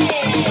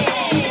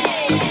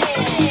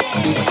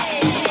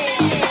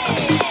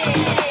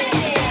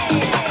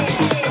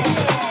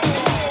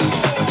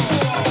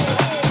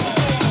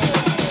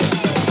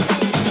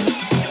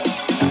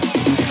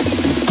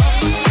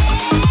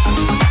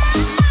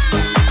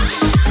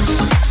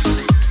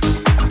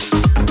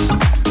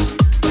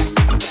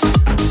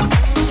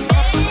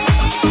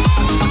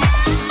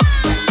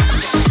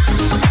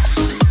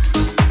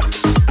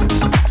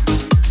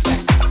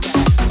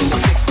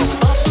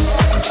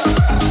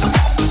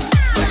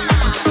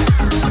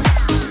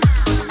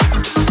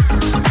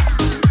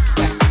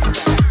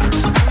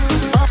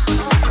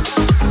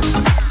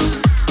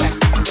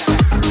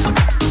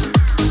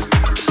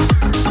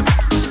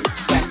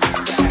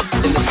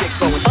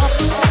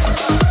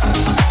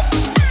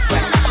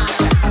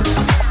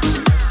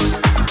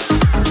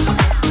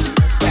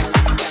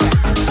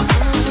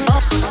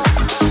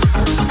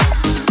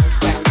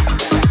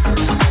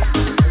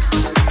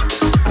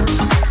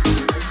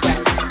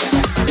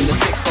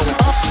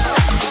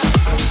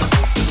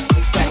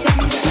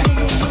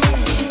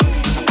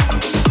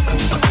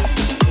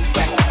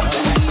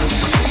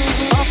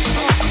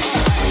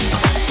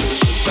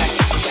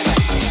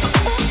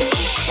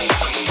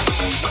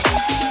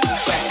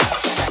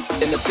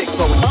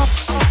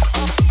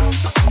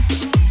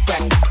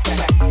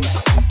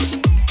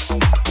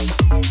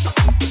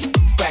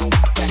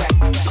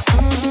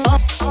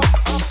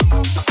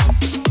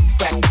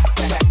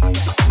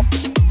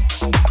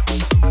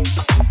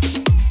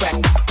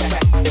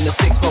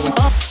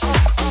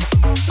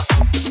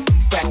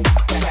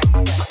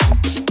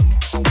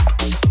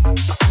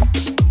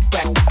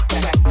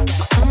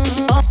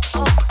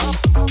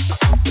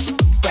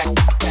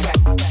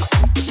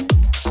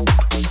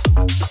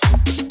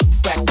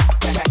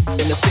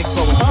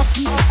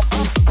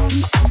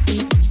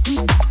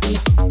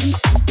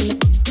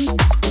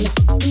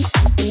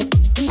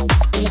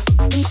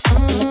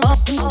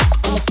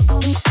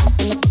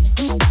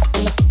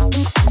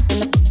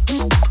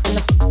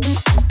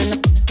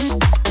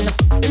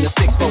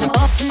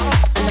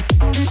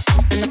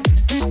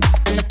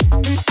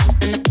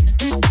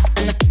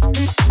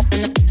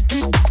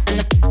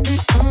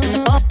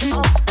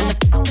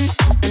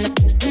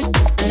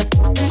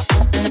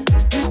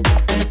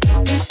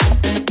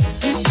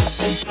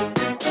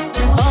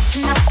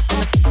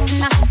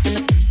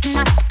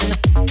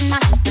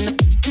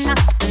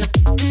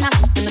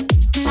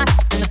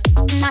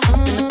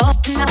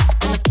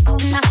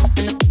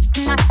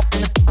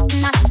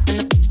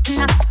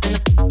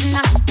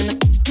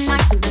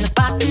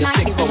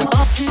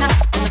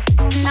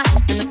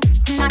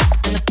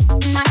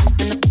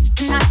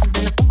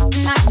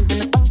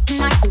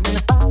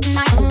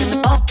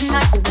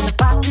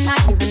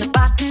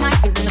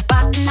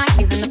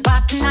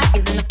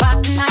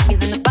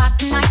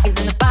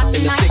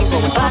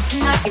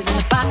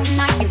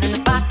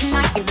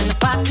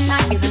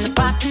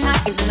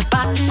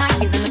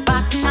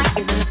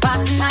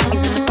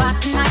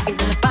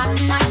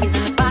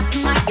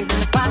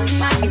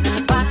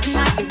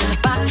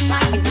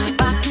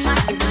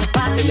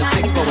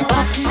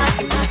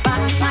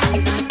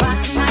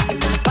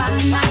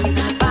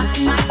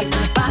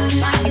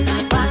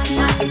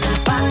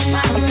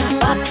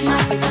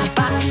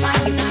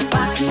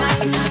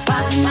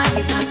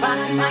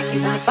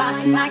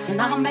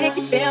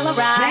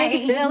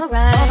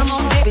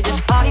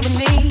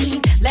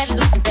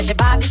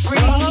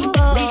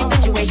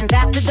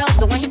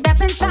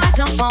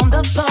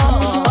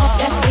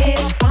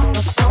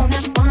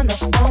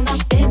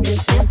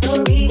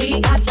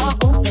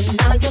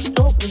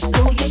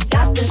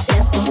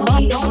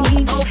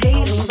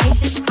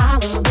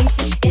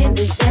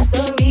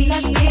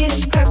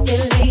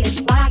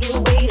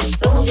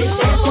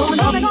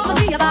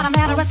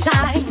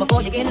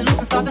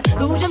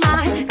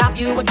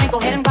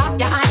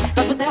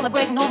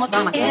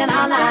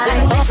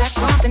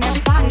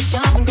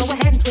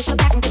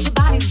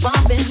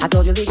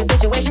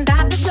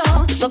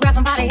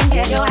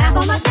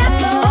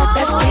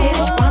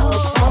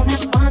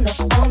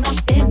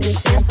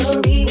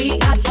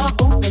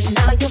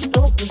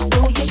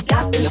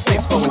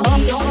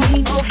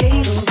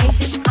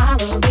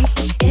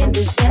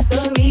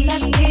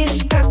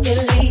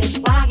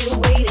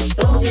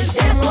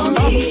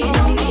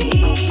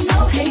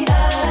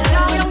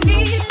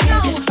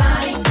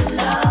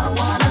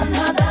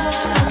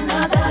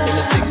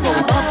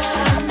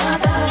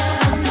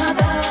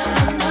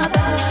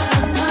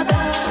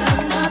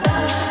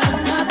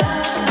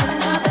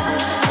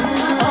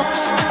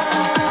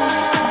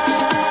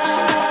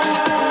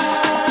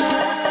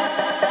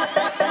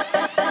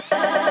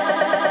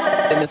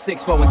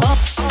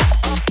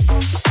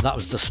 That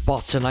was The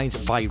Spot Tonight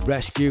by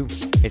Rescue.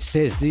 It's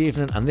Thursday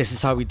evening, and this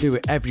is how we do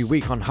it every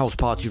week on House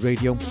Party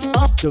Radio.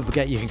 Don't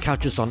forget you can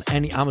catch us on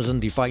any Amazon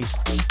device.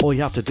 All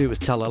you have to do is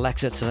tell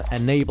Alexa to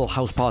enable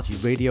House Party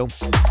Radio.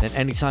 Then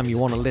anytime you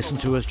want to listen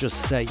to us, just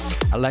say,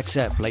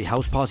 Alexa, play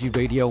House Party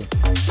Radio.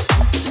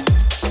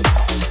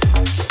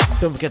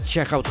 Don't forget to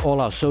check out all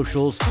our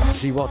socials,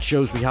 see what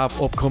shows we have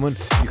upcoming.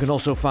 You can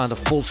also find a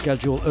full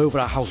schedule over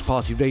at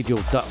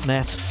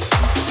housepartyradio.net.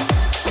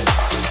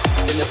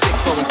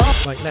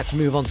 Right, let's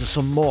move on to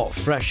some more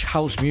fresh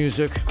house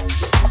music.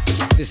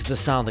 This is the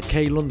sound of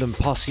K London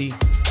Posse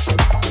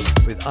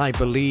with I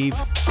Believe,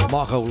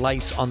 Marco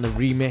Lice on the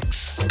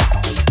remix.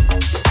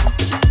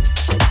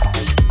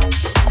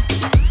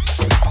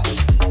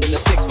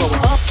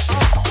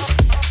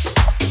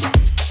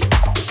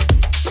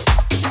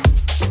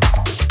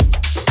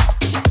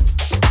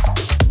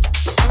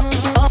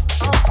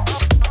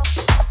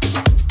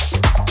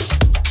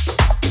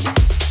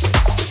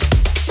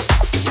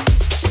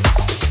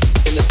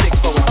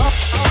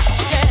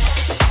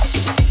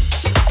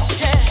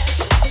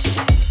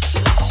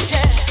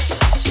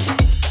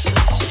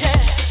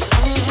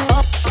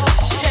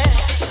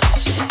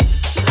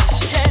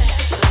 Yeah.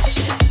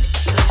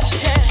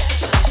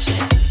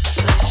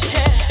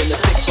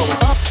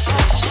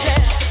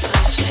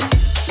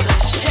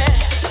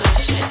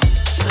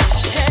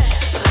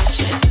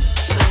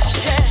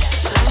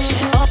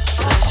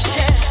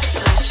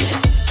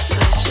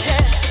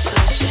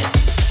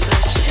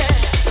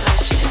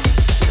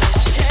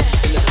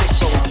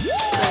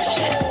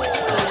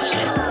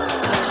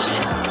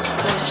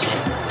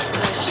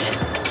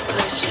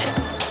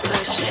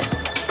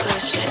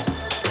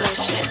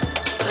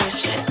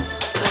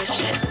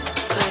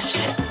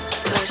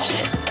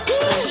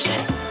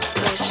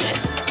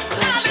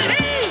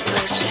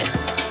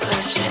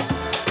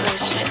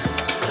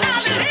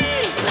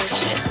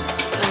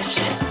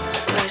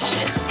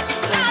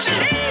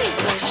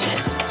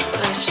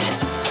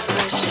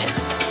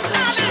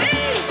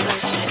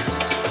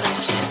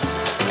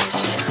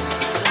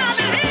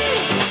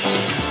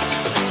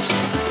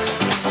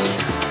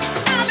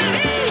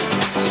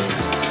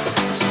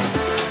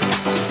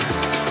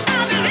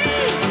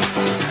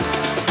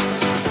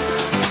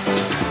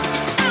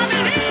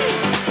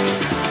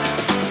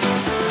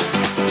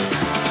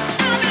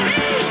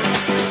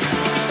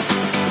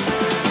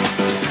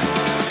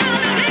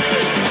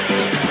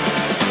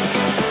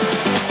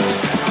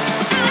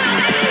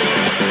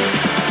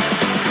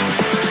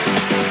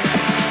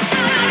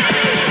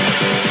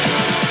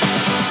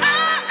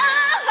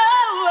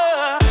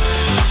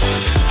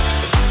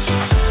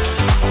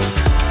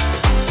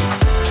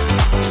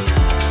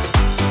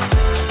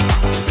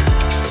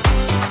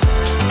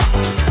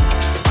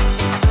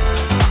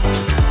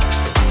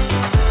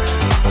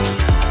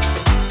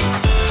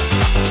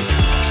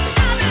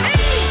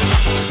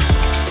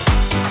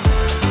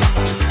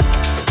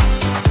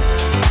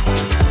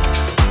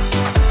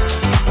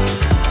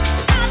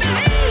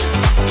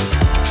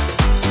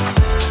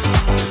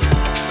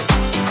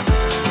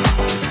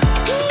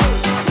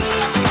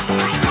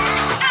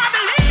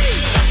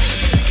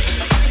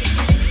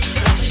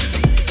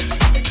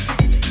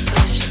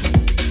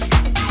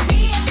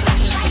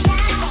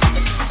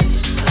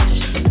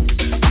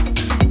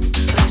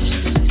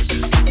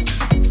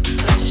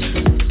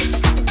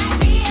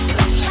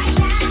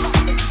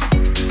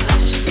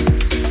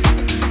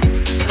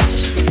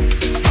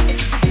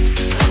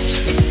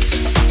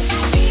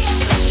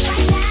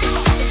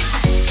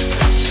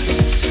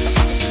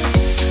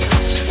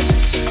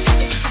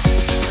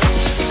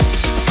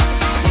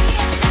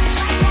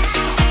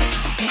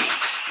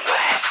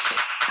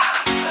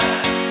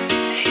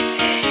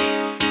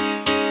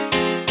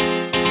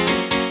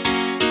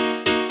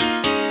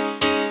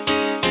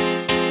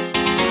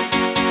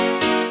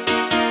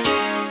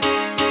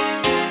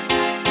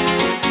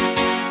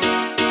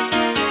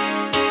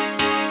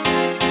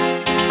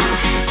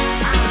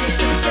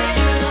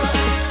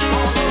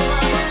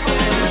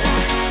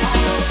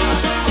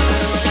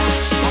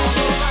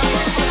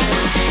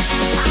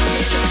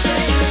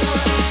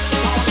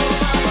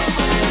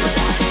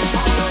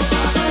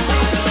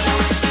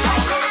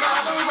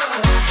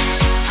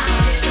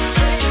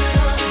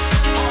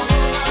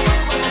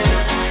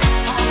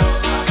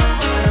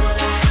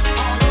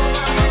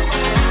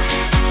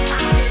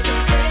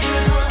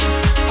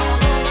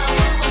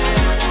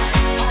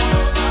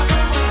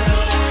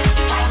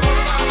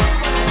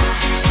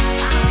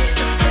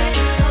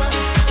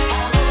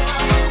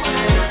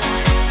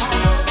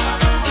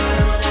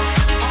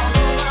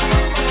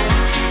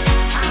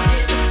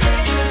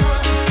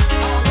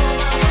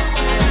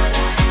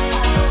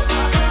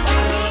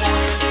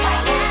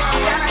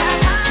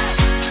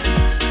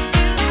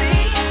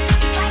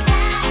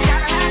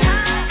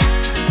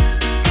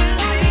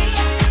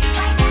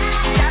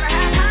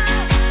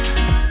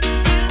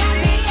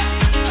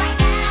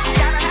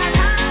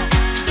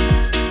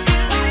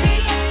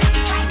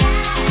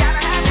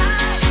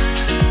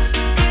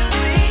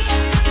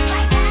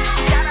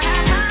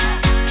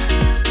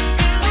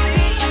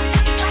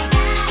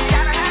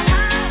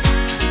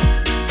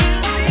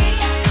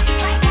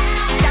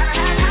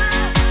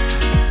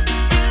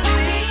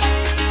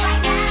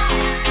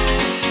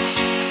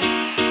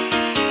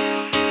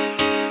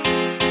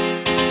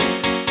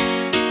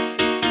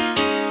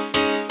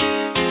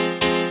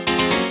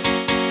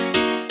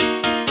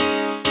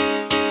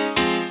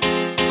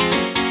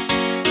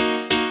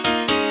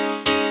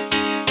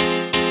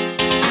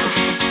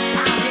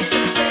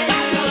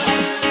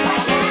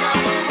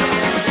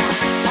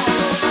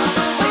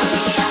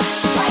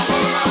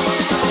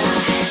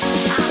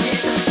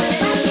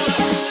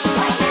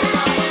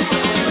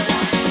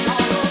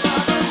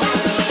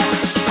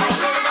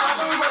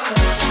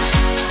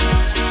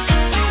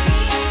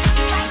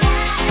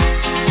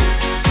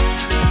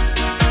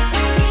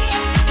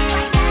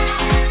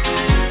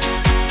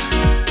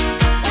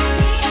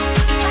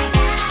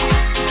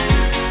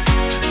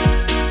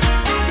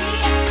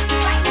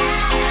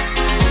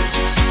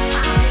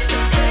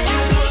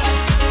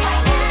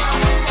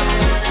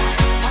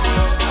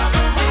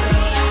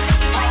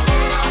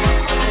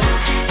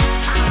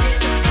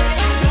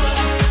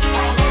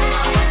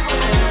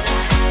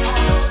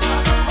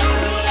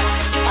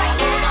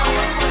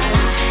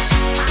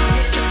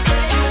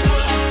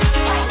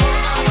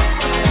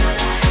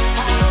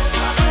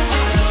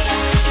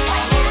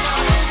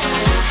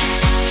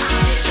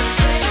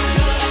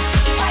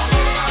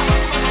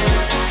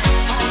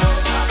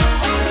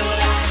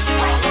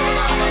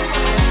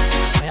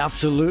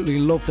 Absolutely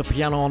love the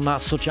piano on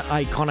that, such an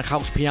iconic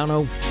house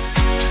piano.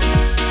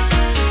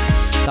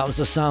 That was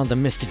the sound of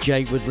Mr.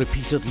 J with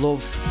Repeated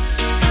Love.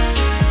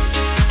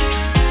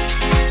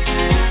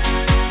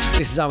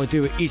 This is how we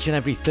do it each and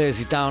every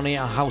Thursday down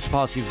here at House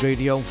Party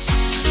Radio.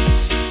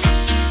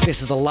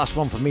 This is the last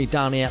one for me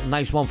down here.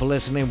 Nice one for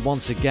listening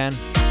once again.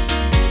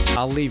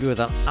 I'll leave you with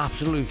an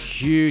absolute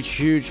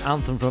huge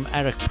anthem from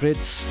Eric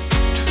Prydz.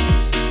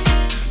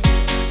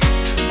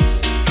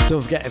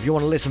 Don't forget, if you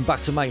want to listen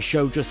back to my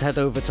show, just head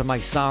over to my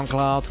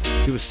SoundCloud,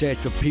 do a search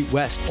for Pete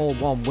West, all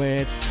one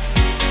word.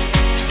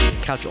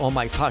 Catch all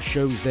my past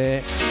shows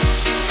there.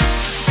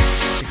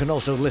 You can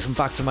also listen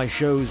back to my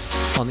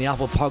shows on the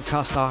Apple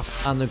Podcast app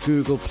and the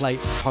Google Play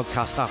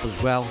Podcast app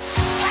as well.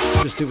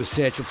 Just do a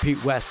search for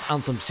Pete West,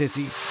 Anthem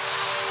City.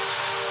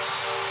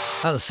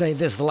 As I say,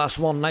 this is the last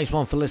one. Nice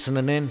one for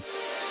listening in.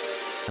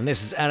 And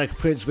this is Eric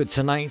Prydz with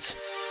Tonight.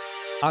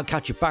 I'll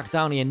catch you back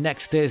down here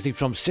next Thursday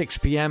from 6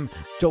 p.m.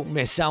 Don't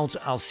miss out.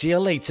 I'll see you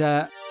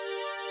later.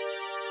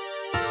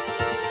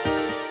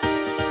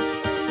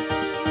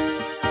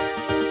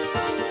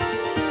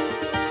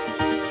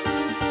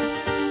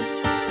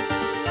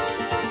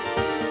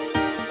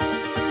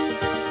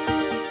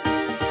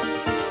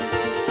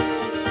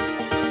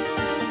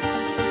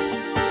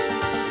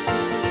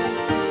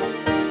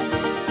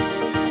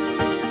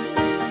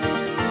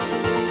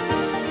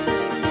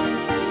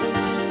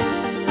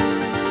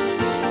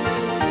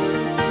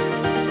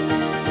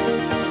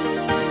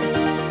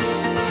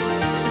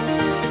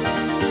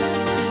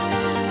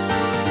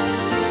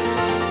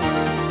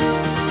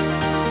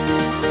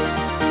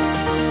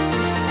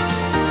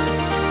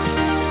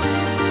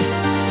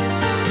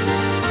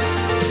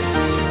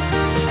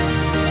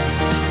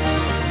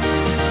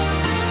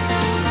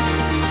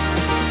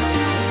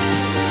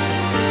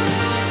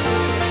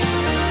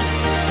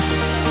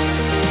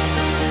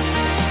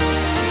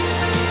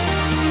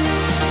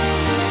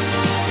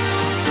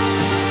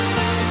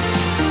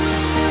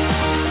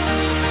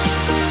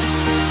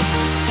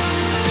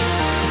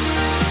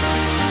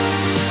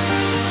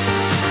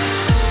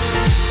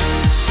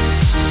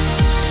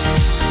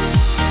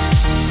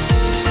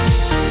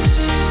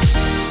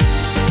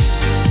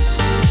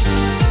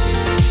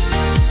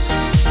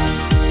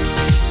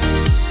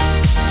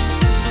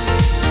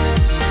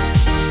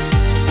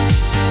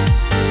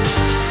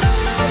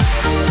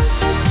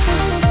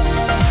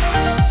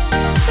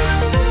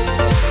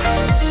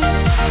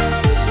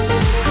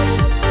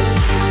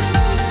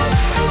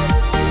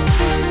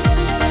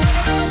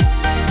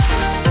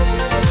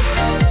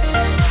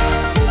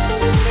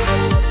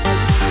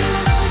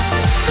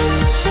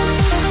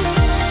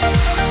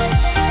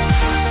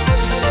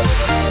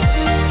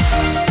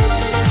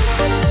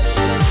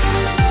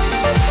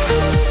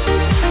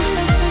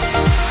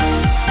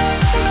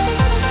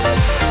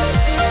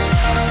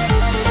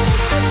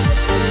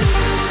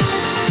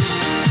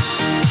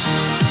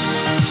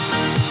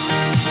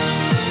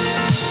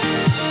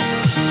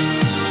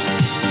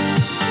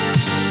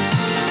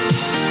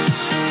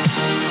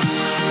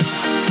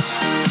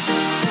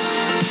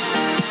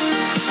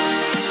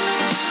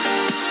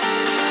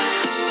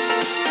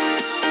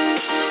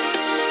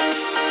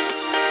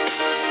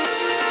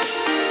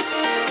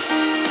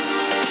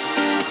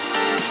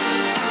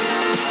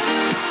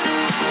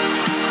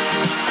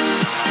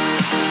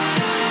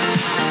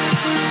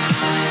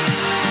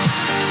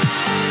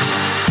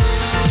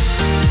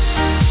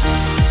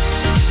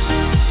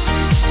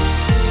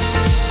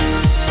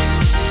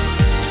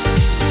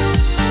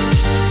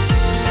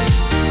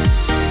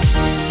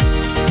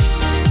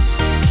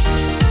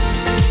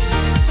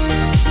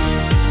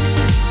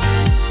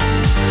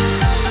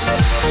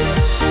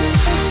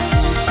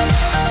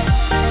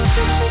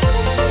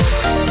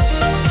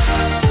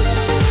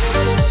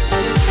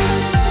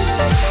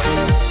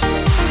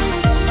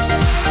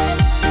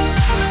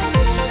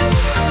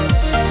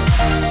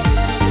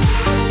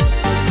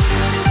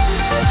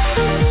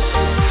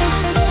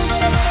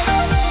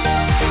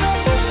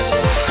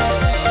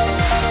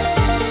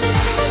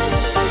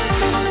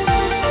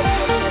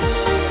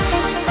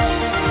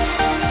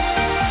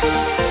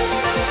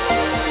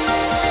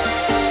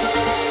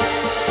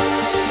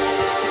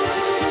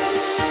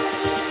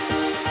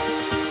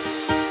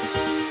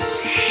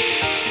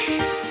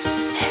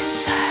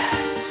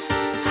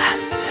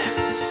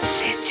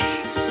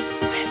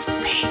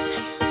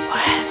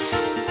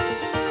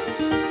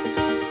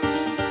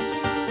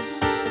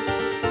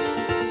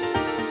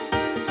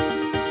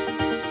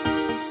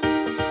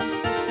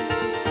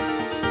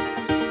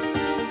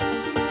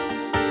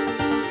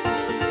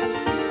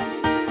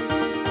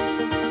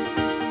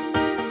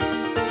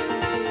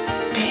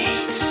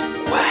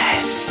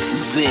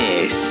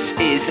 This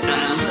is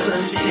Anthem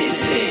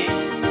City.